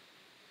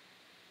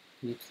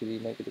e to the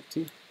negative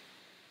t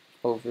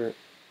over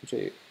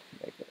j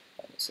omega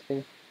minus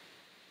a.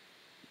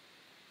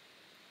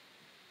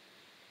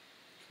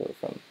 So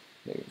from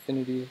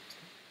negative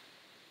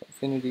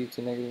infinity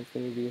to negative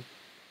infinity.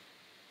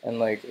 And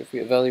like, if we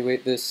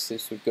evaluate this,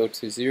 this would go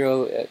to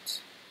 0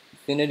 at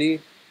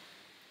infinity,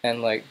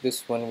 and like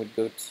this one would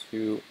go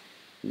to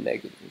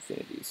negative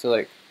infinity. So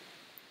like,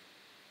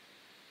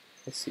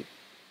 let's see.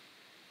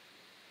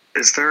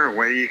 Is there a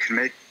way you can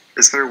make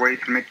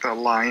the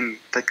line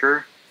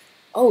thicker?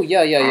 Oh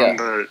yeah. On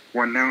the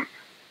one note?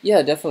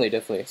 Yeah,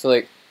 definitely. So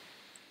like,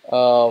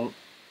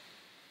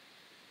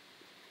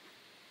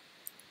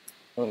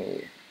 let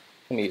me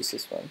Let me use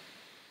this one.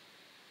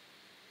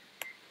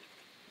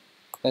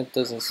 It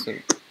doesn't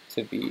seem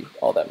to be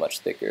all that much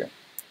thicker.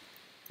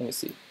 Let me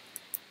see.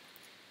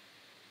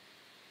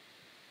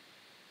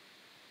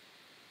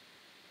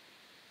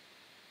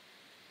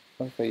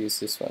 What if I use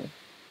this one?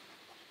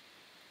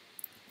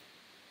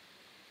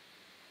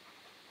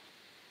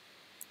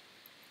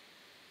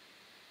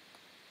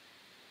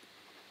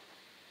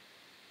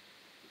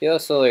 Yeah,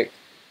 so like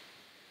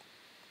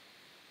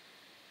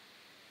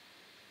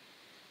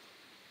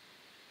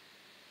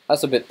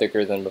that's a bit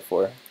thicker than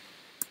before.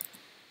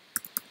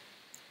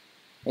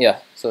 Yeah,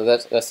 so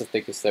that's the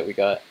thickest that we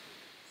got.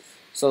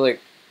 So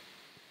like,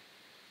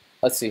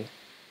 let's see.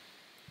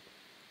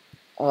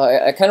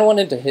 I kind of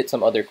wanted to hit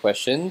some other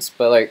questions,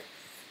 but like,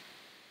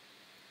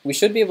 we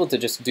should be able to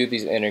just do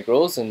these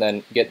integrals and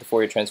then get the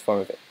Fourier transform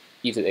of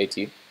e to the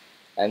at,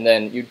 and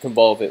then you'd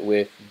convolve it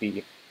with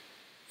the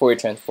Fourier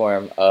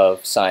transform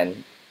of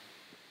sine,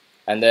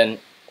 and then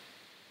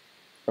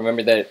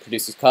remember that it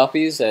produces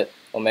copies at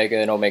omega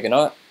and omega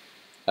naught,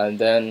 and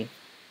then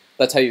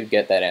that's how you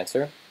get that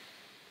answer.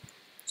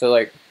 So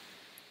like,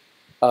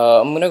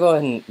 I'm gonna go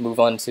ahead and move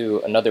on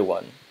to another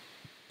one.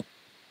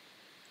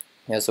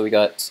 Yeah, so we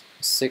got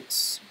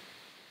 6.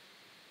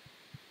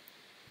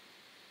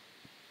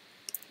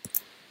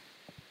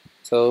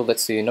 So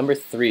let's see, number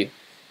 3.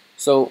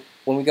 So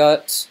what we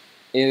got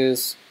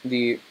is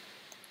the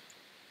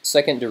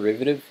second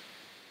derivative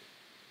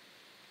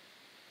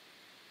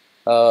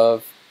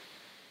of,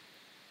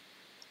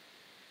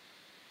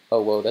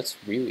 oh whoa, that's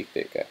really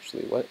thick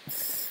actually, what?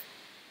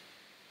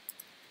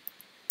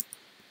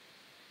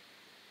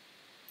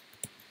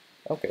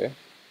 Okay.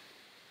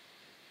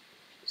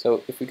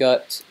 So if we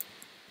got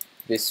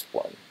this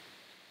one,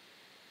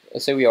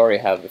 let's say we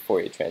already have the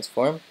Fourier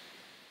transform,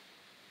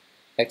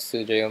 x to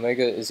the j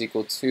omega is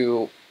equal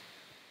to,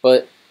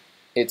 but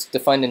it's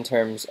defined in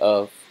terms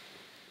of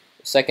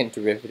second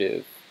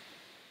derivative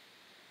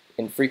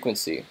in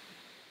frequency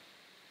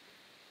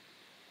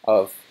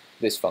of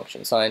this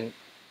function, sine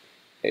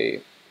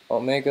a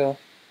omega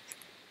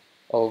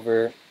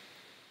over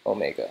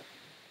omega.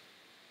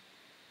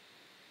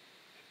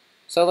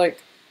 So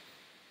like,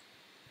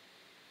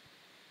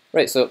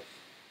 right, so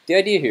the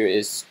idea here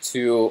is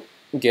to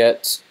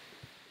get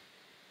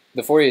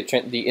the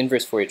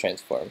inverse Fourier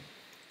transform.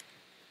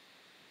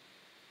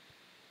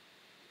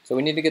 So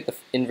we need to get the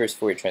inverse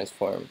Fourier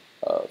transform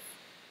of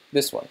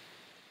this one.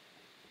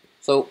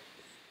 So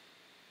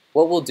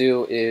what we'll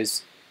do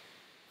is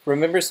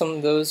remember some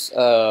of those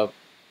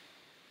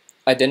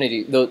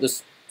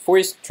those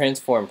Fourier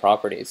transform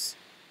properties.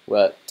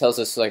 What tells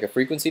us like a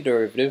frequency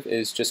derivative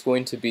is just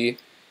going to be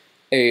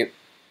a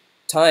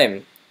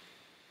time,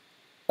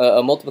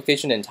 a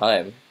multiplication in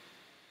time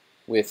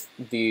with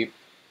the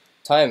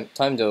time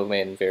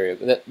domain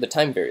variable, the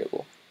time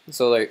variable.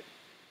 So like,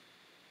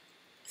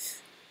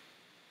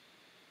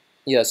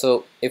 yeah,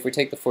 so if we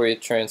take the Fourier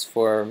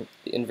transform,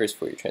 the inverse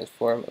Fourier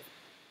transform of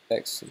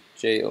x to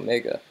j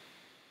omega,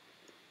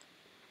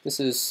 this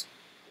is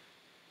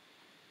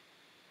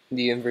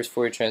the inverse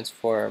Fourier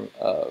transform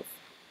of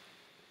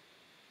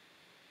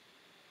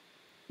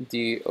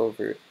d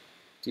over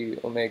d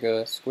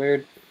omega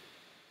squared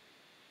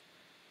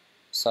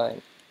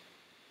sine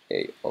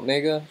a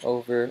omega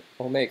over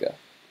omega.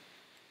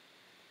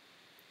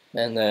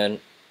 And then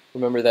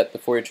remember that the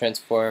Fourier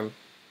transform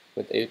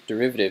with a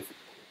derivative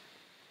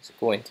is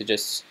going to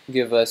just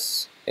give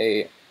us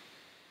a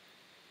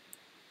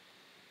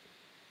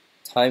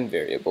time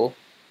variable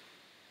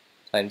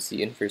times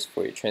the inverse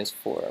Fourier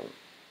transform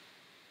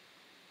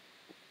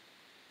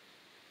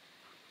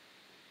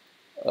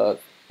of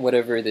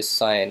whatever this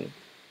sine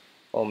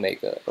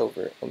omega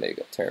over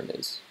omega term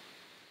is.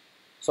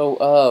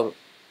 So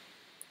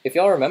if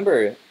y'all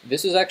remember,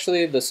 this is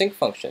actually the sinc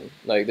function.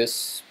 Like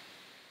this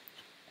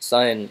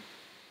sine,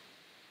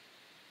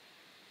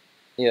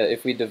 yeah,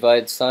 if we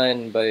divide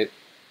sine by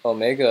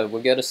omega,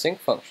 we'll get a sinc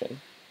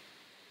function.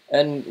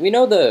 And we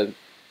know the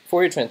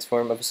Fourier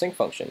transform of a sinc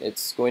function.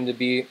 It's going to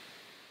be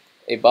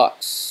a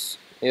box.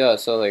 Yeah,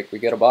 so like we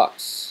get a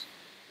box.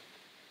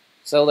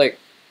 So like,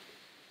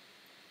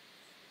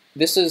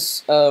 this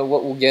is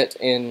what we'll get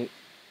in,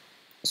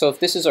 so if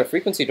this is our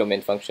frequency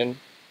domain function,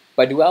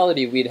 by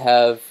duality we'd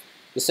have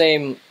the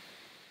same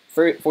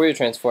Fourier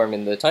transform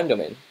in the time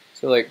domain.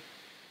 So like,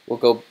 we'll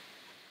go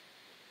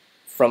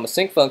from a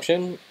sinc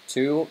function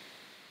to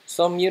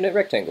some unit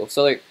rectangle.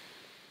 So like,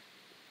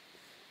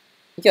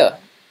 yeah,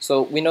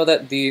 so we know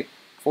that the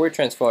Fourier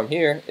transform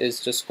here is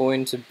just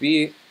going to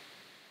be,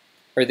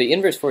 or the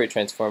inverse Fourier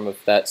transform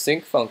of that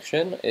sinc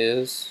function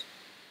is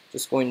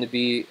just going to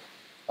be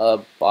a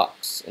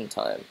box in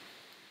time.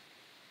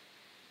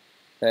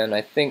 And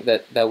I think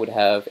that that would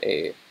have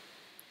a,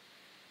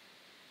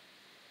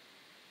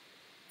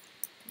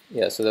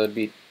 yeah, so that would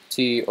be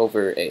t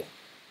over a,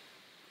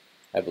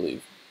 I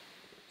believe.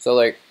 So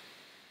like,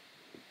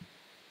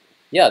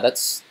 yeah,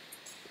 this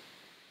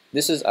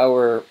is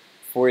our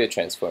Fourier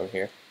transform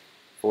here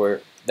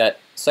for that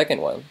second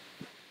one.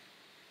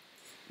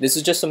 This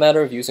is just a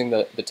matter of using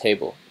the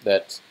table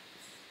that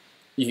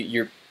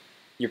you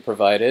you're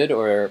provided,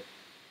 or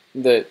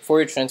the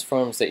Fourier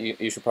transforms that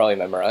you should probably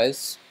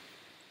memorize.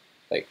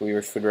 Like, we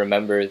should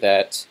remember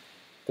that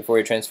the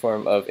Fourier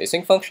transform of a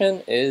sinc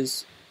function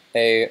is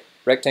a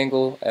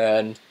rectangle,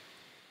 and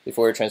the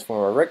Fourier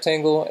transform of a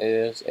rectangle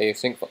is a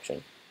sinc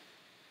function.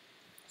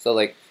 So,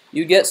 like,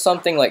 you get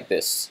something like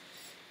this,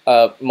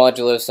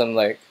 modulo some,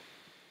 like,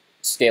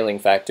 scaling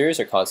factors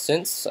or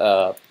constants.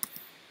 I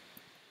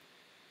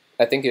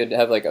think you'd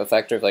have, like, a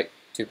factor of, like,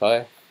 2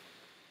 pi,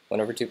 1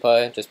 over 2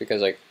 pi, just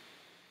because, like,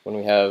 when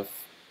we have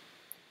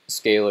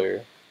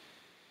scalar,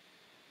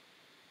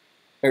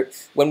 or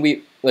when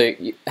we,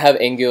 like, have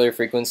angular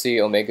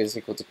frequency omega is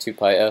equal to 2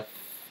 pi f,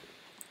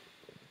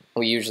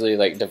 we usually,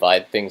 like,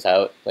 divide things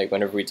out. Like,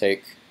 whenever we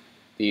take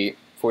the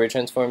Fourier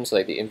transforms,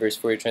 like, the inverse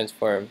Fourier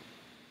transform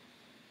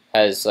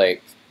has,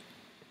 like,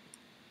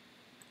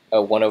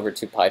 a 1 over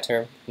 2 pi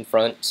term in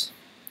front.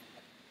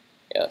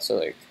 Yeah, so,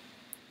 like,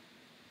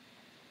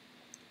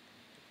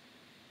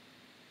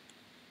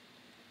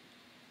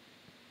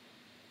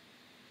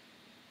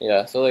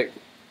 yeah, so, like,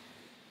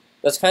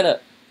 that's kind of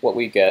what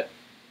we get.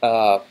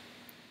 Final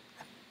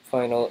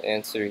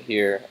answer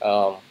here.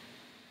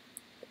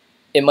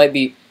 It might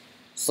be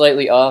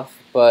slightly off,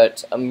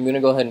 but I'm going to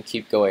go ahead and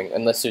keep going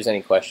unless there's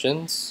any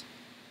questions.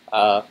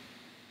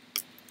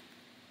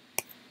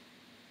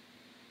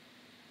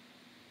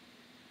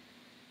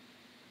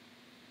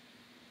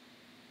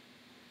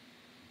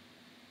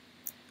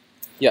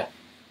 Yeah,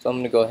 so I'm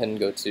going to go ahead and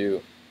go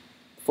to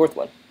the fourth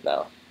one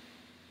now.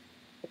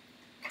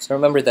 So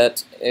remember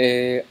that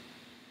a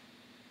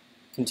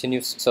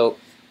continuous, so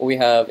what we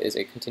have is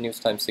a continuous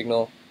time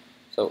signal,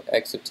 so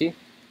x of t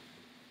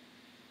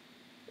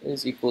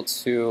is equal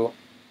to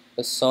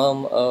the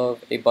sum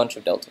of a bunch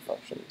of delta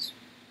functions,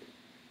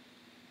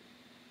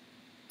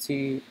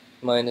 t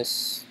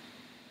minus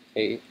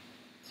k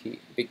t,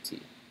 big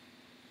T.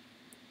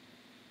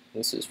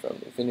 This is from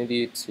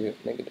infinity to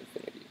negative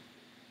infinity.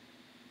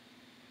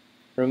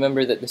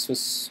 Remember that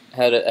this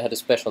had a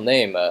special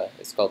name.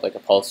 It's called, like, a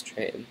pulse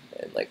train,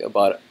 and, like, a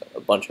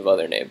bunch of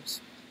other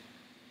names.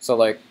 So,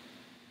 like,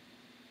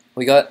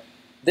 we got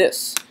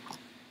this.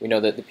 We know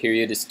that the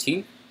period is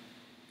t,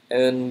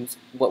 and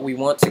what we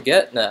want to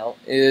get now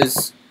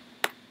is,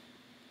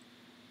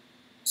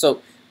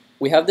 so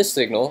we have this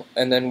signal,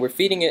 and then we're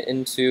feeding it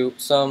into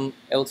some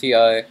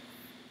LTI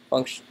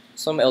function,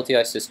 some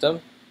LTI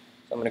system.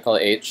 So I'm going to call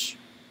it H,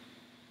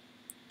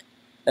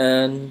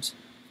 and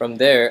from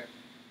there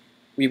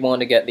we want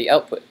to get the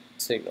output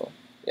signal.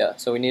 Yeah,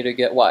 so we need to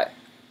get y.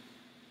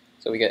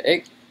 So we get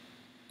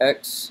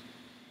x,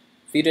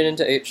 feed it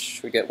into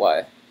H, we get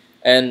y.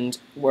 And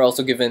we're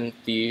also given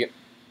the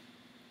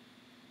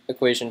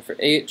equation for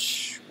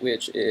H,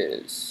 which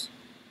is,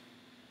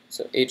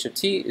 so H of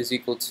t is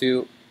equal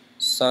to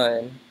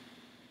sine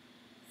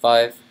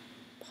 5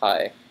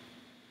 pi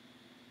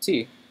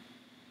t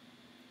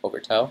over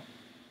tau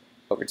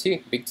over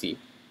t, big T,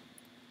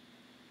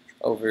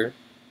 over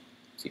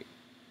t.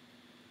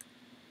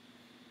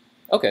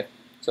 Okay,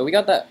 so we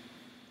got that.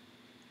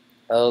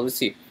 Let's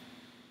see.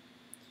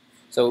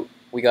 So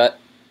we got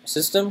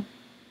system.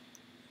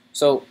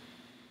 So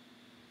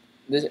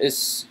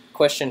this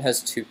question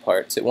has two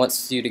parts. It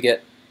wants you to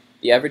get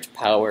the average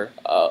power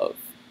of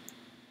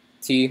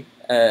t,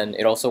 and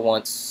it also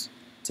wants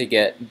to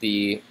get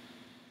the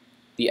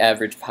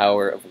average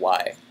power of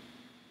y,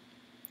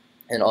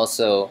 and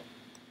also,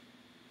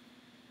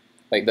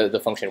 like, the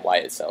function y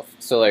itself.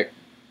 So, like,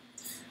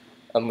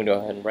 I'm gonna go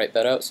ahead and write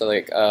that out. So,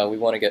 like, we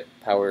want to get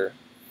power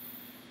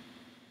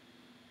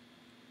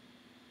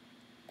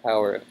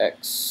of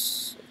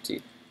x of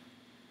t,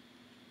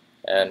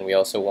 and we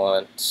also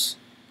want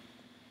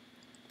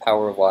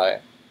power of y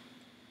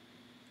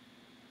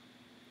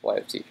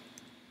of t.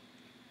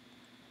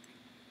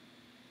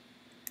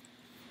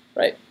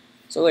 Right.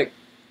 So, like,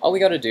 all we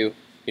got to do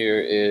here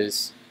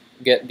is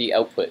get the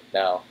output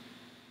now.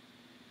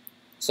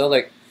 So,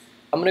 like,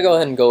 I'm going to go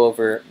ahead and go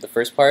over the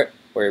first part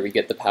where we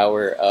get the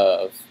power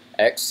of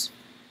x.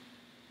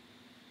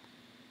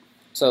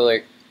 So,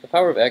 like, the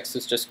power of x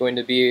is just going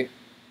to be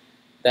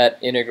that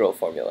integral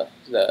formula.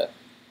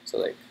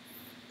 So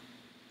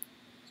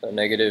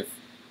negative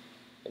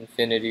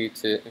infinity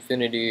to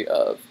infinity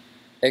of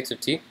x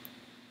of t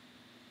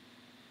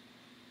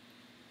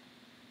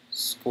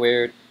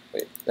squared,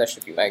 wait, that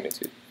should be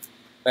magnitude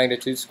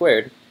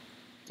squared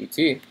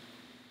dt.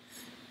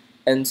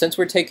 And since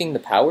we're taking the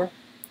power,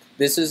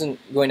 this isn't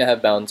going to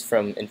have bounds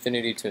from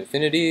infinity to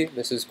infinity.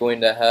 This is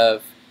going to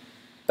have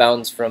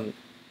bounds from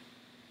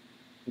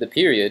the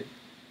period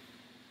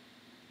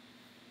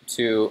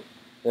to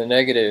the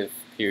negative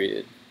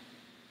period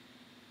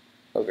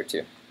over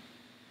 2.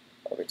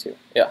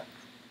 Yeah.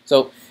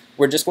 So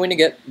we're just going to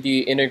get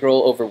the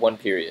integral over one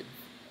period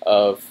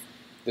of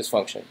this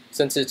function,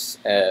 since it's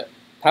a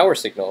power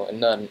signal and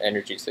not an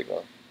energy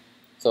signal.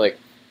 So, like,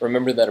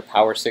 remember that a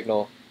power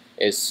signal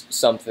is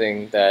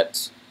something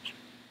that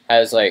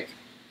has, like,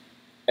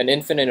 an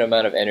infinite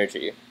amount of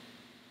energy.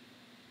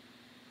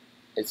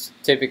 It's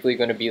typically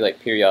going to be, like,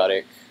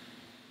 periodic.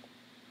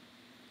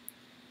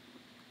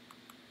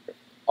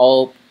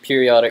 All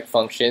periodic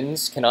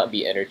functions cannot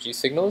be energy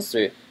signals.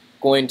 They're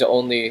going to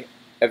only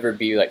ever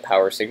be like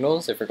power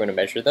signals if we're going to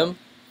measure them.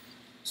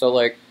 So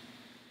like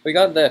we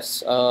got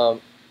this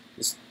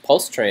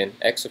pulse train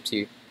x of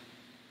t.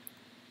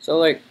 So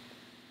like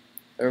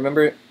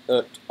remember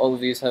that all of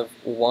these have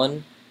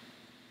one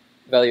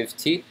value of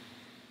t.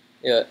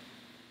 Yeah,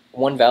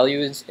 one value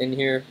is in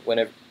here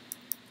whenever.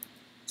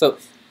 So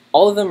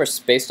all of them are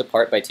spaced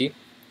apart by t.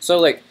 So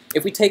like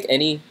if we take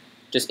any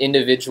just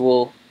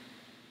individual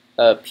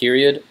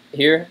period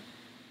here,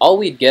 all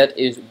we'd get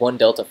is one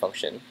delta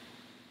function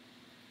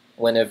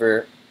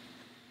whenever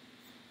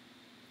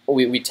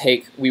we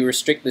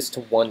restrict this to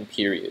one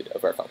period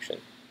of our function.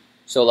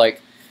 So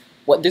like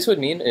what this would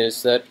mean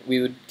is that we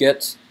would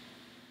get,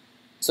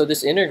 so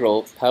this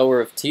integral power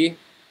of t,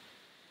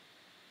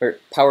 or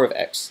power of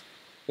x,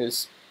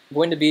 is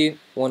going to be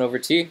 1 over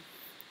t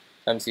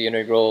times the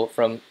integral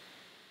from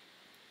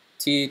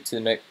t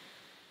to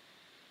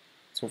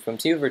from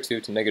t over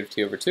 2 to negative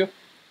t over 2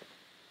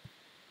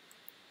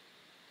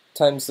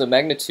 times the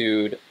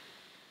magnitude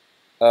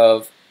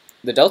of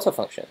the delta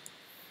function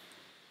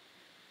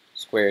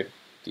squared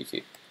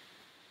dt.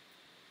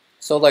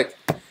 So like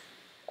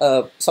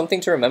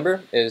something to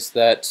remember is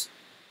that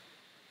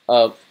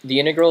the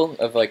integral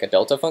of like a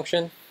delta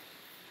function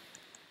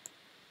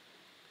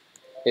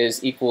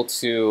is equal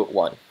to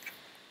 1.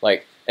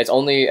 Like it's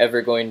only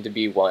ever going to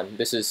be 1.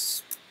 This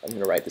is, I'm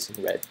going to write this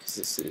in red because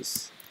this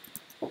is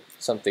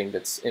something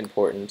that's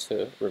important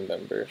to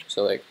remember.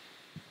 So like,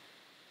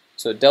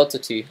 so delta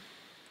t,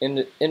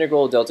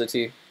 integral delta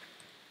t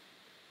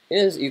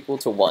is equal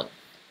to 1.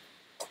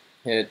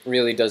 It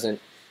really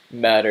doesn't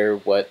matter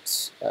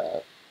what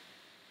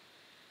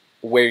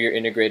where you're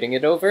integrating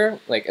it over.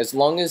 Like as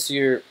long as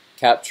you're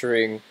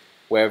capturing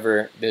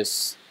wherever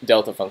this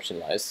delta function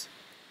lies,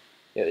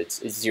 yeah,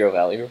 it's 0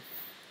 value.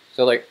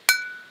 So like,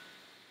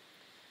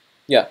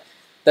 yeah,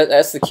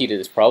 that's the key to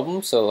this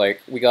problem. So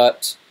like we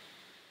got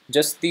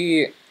just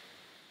the,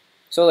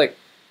 so like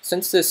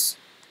since this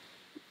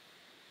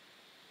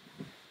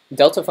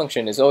delta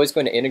function is always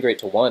going to integrate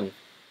to 1,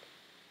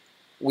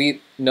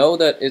 we know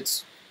that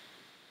it's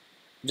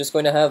just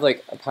going to have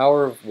like a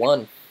power of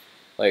 1,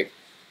 like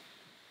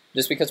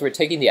just because we're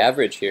taking the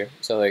average here.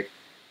 So like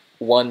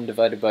 1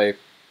 divided by,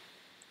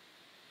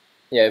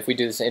 yeah, if we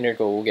do this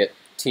integral, we'll get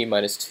t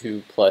minus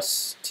 2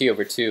 plus t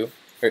over 2,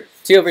 or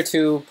t over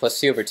 2 plus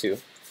t over 2.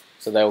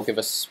 So that will give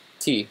us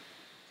t.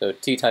 So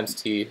t times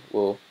t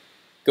will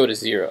go to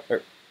 0,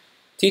 or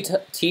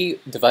t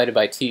divided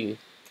by t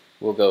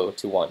will go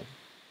to 1.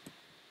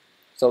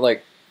 So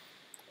like,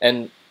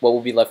 and what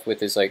we'll be left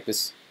with is like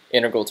this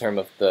integral term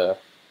of the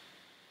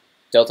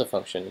delta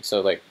function.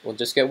 So like we'll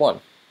just get 1.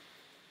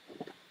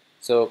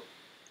 So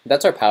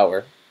that's our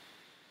power.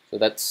 So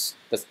that's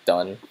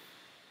done.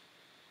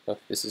 Oh,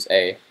 this is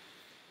a.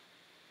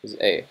 This is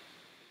a.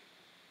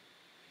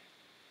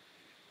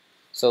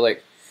 So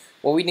like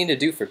what we need to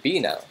do for b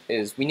now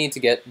is we need to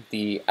get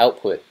the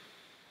output,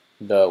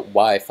 the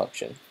y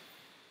function.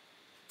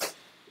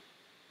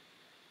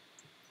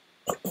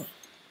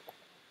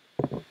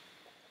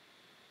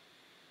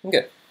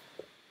 Okay.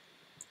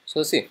 So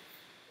let's see.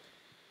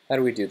 How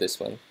do we do this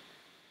one?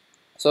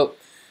 So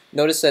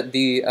notice that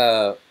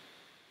the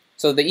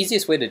so the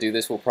easiest way to do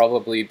this will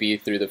probably be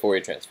through the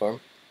Fourier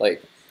transform.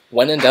 Like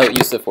when in doubt,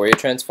 use the Fourier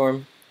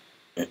transform.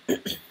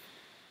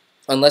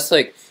 Unless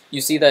like you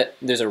see that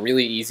there's a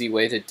really easy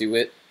way to do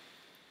it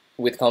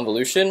with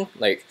convolution,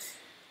 like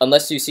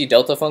unless you see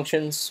delta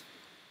functions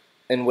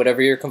in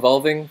whatever you're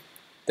convolving,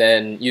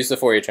 then use the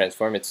Fourier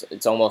transform.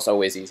 It's almost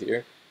always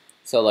easier.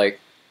 So like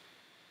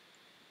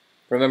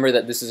remember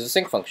that this is a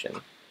sinc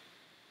function.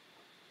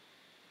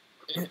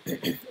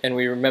 And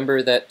we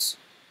remember that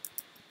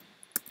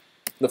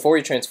the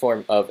Fourier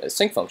transform of a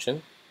sinc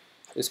function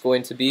is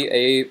going to be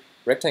a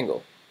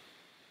rectangle.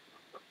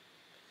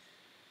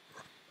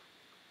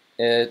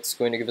 It's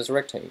going to give us a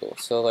rectangle.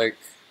 So like,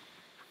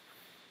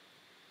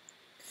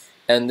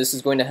 and this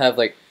is going to have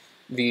like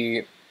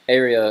the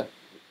area,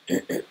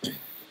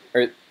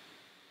 or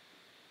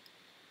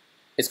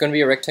it's going to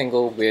be a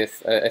rectangle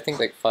with I think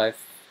like 5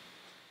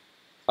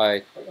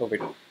 pi over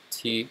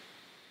t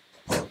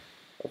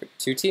over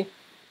 2t.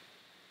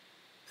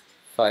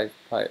 5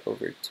 pi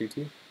over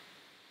 2t.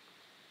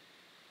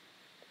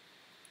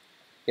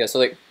 Yeah, so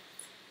like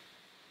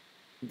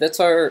that's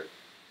our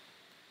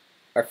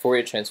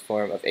Fourier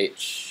transform of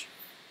h.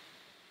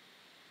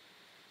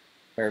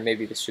 Or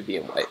maybe this should be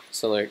in white.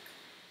 So like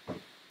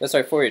that's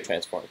our Fourier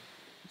transform.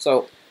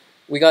 So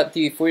we got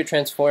the Fourier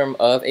transform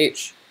of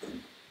h.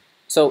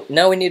 So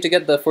now we need to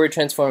get the Fourier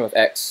transform of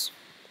x.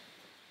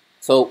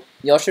 So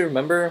y'all should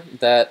remember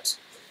that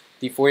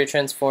the Fourier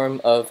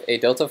transform of a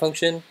delta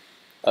function,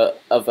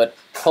 of a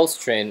pulse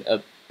train,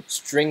 a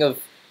string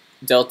of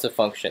delta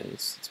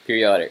functions, it's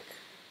periodic.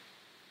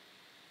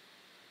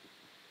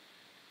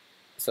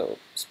 So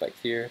spike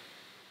here,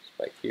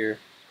 spike here,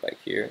 spike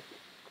here,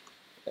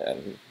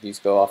 and these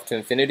go off to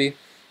infinity.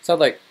 So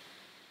like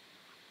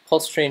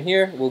pulse train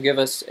here will give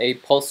us a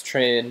pulse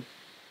train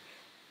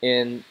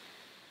in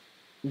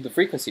the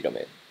frequency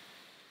domain.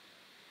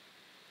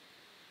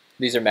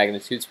 these are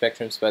magnitude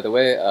spectrums, by the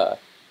way.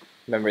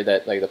 Remember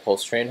that like the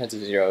pulse train has a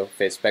 0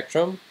 phase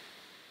spectrum.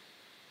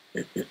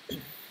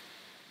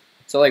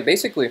 So like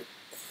basically,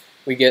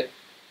 we get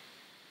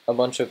a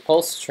bunch of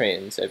pulse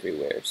trains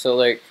everywhere. So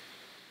like,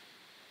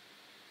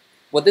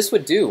 what this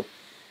would do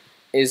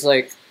is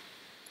like,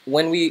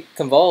 when we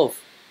convolve,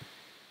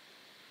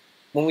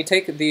 when we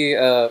take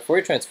the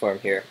Fourier transform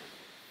here,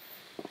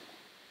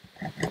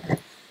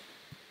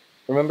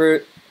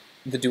 remember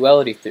the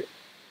duality theorem.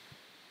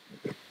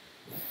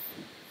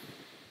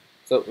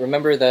 So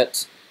remember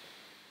that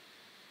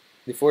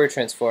the Fourier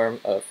transform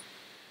of,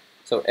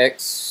 so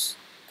x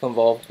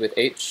convolved with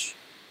h,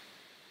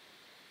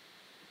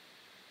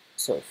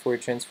 so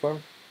Fourier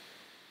transform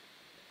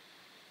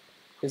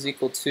is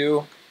equal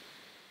to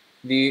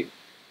the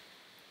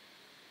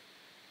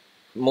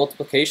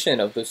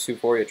multiplication of those two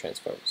Fourier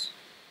transforms.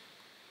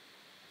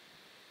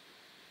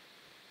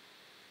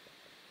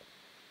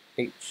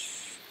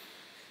 H.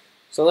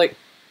 So like,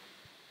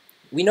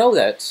 we know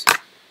that,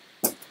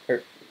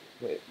 or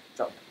wait,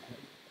 drop.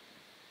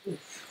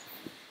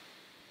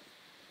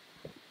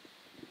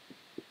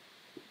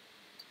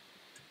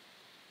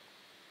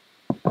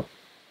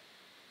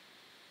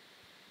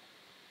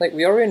 Like,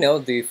 we already know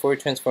the Fourier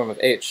transform of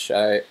h.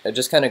 I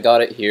just kind of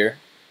got it here.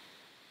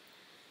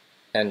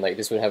 And like,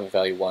 this would have a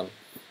value 1.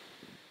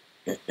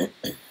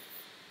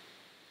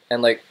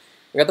 And like,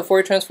 we got the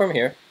Fourier transform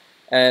here.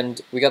 And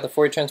we got the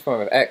Fourier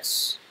transform of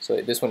x. So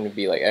this one would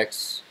be like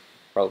x,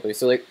 probably.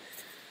 So like,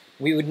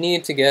 we would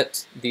need to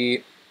get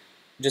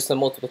just the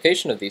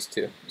multiplication of these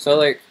two. So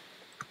like,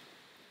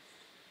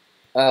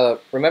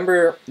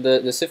 remember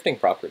the sifting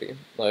property.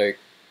 Like,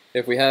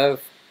 if we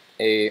have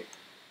a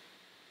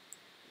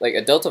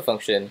delta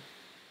function,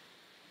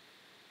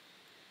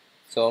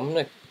 so I'm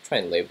gonna try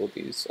and label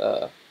these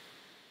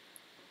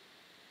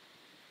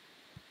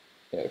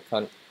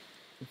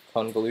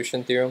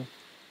convolution theorem.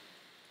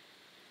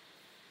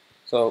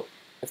 So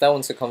if that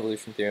one's a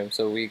convolution theorem,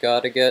 so we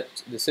gotta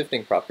get the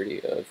sifting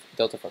property of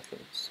delta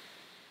functions.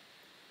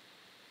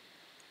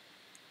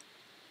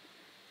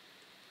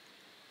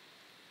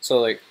 So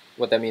like,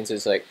 what that means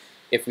is like,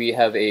 if we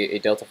have a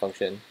delta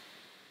function,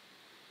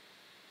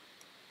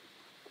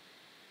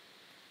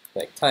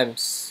 like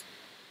times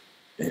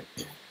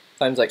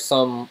like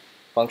some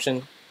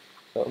function,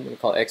 so I'm going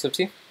to call it x of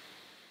t.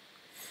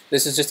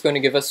 This is just going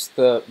to give us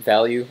the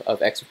value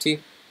of x of t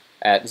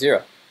at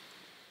 0.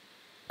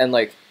 And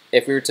like,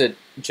 if we were to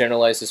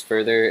generalize this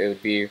further, it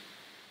would be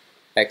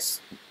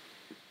x,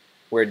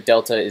 where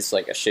delta is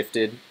like a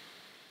shifted,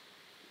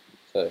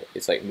 so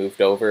it's like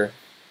moved over.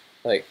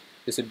 Like,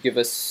 this would give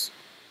us,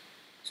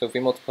 so if we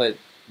multiply it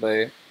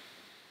by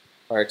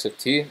our x of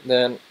t,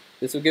 then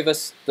this would give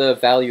us the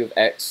value of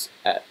x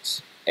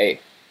at a,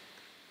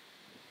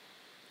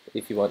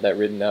 if you want that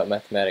written out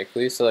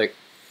mathematically. So like,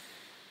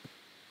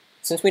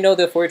 since we know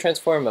the Fourier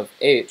transform of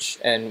h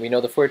and we know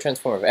the Fourier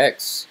transform of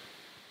x,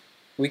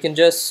 we can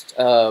just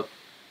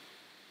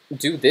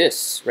do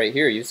this right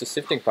here, use the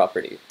sifting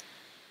property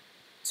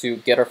to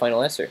get our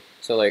final answer.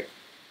 So like,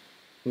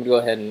 I'm going to go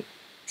ahead and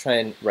try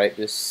and write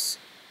this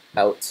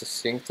out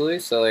succinctly.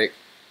 So like,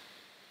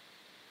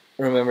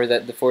 remember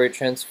that the Fourier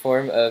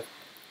transform of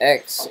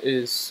x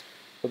is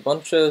a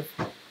bunch of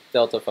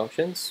delta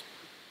functions.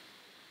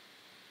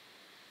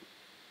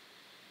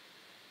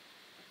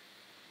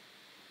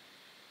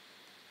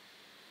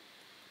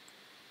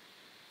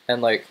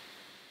 And like,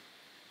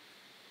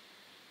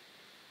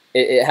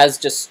 it has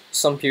just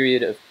some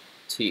period of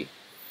t.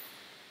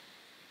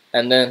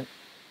 And then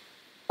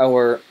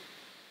our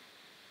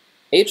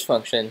h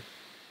function,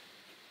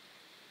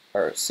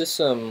 our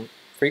system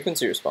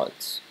frequency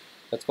response,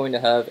 that's going to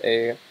have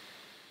a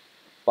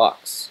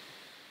box.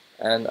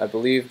 And I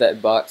believe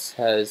that box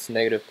has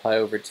negative pi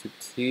over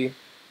 2t,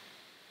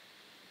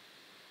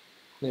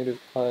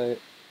 negative pi,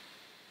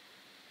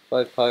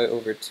 5 pi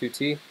over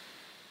 2t,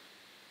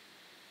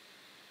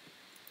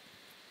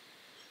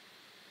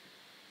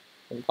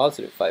 and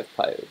positive 5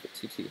 pi over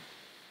 2t.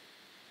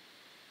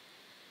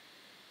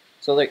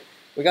 So like,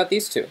 we got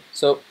these two.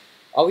 So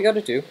all we got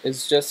to do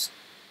is just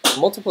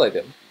multiply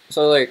them.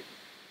 So like,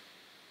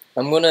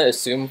 I'm going to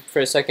assume for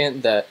a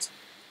second that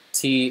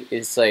t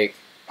is like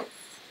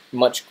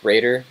much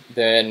greater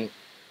than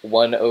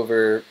 1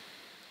 over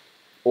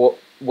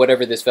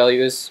whatever this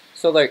value is.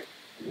 So like,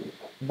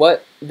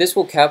 what this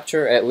will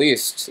capture at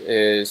least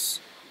is,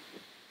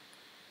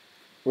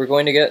 we're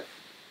going to get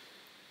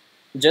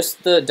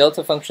just the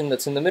delta function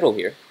that's in the middle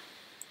here,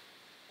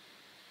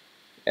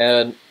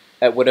 and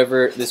at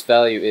whatever this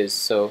value is.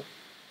 So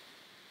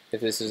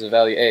if this is a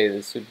value a,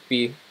 this would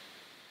be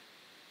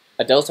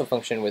a delta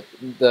function with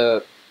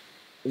the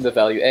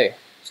value a.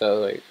 So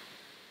like,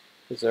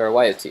 this is our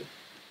y of t.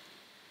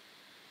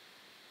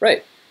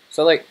 Right.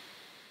 So like,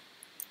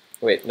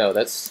 wait, no,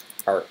 that's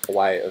our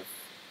y of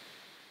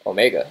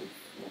omega,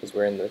 because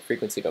we're in the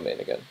frequency domain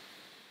again.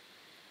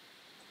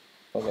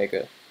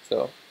 Omega.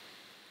 So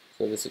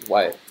this is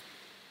y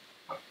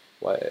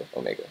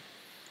omega.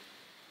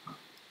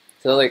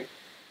 So like,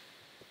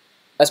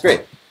 that's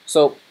great.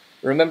 So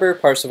remember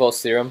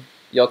Parseval's theorem,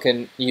 y'all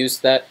can use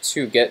that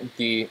to get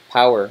the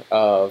power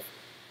of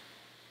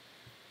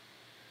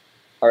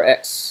our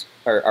x,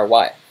 or our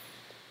y.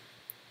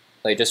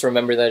 Like, just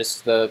remember that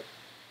it's the,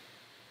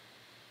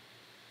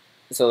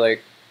 so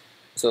like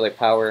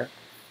power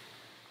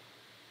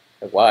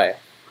of y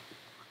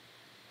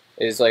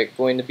is like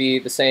going to be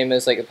the same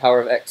as like the power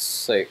of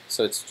x, like,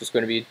 so it's just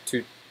going to be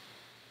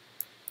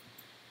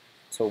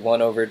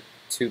 1 over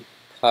 2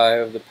 pi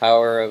of the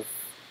power of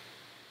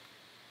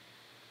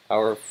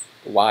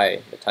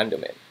y, the time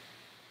domain.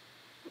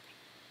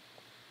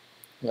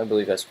 I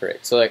believe that's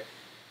correct. So like,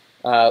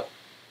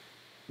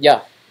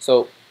 yeah,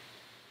 so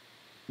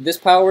this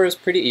power is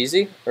pretty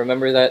easy.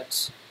 Remember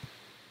that,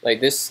 like,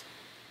 this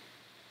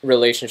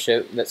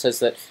relationship that says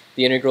that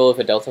the integral of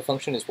a delta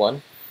function is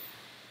 1.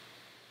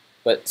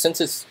 But since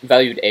it's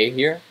valued a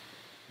here,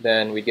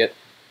 then we get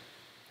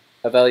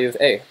a value of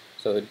a.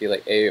 So it would be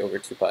like a over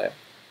 2 pi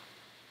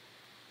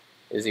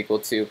is equal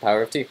to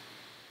power of t,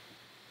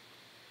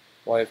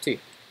 y of t.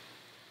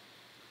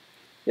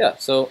 Yeah,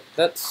 so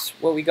that's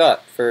what we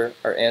got for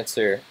our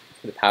answer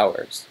for the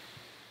powers.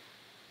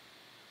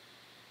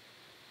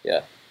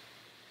 Yeah.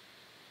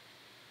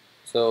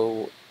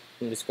 So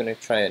I'm just going to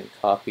try and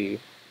copy.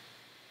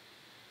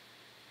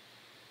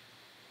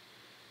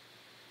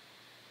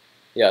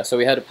 Yeah, so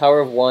we had a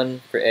power of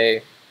 1 for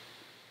a,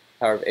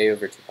 power of a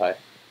over 2 pi,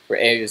 where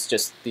a is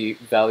just the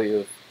value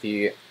of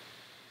the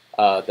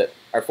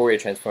our Fourier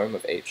transform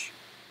of h.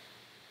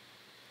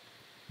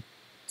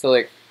 So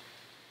like,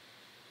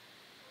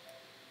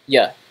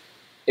 yeah,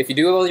 if you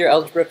do all your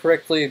algebra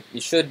correctly,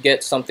 you should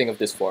get something of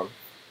this form.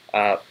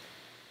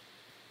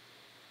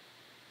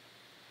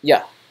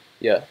 Yeah,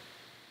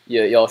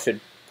 y'all should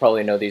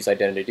probably know these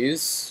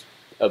identities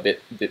a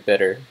bit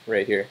better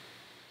right here.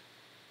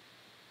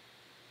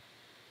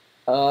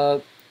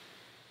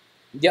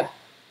 Yeah.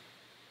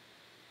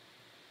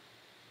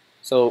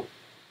 So,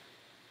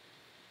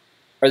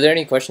 are there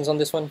any questions on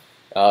this one?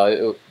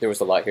 There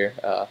was a lot here.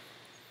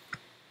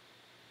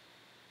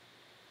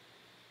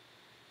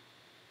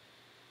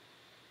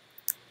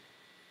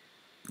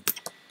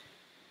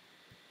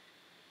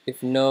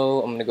 If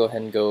no, I'm going to go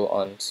ahead and go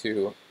on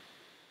to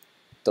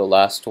the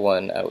last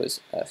one I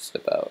was asked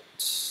about.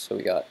 So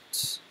we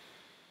got...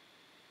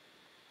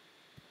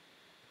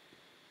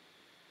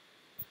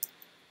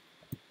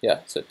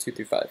 Yeah, so 2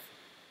 through 5.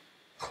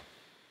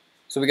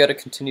 So we got a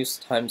continuous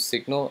time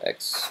signal,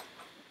 x.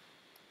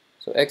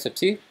 So x of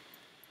t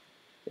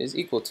is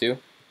equal to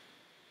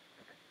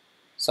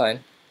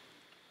sine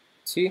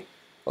t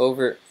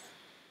over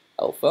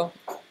alpha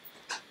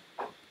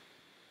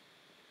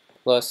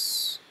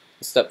plus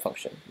the step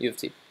function, u of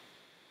t.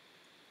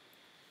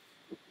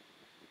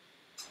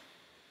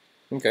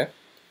 Okay,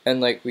 and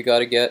like we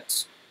gotta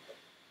get,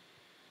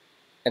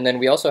 and then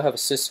we also have a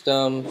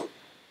system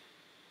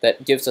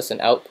that gives us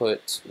an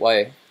output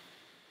y,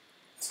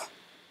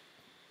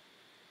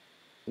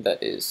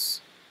 that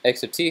is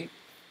x of t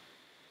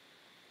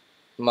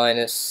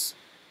minus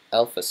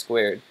alpha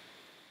squared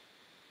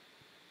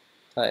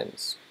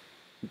times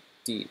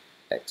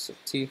dx of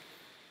t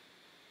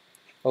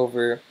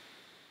over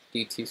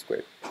dt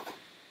squared.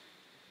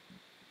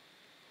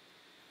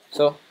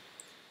 So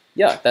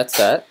yeah, that's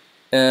that.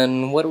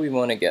 And what do we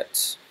want to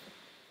get?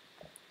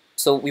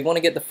 So we want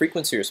to get the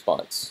frequency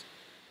response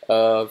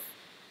of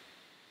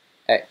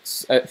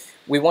x.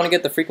 We want to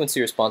get the frequency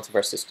response of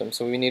our system,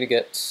 so we need to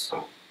get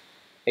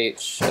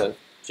h of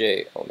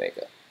j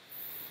omega.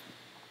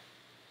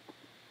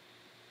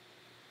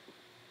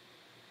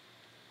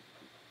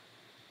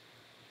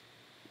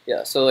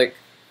 Yeah, so like,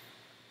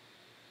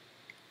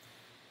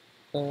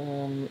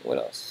 what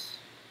else?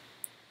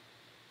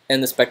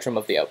 And the spectrum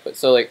of the output.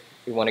 So like,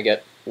 we want to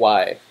get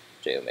y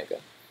j omega.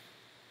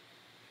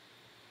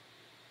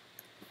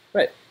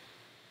 Right,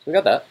 so we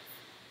got that.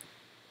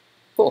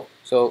 Cool,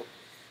 so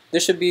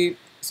this should be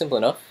simple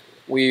enough.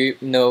 We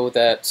know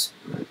that,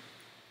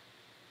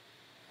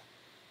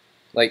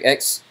 like,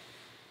 x,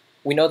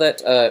 we know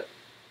that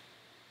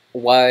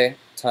y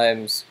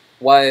times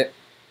y,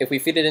 if we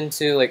feed it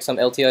into like some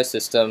LTI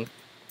system,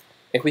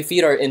 if we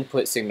feed our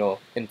input signal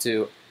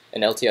into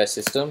an LTI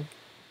system,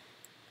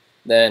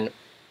 then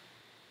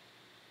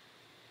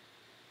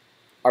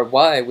our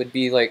y would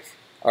be like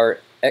our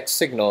x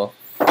signal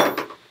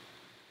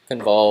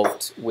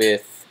convolved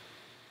with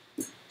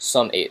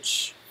some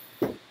h.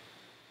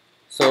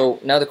 So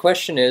now the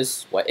question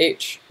is, what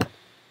h?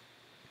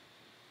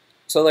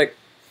 So like,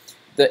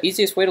 the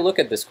easiest way to look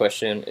at this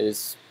question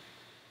is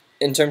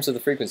in terms of the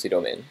frequency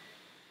domain.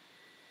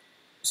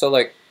 So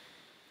like,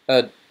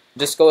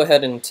 just go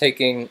ahead and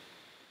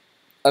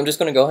I'm just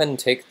going to go ahead and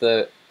take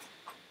the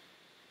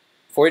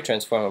Fourier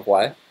transform of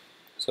y.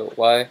 So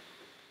y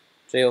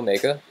j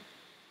omega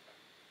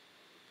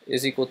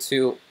is equal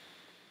to,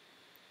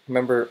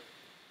 remember,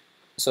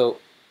 so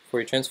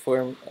Fourier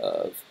transform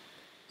of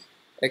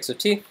x of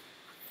t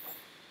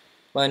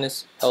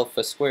minus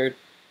alpha squared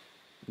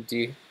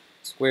d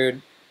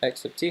squared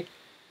x of t,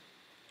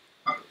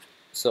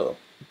 so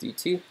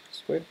dt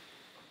squared.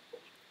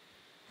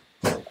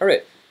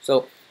 Alright,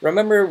 so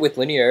remember with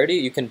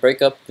linearity, you can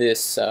break up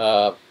this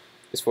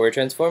this Fourier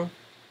transform.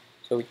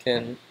 So we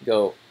can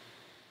go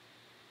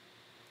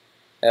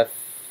f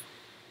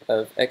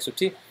of x of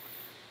t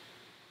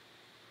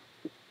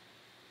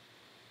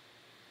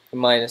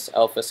minus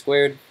alpha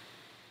squared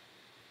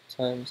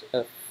times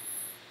f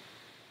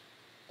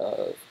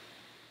of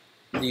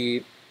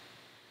the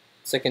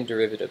second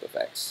derivative of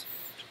x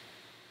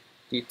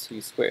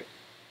dt squared.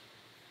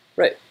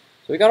 Right,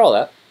 so we got all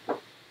that.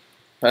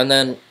 And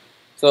then,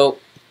 so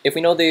if we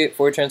know the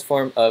Fourier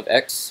transform of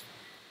x,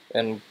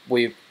 and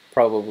we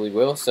probably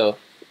will, so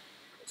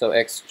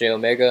x j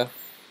omega,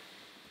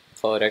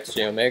 call it x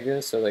j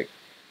omega, so like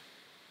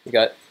we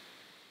got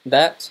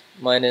that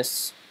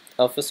minus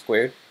alpha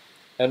squared.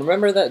 And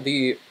remember that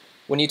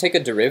when you take a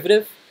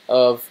derivative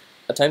of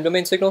a time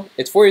domain signal,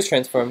 its Fourier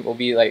transform will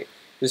be like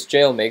this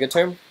j omega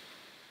term,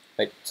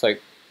 like it's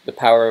like the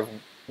power of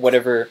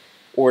whatever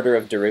order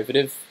of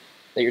derivative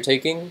that you're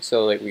taking.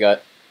 So like we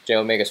got j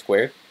omega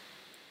squared,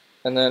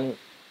 and then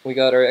we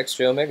got our x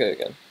j omega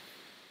again.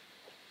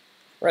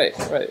 Right.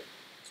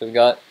 So we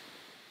got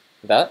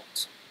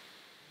that.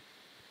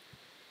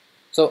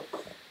 So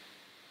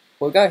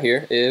what we got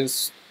here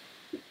is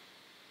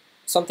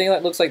something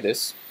that looks like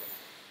this,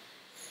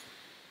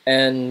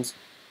 and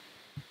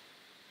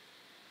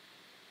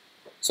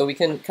so we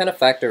can kind of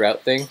factor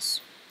out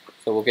things.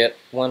 So we'll get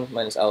 1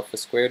 minus alpha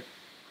squared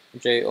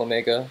j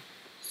omega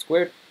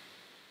squared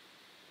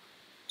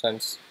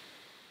times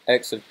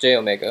x of j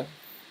omega.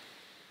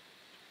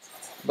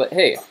 But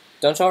hey,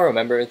 don't y'all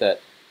remember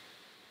that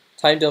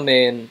time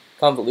domain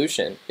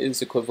convolution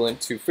is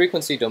equivalent to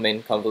frequency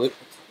domain multiplication.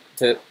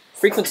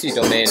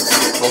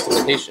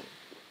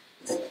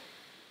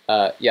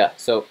 Yeah,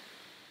 so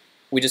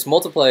we just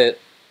multiply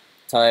it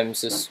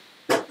times this.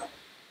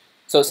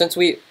 So since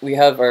we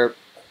have our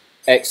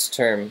x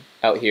term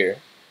out here,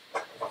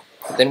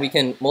 then we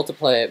can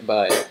multiply it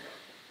by,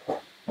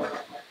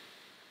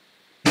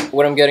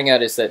 what I'm getting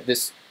at is that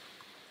this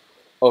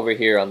over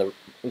here on the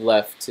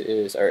left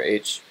is our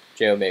h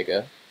j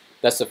omega.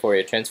 That's the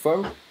Fourier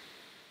transform.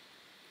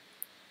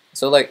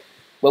 So like,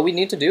 what we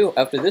need to do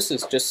after this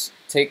is just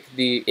take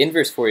the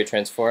inverse Fourier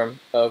transform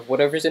of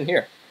whatever's in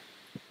here.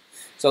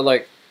 So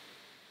like,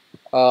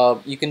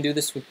 you can do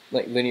this with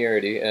like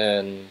linearity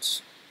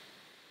and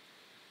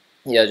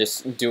yeah,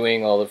 just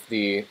doing all of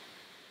the,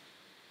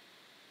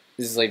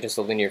 this is like just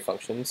a linear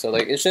function. So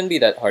like, it shouldn't be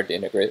that hard to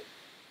integrate.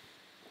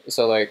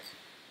 So like,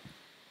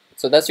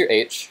 so that's your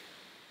h,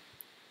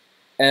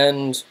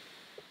 and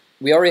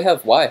we already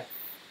have y.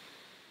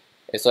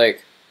 It's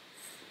like,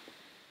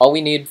 all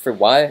we need for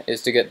y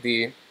is to get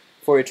the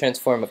Fourier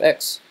transform of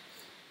x.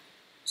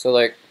 So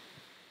like,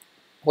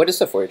 what is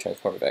the Fourier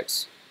transform of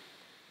x?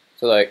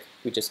 So like,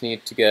 we just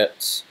need to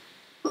get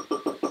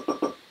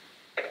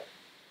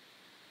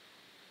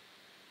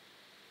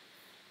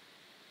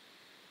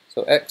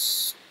so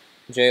x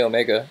j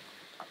omega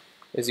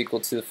is equal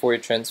to the Fourier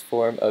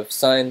transform of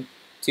sine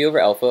t over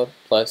alpha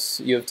plus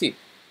u of t.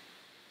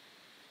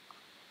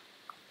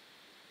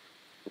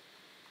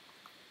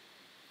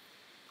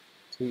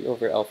 T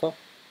over alpha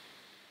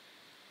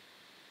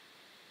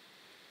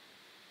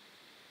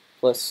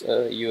plus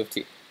u of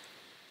t.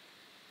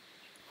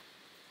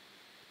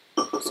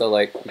 So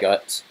like, we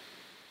got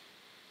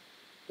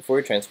the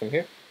Fourier transform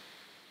here.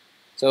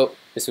 So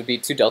this would be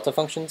two delta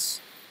functions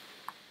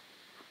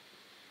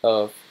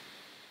of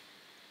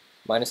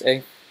minus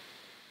a.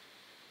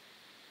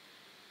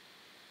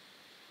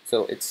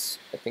 So it's,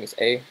 I think it's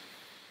a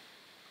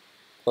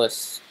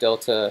plus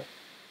delta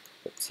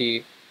of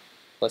t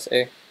plus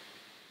a.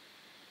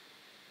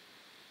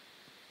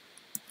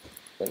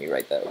 Let me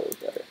write that a little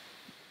better.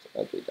 It's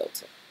an ugly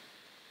delta.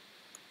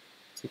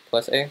 T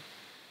plus a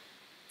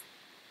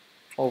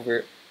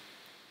over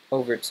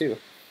 2.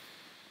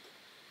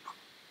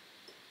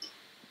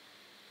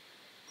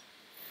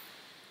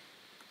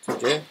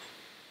 2j.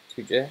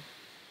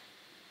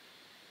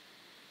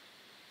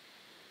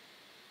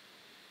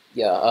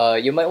 Yeah,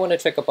 you might want to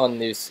check up on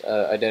these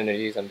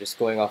identities. I'm just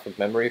going off of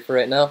memory for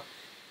right now.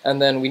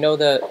 And then we know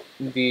that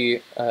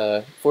the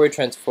Fourier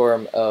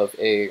transform of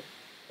a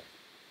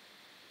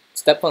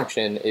step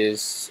function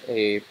is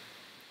a,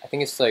 I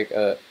think it's like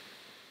a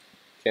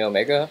j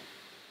omega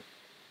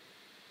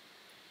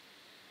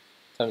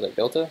times like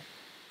delta.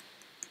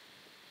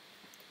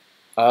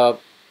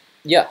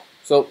 Yeah,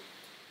 so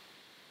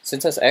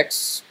since that's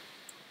x,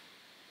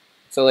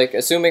 so like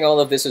assuming all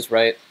of this is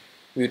right,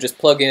 we would just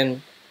plug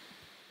in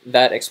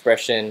that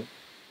expression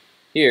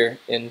here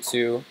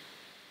into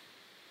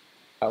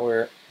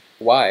our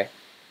y,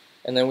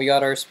 and then we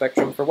got our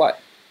spectrum for y.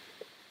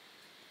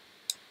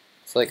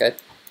 So like, I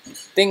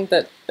think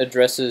that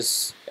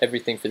addresses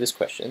everything for this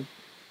question.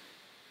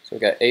 So we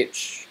got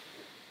h,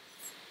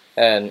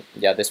 and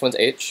yeah, this one's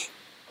h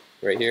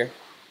right here,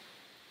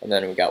 and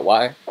then we got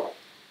y,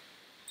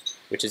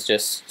 which is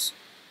just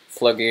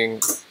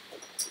plugging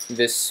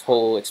this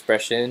whole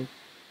expression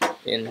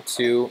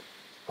into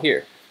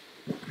here.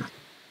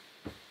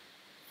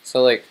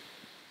 So like,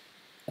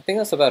 I think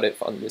that's about it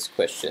on this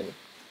question.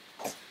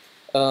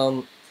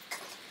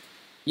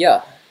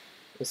 yeah,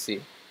 let's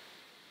see.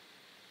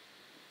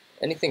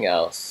 Anything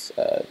else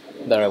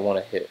that I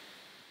want to hit?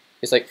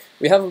 It's like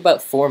we have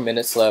about 4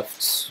 minutes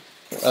left.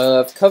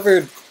 I've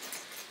covered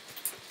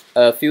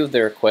a few of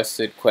the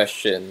requested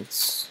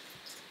questions.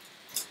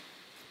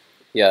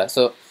 Yeah,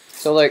 so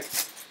like,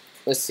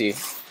 let's see.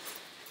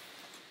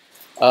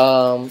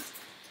 Um,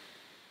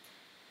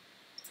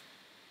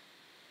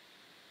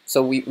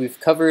 so we've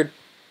covered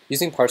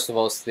using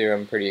Parseval's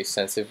theorem pretty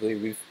extensively.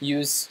 We've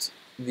used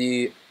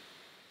the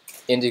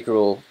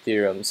integral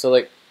theorem. So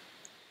like,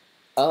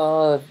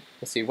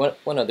 let's see,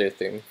 one other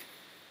thing.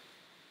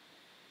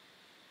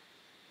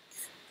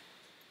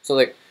 So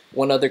like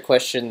one other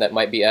question that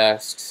might be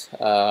asked.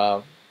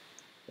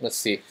 Let's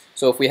see.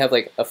 So if we have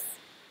like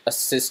a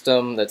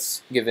system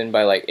that's given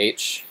by like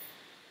h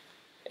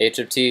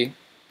of t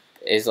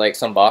is like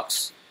some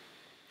box,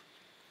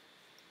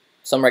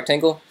 some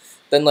rectangle,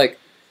 then like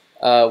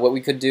what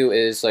we could do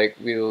is like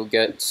we'll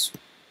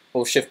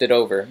shift it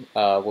over.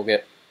 We'll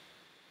get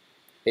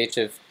h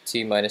of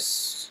t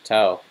minus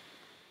tau.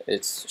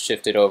 It's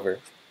shifted over.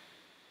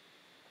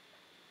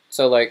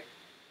 So like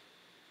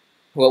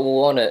what we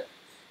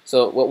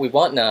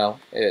want now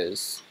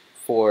is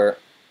for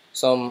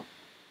some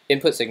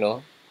input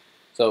signal.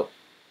 So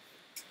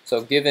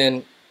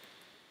given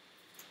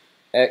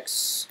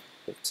x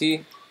of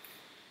t,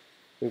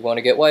 we want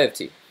to get y of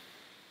t.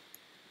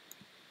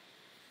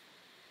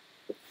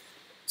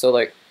 So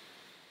like,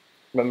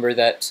 remember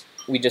that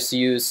we just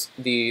use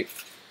the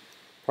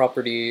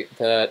property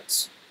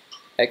that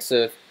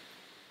so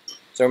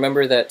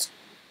remember that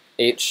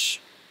so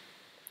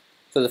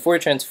the Fourier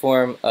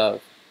transform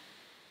of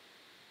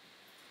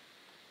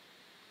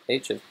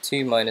h of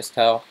t minus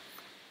tau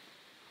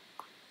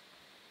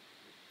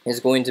is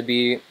going to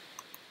be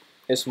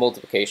this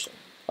multiplication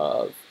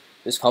of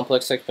this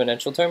complex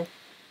exponential term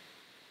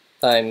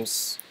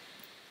times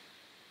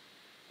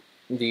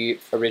the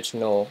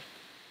original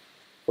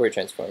Fourier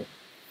transform,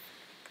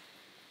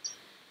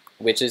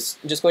 which is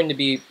just going to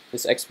be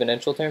this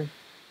exponential term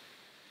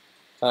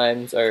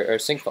times our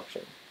sinc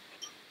function.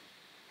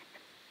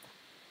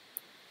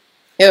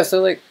 Yeah,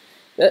 so like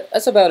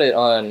that's about it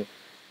on.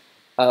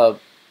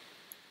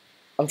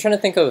 I'm trying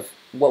to think of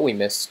what we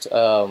missed.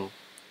 Y'all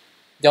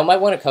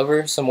might want to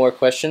cover some more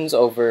questions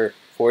over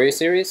Fourier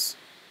series,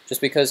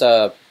 just because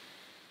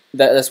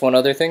that's one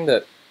other thing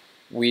that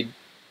we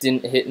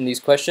didn't hit in these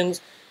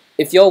questions.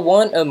 If y'all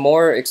want a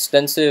more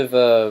extensive,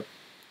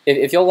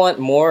 if y'all want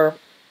more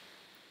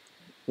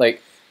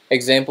like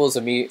examples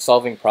of me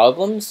solving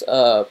problems,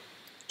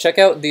 check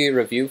out the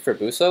review for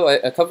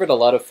Busso. I covered a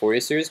lot of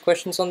Fourier series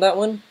questions on that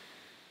one.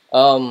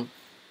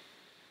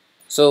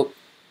 So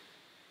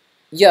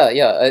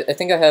yeah, I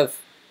think I have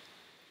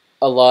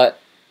a lot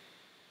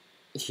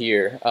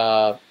here.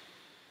 Other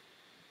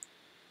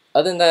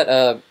than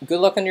that, good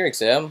luck on your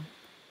exam.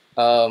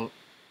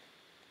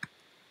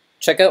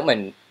 Check out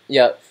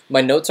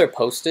my notes are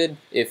posted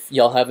if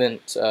y'all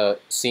haven't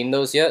seen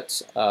those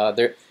yet.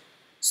 They're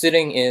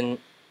sitting in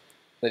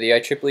the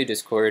IEEE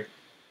Discord,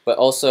 but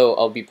also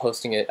I'll be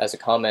posting it as a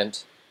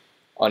comment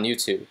on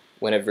YouTube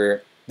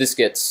whenever this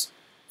gets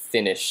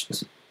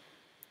finished.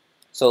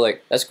 So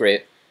like that's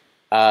great.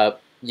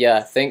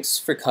 Yeah, thanks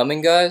for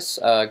coming, guys.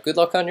 Good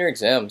luck on your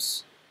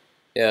exams.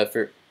 Yeah,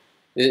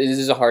 this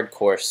is a hard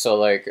course, so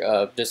like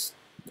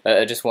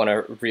I just want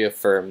to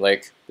reaffirm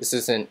like this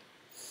isn't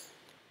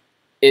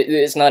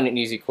it's not an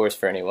easy course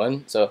for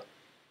anyone. So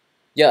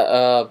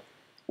yeah,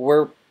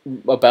 we're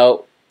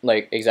about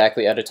like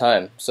exactly out of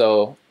time.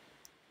 So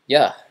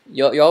yeah,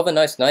 y'all have a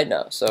nice night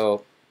now.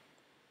 So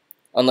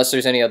unless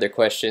there's any other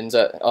questions,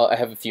 I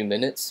have a few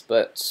minutes,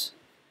 but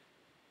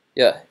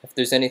yeah, if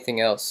there's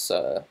anything else,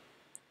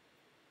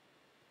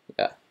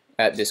 yeah,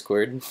 at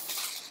Discord.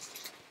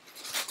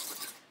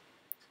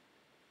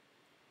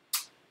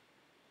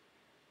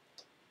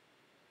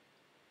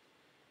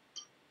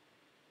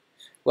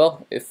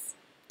 Well, if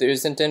there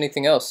isn't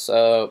anything else,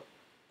 yeah,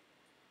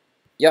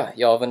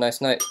 y'all have a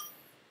nice night.